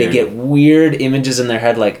very weird. They get weird images in their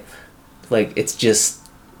head like it's just...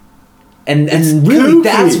 And really, kooky.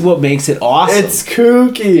 That's what makes it awesome. It's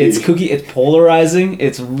kooky. It's polarizing.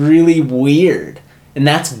 It's really weird, and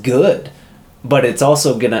that's good. But it's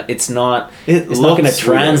also gonna. It's not gonna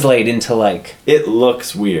translate into like. It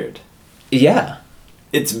looks weird. Yeah.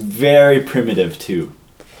 It's very primitive too.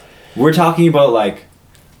 We're talking about like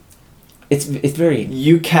It's very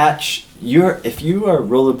if you are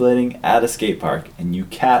rollerblading at a skate park and you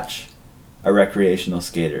catch a recreational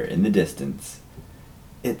skater in the distance,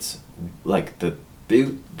 it's like the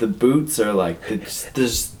boots are like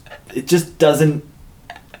it just doesn't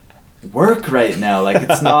work right now. Like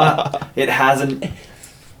it's not, it hasn't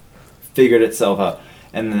figured itself out.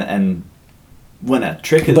 And when a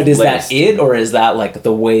trick is But is laced- that it, or is that like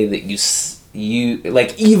the way that you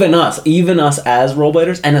like, even us as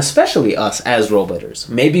rollerbladers, and especially us as rollerbladers,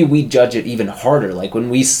 maybe we judge it even harder. Like when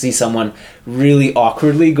we see someone really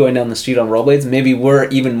awkwardly going down the street on rollerblades, maybe we're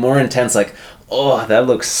even more intense, like, oh, that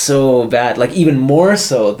looks so bad, like even more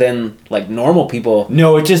so than like normal people.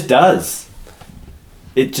 No, it just does.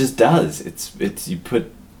 It just does. It's you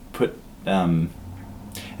put and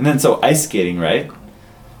then so ice skating, right?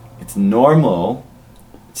 It's normal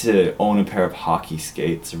to own a pair of hockey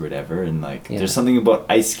skates or whatever, and like Yeah. there's something about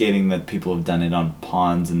ice skating that people have done it on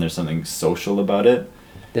ponds, and there's something social about it.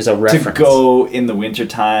 There's a reference. To go in the winter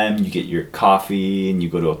time, you get your coffee and you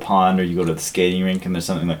go to a pond, or you go to the skating rink, and there's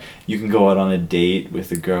something like you can go out on a date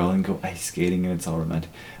with a girl and go ice skating, and it's all romantic.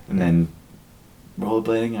 And then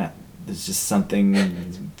rollerblading, there's just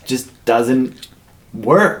something just doesn't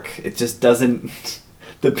work. It just doesn't.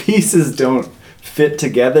 The pieces don't fit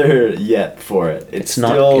together yet for it. It's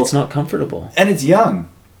still, not comfortable. and it's young,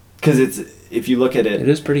 because it's, if you look at it, It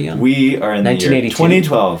is pretty young. we are in the year 1982.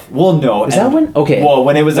 2012. Well, no. Is that when? Okay. Well,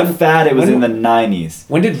 when it was a fad, it was when- in the 90s.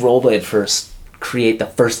 When did rollerblade first create the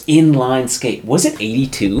first inline skate? Was it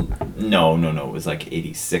 82? No. It was like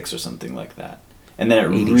 86 or something like that. And then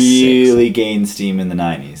it 86. really gained steam in the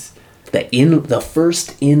 90s. The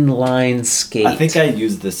first inline skate. I think I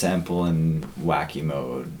used the sample in wacky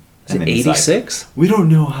mode. Is it then he's like, 86? we don't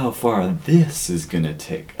know how far this is going to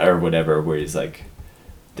take. Or whatever, where he's like,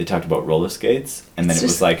 they talked about roller skates. And then It's it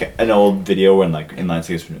was just- like an old video when like inline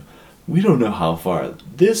skates were, we don't know how far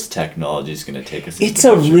this technology is going to take us. in It's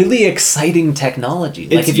the a future." really exciting technology.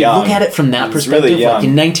 Like It's if you look young. at it from that It's perspective, really like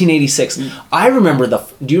in young. 1986, I remember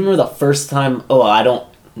do you remember the first time? Oh, I don't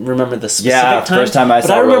remember the specific Yeah, time. first time I but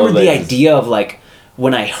saw I remember the rollerblades. idea of like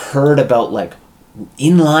when I heard about like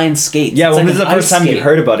inline skates. Yeah, It's when like was the an first ice time you skate.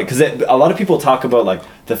 heard about it? Because a lot of people talk about like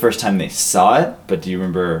the first time they saw it, but do you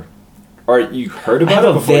remember, or you heard I about have it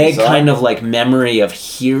a before you vague saw kind it? of like memory of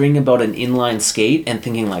hearing about an inline skate and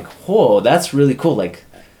thinking like, whoa, that's really cool. Like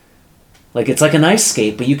it's like an ice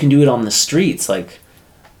skate, but you can do it on the streets. Like,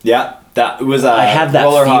 Yeah, that was. I have that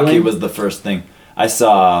roller hockey feeling. was the first thing I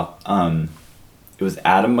saw. It was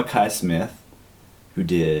Adam Mackay-Smith, who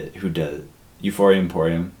does Euphoria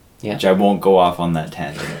Emporium. Yeah. Which I won't go off on that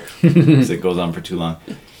tangent because it goes on for too long.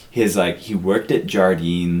 He worked at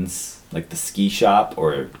Jardines, like the ski shop,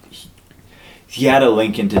 or he had a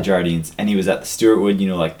link into Jardines, and he was at the Stuart Wood. You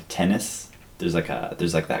know, like the tennis. There's like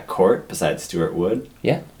that court beside Stuart Wood.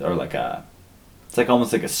 yeah, Or it's like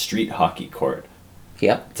almost like a street hockey court.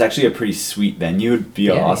 yeah. It's actually a pretty sweet venue. It'd be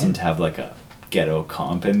Yeah, awesome yeah. to have like a ghetto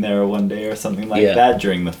comp in there one day or something like Yeah. that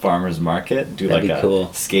during the farmers market. Do That'd like be a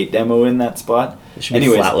cool. skate demo in that spot. It should be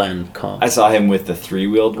Anyways, flatland comp. I saw him with the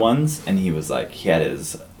 3-wheeled ones, and he was like, he had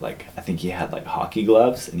his like, I think he had like hockey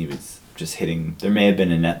gloves, and he was just hitting. There may have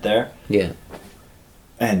been a net there, Yeah.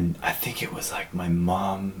 and I think it was like my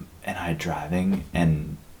mom and I driving,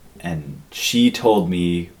 and she told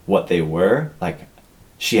me what they were. Like,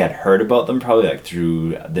 she had heard about them probably like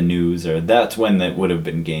through the news, or that's when that would have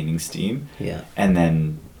been gaining steam. Yeah. And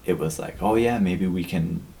then it was like, oh yeah, maybe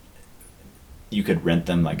you could rent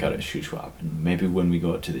them like out at Shoe Swap, and maybe when we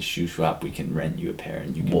go out to the Shoe Swap we can rent you a pair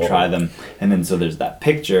and you can Whoa. try them. And then so there's that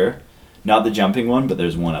picture, not the jumping one, but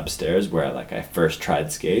there's one upstairs where I first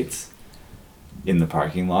tried skates in the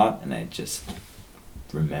parking lot, and I just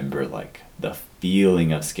remember like the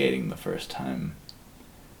feeling of skating the first time.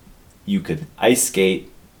 You could ice skate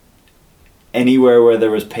anywhere where there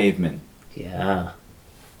was pavement, Yeah.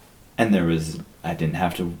 and I didn't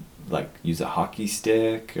have to like use a hockey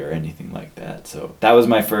stick or anything like that. So that was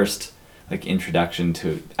my first like introduction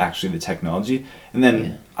to actually the technology. And then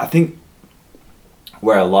Yeah. I think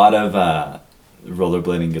where a lot of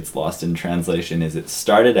rollerblading gets lost in translation is it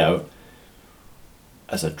started out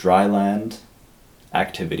as a dry land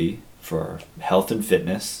activity for health and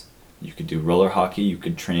fitness. You could do roller hockey, you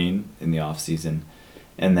could train in the off season,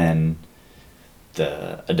 and then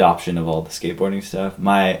the adoption of all the skateboarding stuff.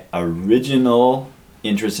 My original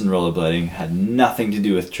interest in rollerblading had nothing to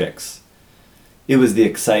do with tricks. It was the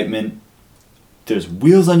excitement. There's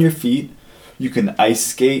wheels on your feet. You can ice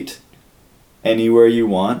skate anywhere you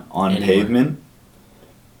want on Anywhere. pavement.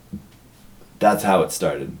 That's how it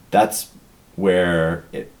started. That's where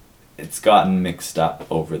it it's gotten mixed up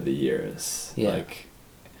over the years. Yeah. Like,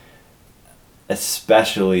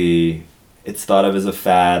 especially, it's thought of as a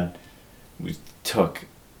fad. We took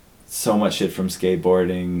so much shit from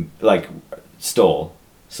skateboarding, like, stole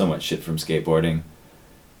so much shit from skateboarding.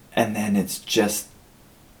 And then it's just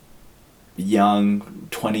young,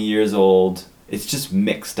 20 years old. It's just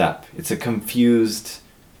mixed up. It's a confused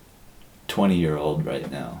 20-year-old right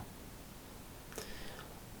now.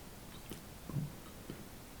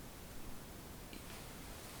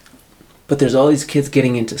 But there's all these kids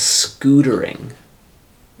getting into scootering.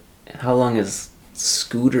 How long is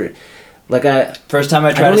scooter? Like First time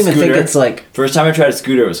I tried I don't a even scooter, think it's like First time I tried a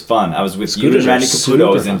scooter, it was fun. I was with you Scooters and Randy are Caputo. I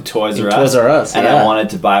was super in fun. Toys In R Us. Toys R Us, and yeah. I wanted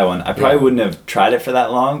to buy one. I probably Yeah. wouldn't have tried it for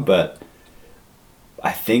that long, but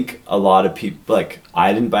I think a lot of people, like,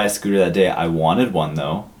 I didn't buy a scooter that day. I wanted one,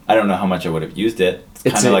 though. I don't know how much I would have used it. It's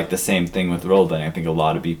It's kind of a- like the same thing with rollerblading. I think a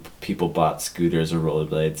lot of people bought scooters or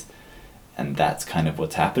rollerblades, and that's kind of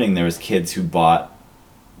what's happening. There was kids who bought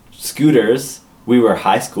scooters. We were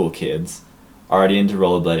high school kids, already into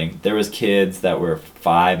rollerblading. There was kids that were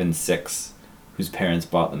 5 and 6 whose parents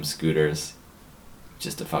bought them scooters.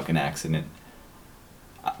 Just a fucking accident.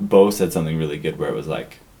 Bo said something really good where it was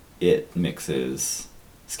like, it mixes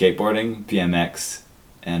skateboarding, BMX,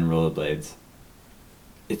 and rollerblades.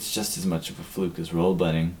 It's just as much of a fluke as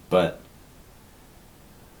rollerblading, but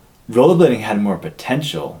rollerblading had more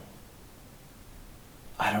potential.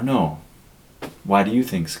 I don't know. Why do you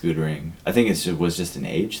think scootering? I think it was just an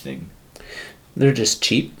age thing. they're just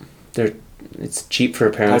cheap. It's cheap for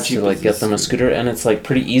parents cheap to like is get a them a scooter? scooter, and it's like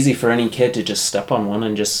pretty easy for any kid to just step on one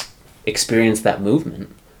and just experience that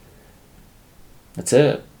movement. That's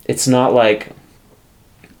it. It's not like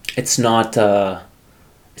it's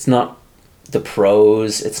not the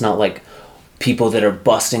pros. It's not like people that are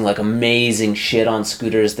busting like amazing shit on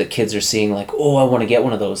scooters that kids are seeing like, oh, I want to get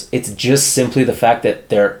one of those. It's just simply the fact that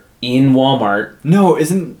they're in Walmart. No,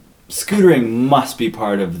 scootering must be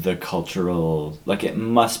part of the cultural, like, it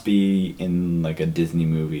must be in like a Disney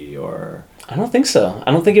movie or... I don't think so.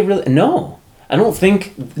 I don't think it really. No, I don't think.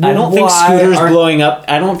 I Then don't think why scooters are- blowing up.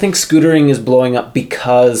 I don't think scootering is blowing up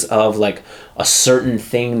because of like a certain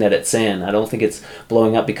thing that it's in. I don't think it's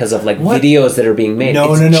blowing up because of like What? videos that are being made.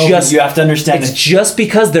 No, It's no. Just, You have to understand It's that- just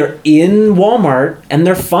because they're in Walmart and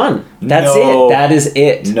they're fun. That's No. it. That is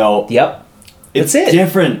it. No. Yep. It's That's it.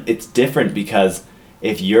 different. It's different because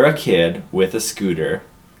if you're a kid with a scooter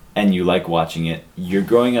and you like watching it, you're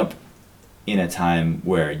growing up in a time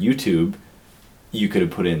where YouTube, you could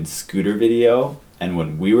have put in scooter video, and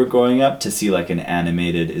when we were growing up, to see like an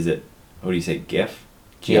animated, what do you say, GIF?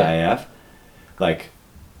 GIF? Like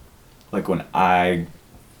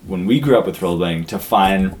when we grew up with rollerblading, to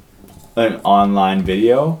find an online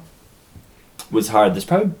video was hard. There's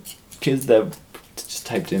probably kids that just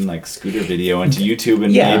typed in like scooter video into YouTube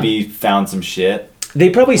and Yeah. maybe found some shit. They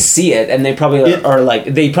probably see it and they probably It- are like.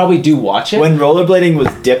 They probably do watch it. When rollerblading was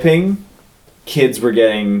dipping, kids were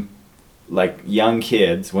getting, like, young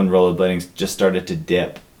kids, when rollerblading just started to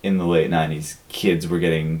dip in the late 90s, kids were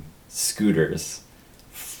getting scooters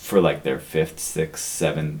for like their 5th, 6th,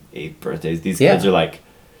 7th, 8th birthdays. These kids Yeah. are like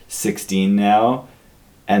 16 now,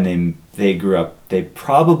 and they grew up, they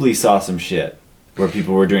probably saw some shit where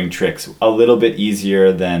people were doing tricks a little bit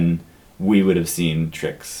easier than we would have seen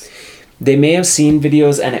tricks. They may have seen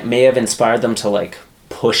videos and it may have inspired them to like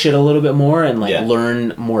push it a little bit more and like Yeah.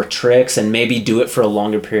 learn more tricks and maybe do it for a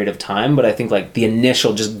longer period of time. But I think like the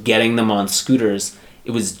initial just getting them on scooters,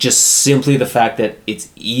 it was just simply the fact that it's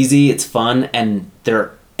easy, it's fun, and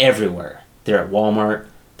they're everywhere. They're at Walmart,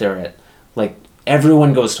 they're at like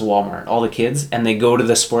everyone goes to Walmart, all the kids, and they go to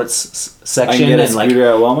the sports I section can get a and like scooter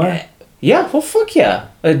at Walmart? yeah, well fuck yeah.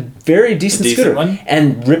 A very decent, decent scooter. one?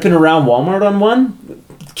 And ripping around Walmart on one,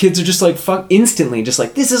 kids are just like fuck instantly just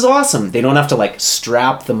like this is awesome. They don't have to like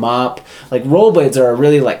strap them up. Like rollerblades are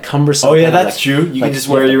really like cumbersome. Oh, yeah, kind of, that's like- true. You can like, just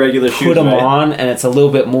wear have to your regular put shoes, them right? on and it's a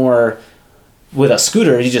little bit more. With a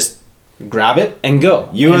scooter, you just grab it and go.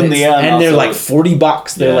 You and it's- Leon and they're also- like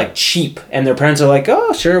 $40. They're Yeah. like cheap, and their parents are like,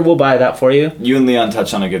 "Oh, sure, we'll buy that for you." You and Leon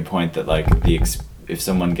touched on a good point that like if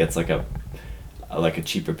someone gets like a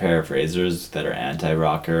cheaper pair of razors that are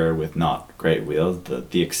anti-rocker with not great wheels,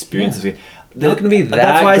 the experience is Not gonna be That's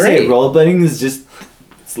that why I say great. rollerblading is just,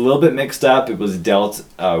 it's a little bit mixed up. It was dealt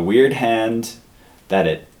a weird hand that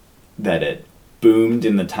it boomed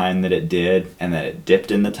in the time that it did, and that it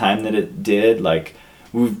dipped in the time that it did. Like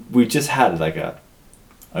we just had like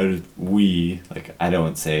I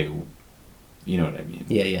don't say, you know what I mean.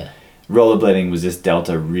 Yeah. Rollerblading was just dealt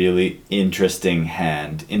a really interesting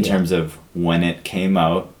hand in Yeah. terms of when it came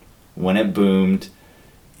out, when it boomed.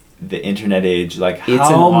 the internet age, like It's an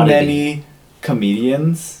how oddity. many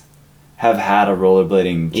comedians have had a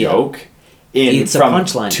rollerblading Yeah. joke in It's a from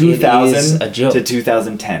punchline. It 2000 is a joke. to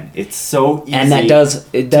 2010. It's so easy. And that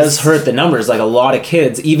does hurt the numbers. Like a lot of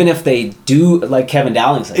kids, even if they do, like Kevin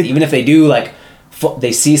Dowling said, even if they do like,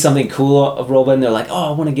 they see something cool of rollerblading, they're like, oh,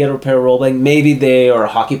 I want to get a pair of rollerblading. Maybe they are a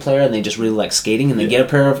hockey player and they just really like skating, and they get a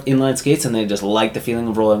pair of inline skates and they just like the feeling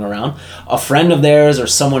of rolling around. A friend of theirs or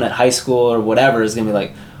someone at high school or whatever is gonna be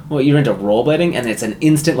like, well, you're into rollerblading, and it's an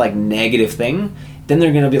instant like negative thing. Then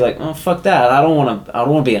they're gonna be like, oh, fuck that. I don't want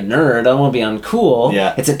to be a nerd. I don't want to be uncool.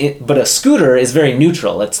 Yeah. But a scooter is very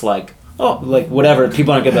neutral. It's like, oh, like whatever.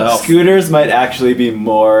 People aren't gonna. Oh, Scooters might actually be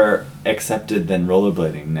more accepted than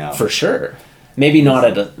rollerblading now. for sure. Maybe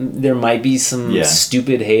not there might be some Yeah.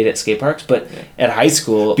 stupid hate at skate parks, but at high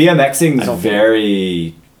school, BMXing I don't is think-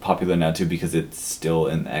 very popular now too because it's still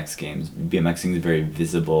in the X Games. BMXing is very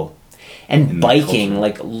visible. in and the biking,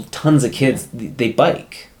 culture. like tons of kids, they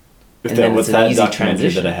bike. And then What's it's an that easy documentary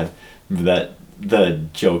transition. that I have? Remember that the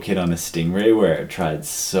Joe Kid on a Stingray where it tried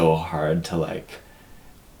so hard to like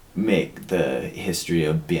make the history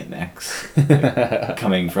of BMX like,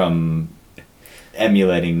 coming from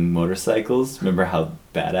emulating motorcycles. Remember how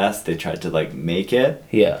badass they tried to like make it?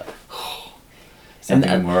 Yeah. Something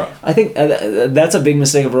And more. I think that's a big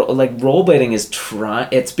mistake of like rollerblading is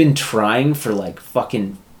it's been trying for like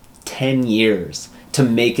fucking 10 years to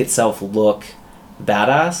make itself look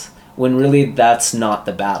badass when really that's not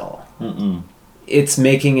the battle. Mm-mm. It's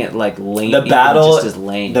making it like lame. The battle just as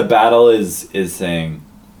lame. The battle is saying,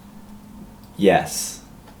 yes,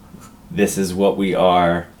 this is what we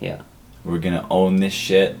are. Yeah. We're gonna own this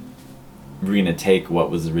shit. We're gonna take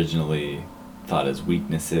what was originally thought as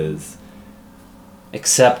weaknesses.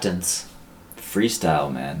 Acceptance.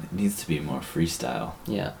 Freestyle, man. It needs to be more freestyle.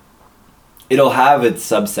 Yeah. It'll have its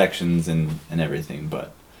subsections and everything,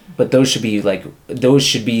 but But those should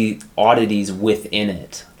be oddities within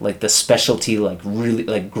it. Like the specialty, like really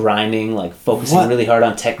like grinding, like focusing What? really hard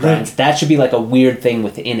on tech grinds. Right. That should be like a weird thing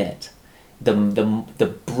within it. The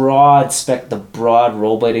broad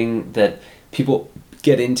rollerblading that people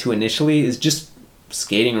get into initially is just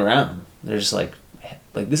skating around. They're just like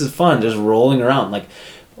this is fun, just rolling around. Like,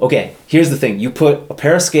 okay, here's the thing: you put a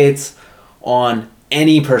pair of skates on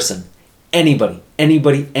any person, anybody,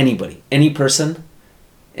 any person,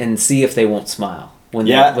 and see if they won't smile when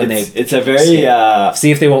it's a very skate.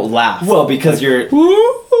 See if they won't laugh. well because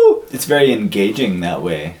it's very engaging that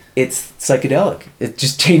way. It's psychedelic. It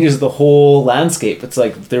just changes the whole landscape. It's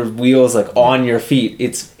like there's wheels like on your feet.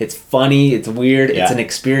 It's funny. It's weird. Yeah. It's an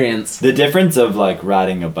experience. The difference of like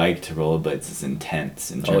riding a bike to rollerblades is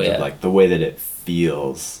intense in terms yeah. of like the way that it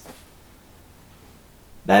feels.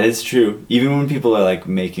 That is true. Even when people are like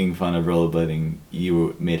making fun of rollerblading,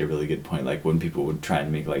 you made a really good point. Like when people would try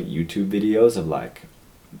and make like YouTube videos of like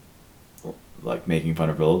making fun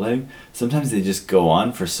of rollerblading, sometimes they just go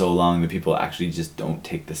on for so long that people actually just don't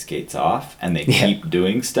take the skates off and they keep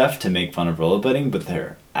doing stuff to make fun of rollerblading, but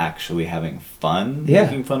they're actually having fun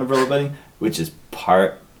making fun of rollerblading, which is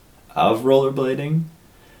part of rollerblading.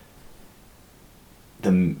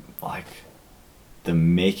 The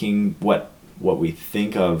making what we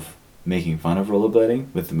think of making fun of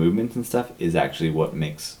rollerblading with the movements and stuff is actually what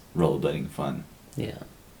makes rollerblading fun. Yeah.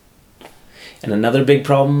 And another big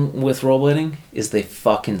problem with rollerblading is they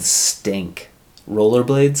fucking stink.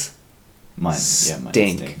 Rollerblades Mine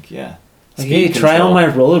stink. stink. Yeah. Like, Speed hey, try control. on my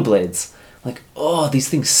rollerblades. Like, oh, these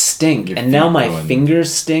things stink. Your And now feet my going-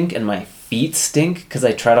 fingers stink and my feet stink because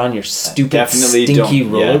I tried on your stupid, Definitely stinky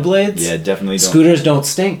don't- yeah. rollerblades. Yeah, definitely don't. Scooters don't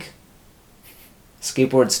stink.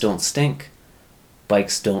 Skateboards don't stink.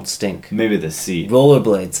 Bikes don't stink. Maybe the seat.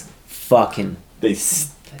 Rollerblades, fucking, They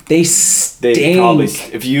they stink. probably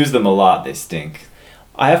if you use them a lot, they stink.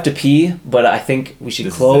 I have to pee, but I think we should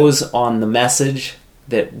This is close on the message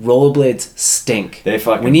that rollerblades stink. They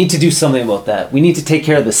fucking- We need to do something about that. We need to take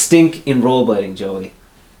care of the stink in rollerblading, Joey.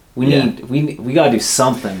 We gotta do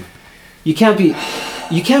something. You can't be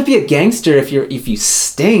a gangster if you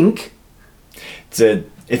stink.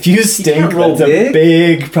 If you stink, roll that's a big.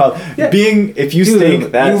 big problem. Yeah. If you Dude,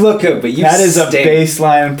 stink, that you look good, but you that is a stink.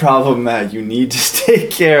 baseline problem that you need to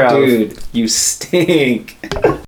take care of. Dude, you stink.